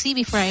Josie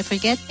before I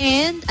forget.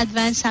 And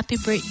advance happy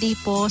birthday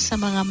po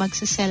sa mga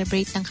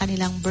magsa-celebrate ng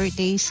kanilang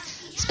birthdays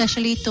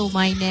especially to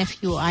my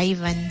nephew,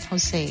 Ivan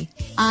Jose.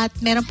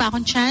 At meron pa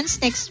akong chance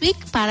next week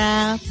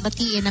para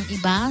batiin ang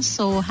iba.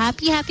 So,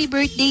 happy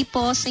birthday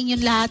po sa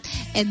inyong lahat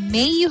and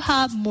may you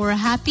have more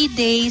happy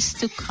days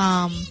to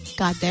come.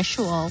 God bless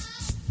you all.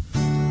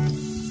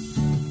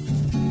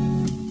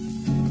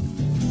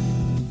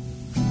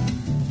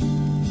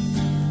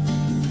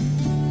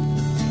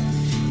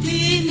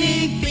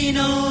 Tinig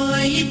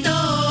Pinoy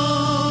ito,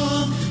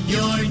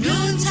 your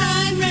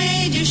noontime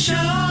radio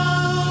show.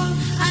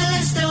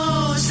 Alas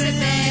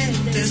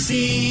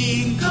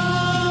 12:75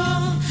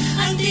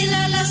 until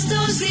alas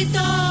 2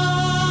 ito,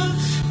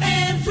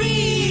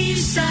 every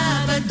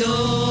Sabado.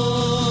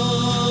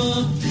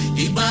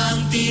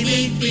 Ibang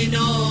Tinig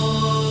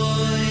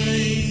Pinoy.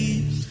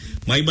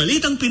 May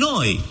Balitang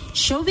Pinoy,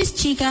 Showbiz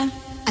Chika,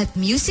 at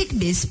Music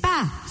Biz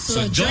pa.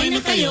 So join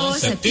na kayo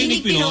sa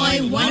Tinig Pinoy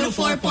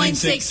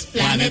 104.6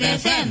 Planet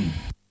FM.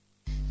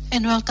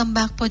 And welcome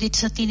back po dito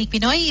sa Tinig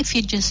Pinoy. If you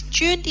just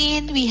tuned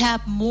in, we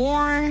have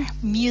more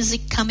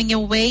music coming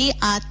your way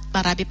at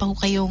marami pa po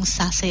kayong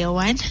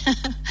sasayawan.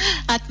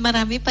 At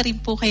marami pa rin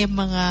po kayong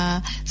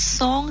mga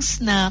songs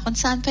na kung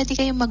saan pwede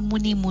kayong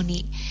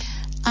magmuni-muni.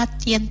 At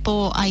yan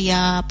po ay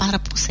para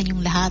po sa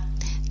inyong lahat.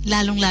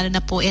 Lalong-lalo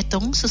na po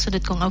itong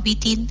susunod kong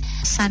awitin.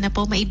 Sana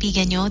po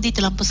maibigan nyo. Dito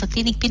lang po sa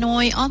Tinig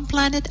Pinoy on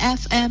Planet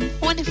FM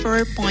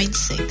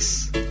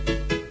 104.6.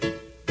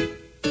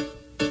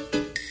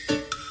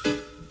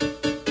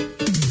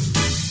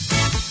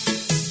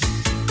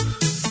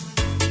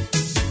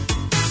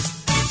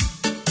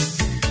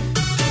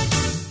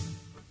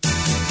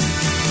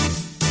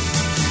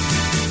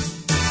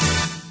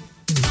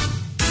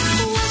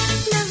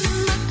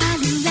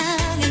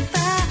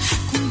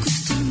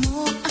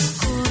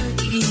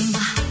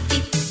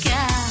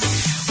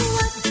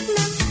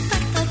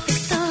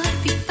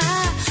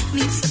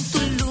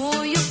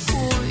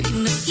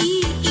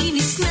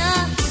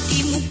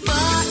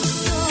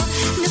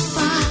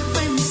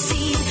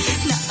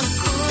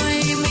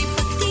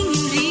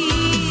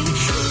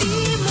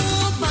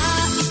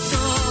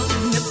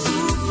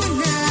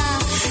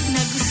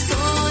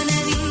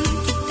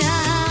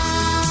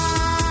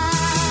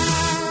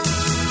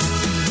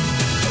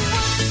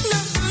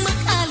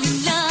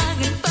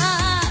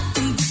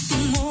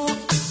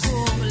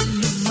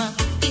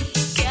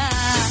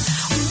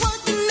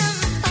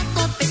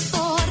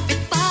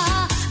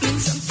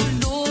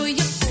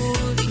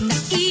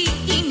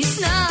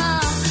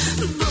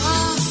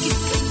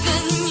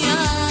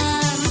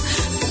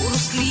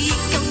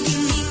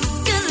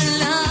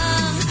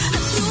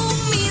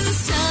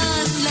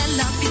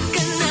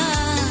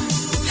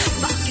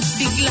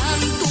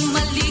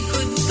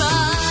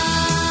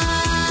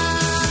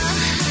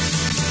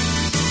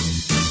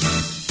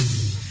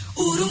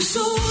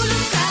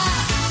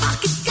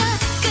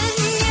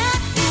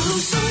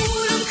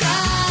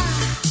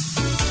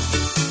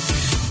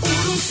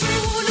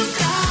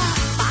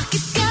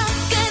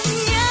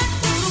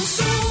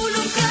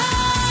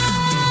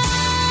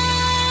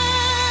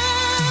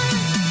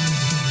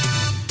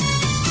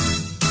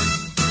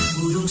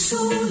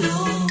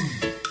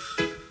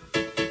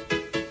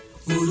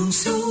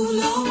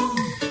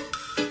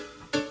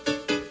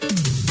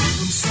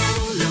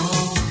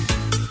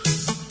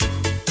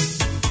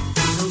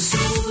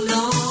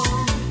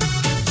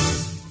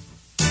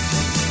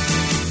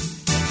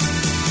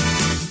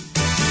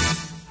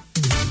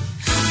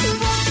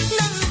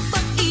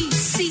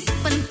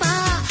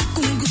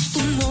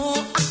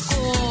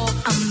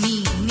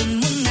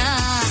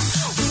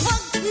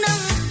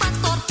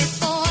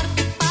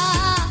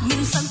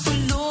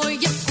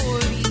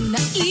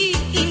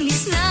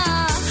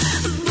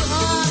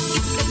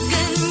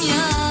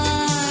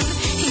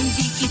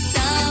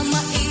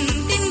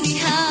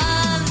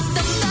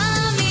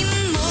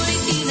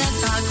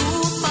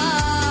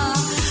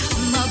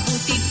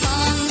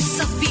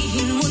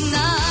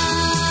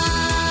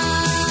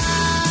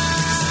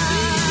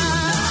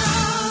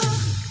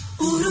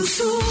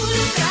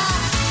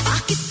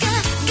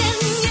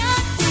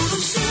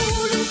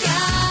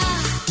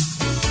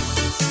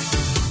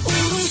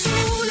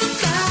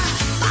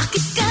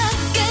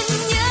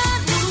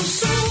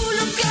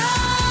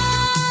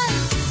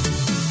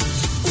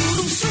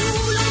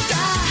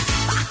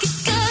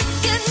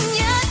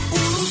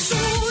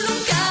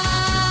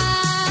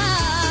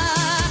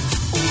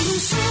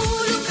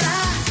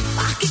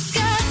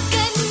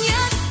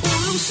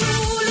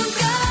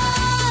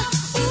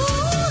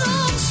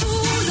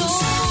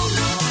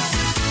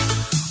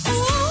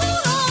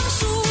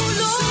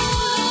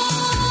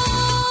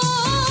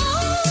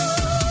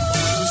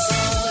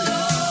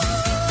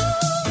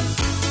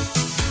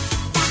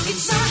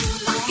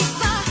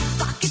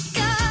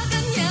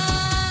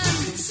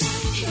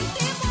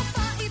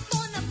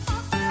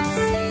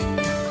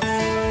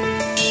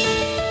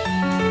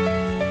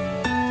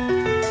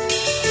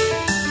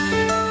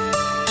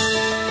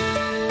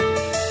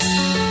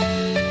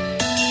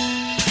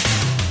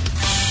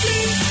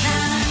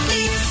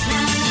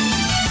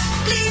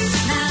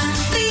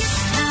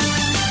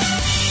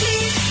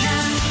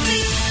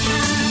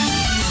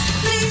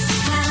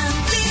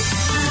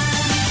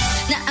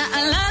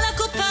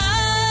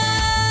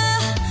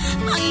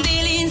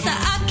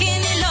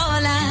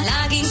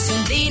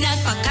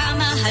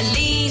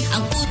 pagkamahalin.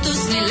 Ang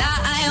utos nila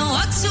ay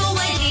huwag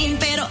suwayin,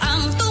 pero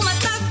ang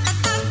tumatak,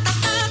 tatak,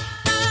 tatak,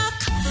 tak.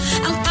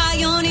 Ang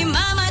payo ni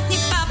mama at ni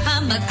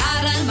papa,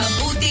 mag-aral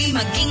mabuti,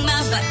 maging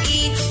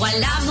mabait.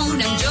 Wala mo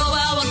ng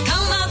jowa, huwag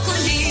kang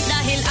makulit,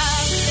 dahil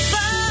ang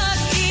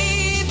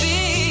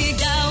pag-ibig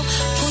daw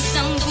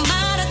kusang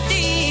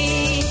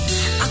dumarating.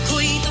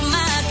 Ako'y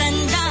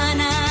tumatanda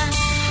na,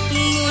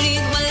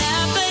 ngunit wala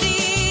pa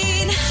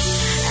rin.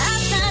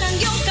 Asan ang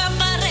iyong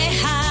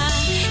kapareha?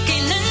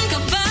 Kailan ka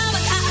ba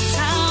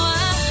mag-aasawa?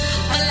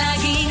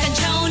 Palaging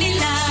kadyaw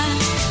nila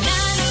na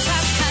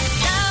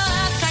nakakasawa,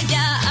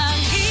 kaya ang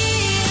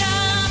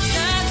hirap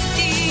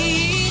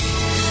sagutin.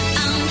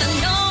 Ang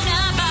tanong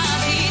na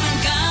bakit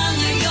hanggang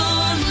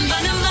ngayon ba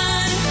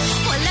naman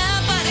wala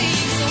pa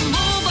rin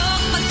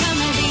sumubok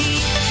pagkamali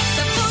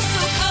sa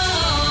puso ko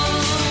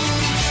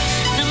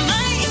na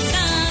may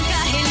isang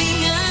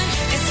kahilingan,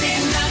 kasi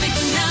ang dami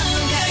ko ng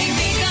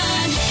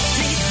kaibigan.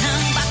 Please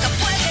lang, baka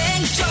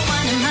pwedeng jowa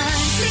naman.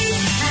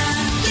 Please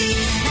lang,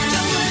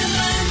 jowa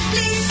naman.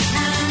 Please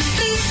lang,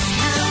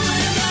 jowa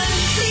naman.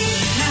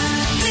 Please lang,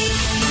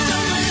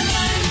 jowa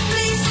naman.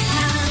 Please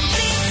lang.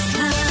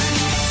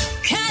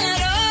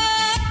 Kalaro,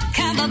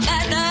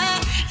 kababata,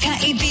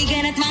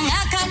 kaibigan at mga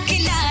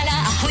kakilala,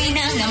 ako'y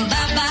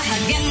nangamba,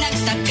 bahagyang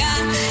nagtaka,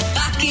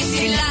 bakit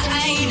sila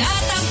ay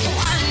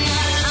natagpuan na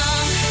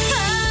ang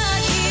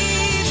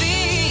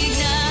pag-ibig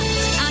na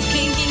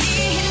aking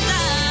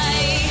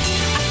hinihintay.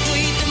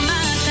 Ako'y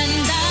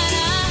tumatanda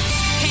na,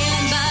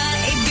 kailan ba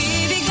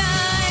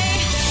ibibigay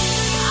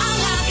ang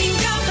aking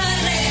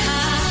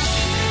kapareha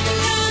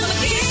na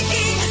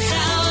magiging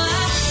asawa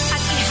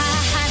at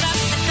ihaharap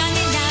sa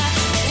kanila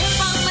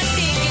upang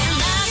matigil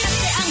na,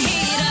 kasi ang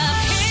hirap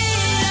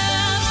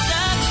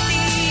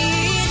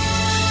sagutin.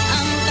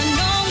 Ang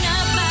tanong na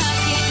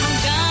bakit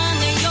hanggang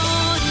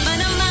ngayon ba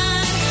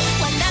naman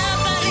wala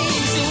pa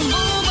rin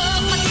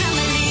sumubok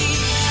pagkamali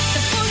sa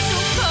puso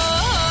ko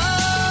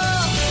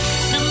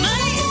na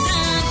may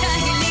isang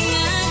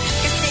kahilingan,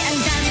 kasi ang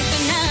dami ko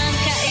ng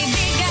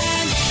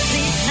kaibigan.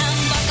 Please lang,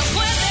 baka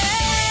pwede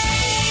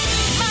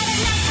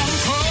maranasan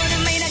ko na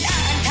may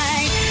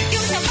nag-aantay,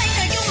 yung sabay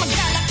kayong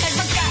maglalakad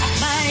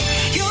magkaakbay,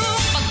 yung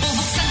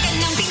pagbubuksan ka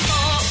ng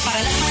pinto para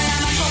lang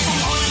malaman ko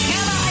kung oras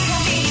nga ba ay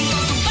huminto.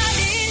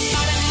 Subalit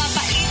parang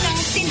mabait ang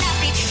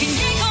sinapit,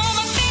 hindi ko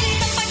mapilit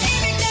ang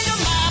pag-ibig na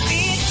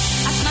lumapit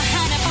at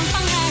mahanap ang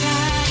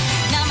pangarap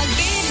na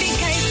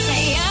magbibigay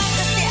saya,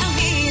 kasi ang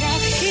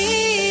hirap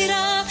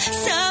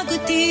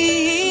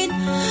sagutin.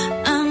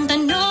 Ang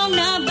tanong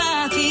na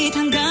bakit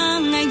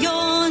hanggang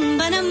ngayon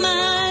ba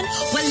naman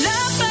wala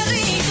pa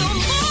rin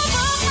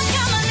sumubok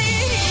pagkamali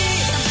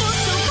sa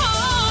puso ko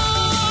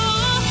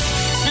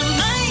na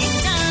may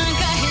isang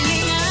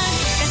kahilingan,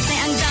 kasi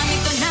ang dami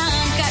ko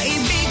ng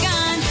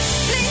kaibigan.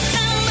 Please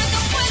lang, baka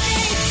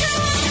pwedeng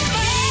jowa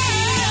naman.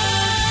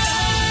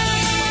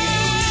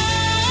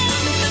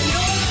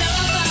 Tanong na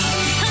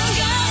bakit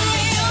hanggang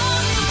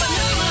ngayon ba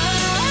naman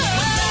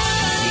wala pa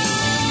rin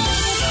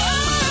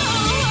sumubok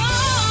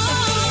sa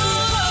puso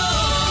ko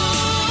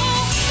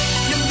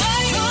na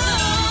may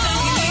isang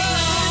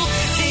kahilingan,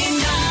 kasi ang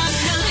dami ko ng kaibigan.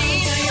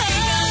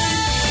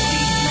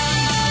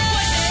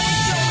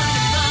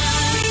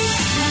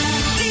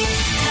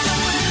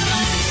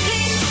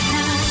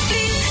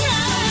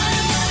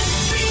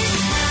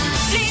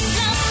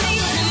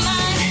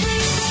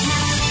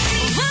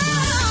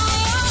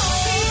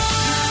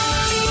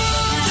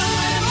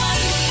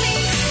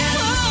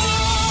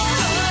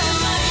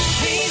 Please lang,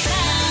 baka pwedeng jowa naman. Please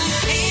lang,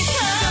 please lang, please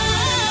lang,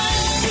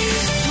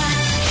 please naman.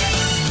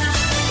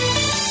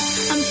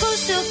 Ang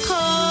puso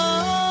ko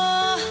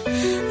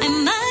ay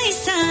may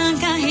isang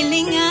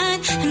kahilingan,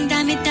 ang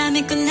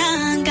dami-dami ko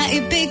ng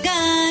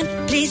kaibigan.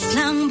 Please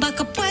lang,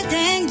 baka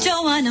pwedeng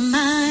jowa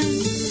naman.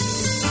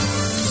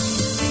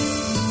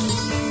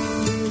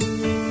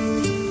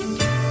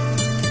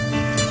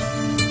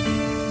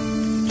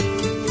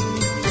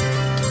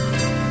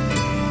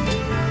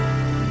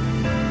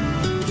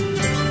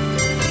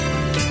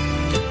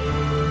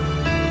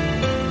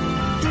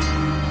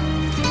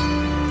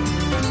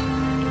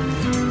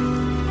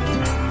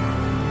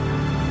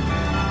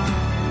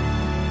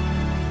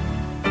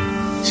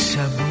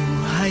 Sa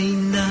buhay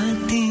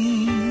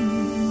natin,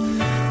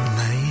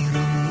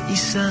 mayroong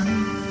isang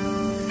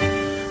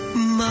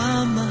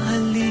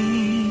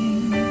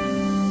mamahalin,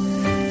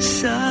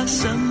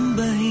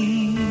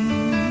 sasambahin.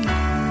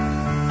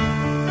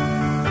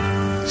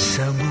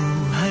 Sa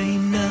buhay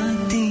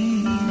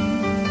natin,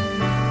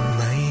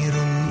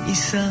 mayroong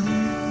isang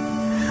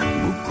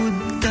bukod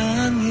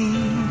tangi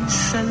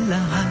sa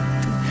lahat,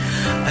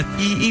 at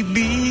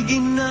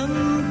iibigin ng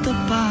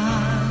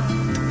tapat.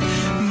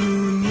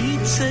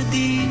 Ngunit sa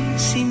di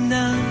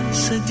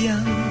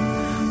sinasadyang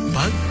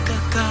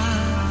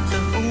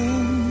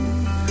pagkakataon,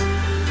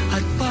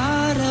 at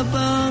para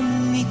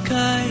bang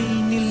ika'y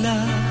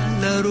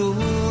nilalaro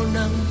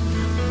ng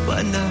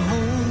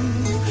panahon,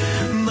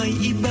 may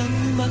ibang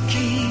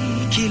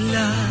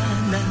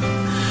makikilala,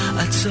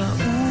 at sa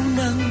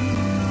unang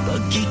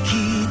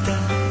pagkikita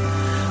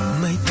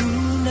may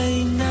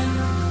tunay na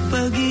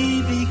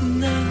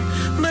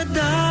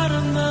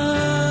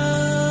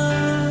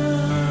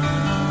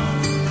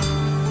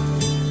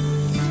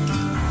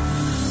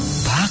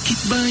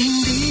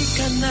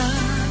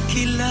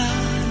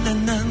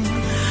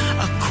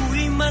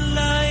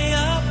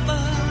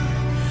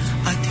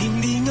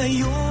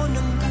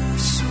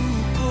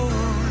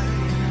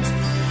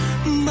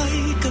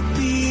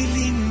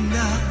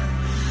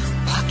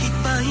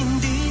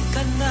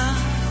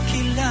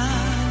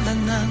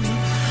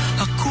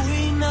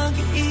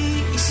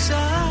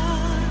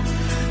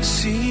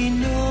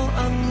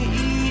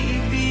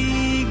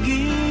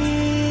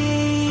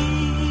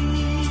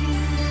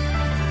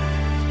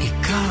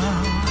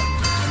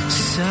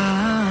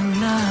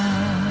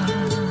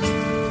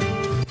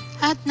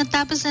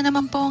na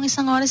naman po ang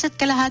isang oras at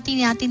kalahati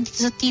natin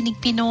dito sa Tinig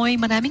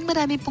Pinoy. Maraming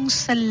pong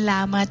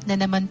salamat na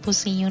naman po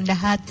sa inyong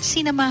lahat.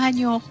 Sinamahan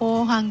niyo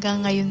ako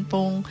hanggang ngayon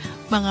pong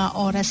mga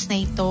oras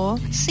na ito.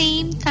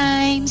 Same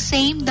time,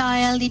 same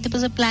dial dito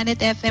po sa Planet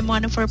FM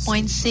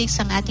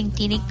 104.6 ang ating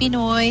Tinig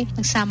Pinoy.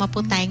 Magsama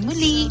po tayong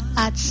muli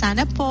at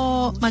sana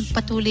po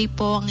magpatuloy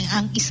po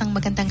ang isang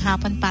magandang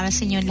hapon para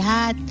sa inyong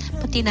lahat.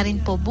 Pati na rin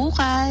po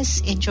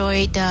bukas.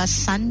 Enjoy the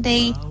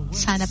Sunday.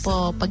 Sana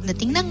po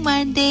pagdating ng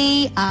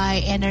Monday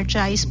ay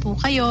energize po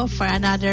kayo for another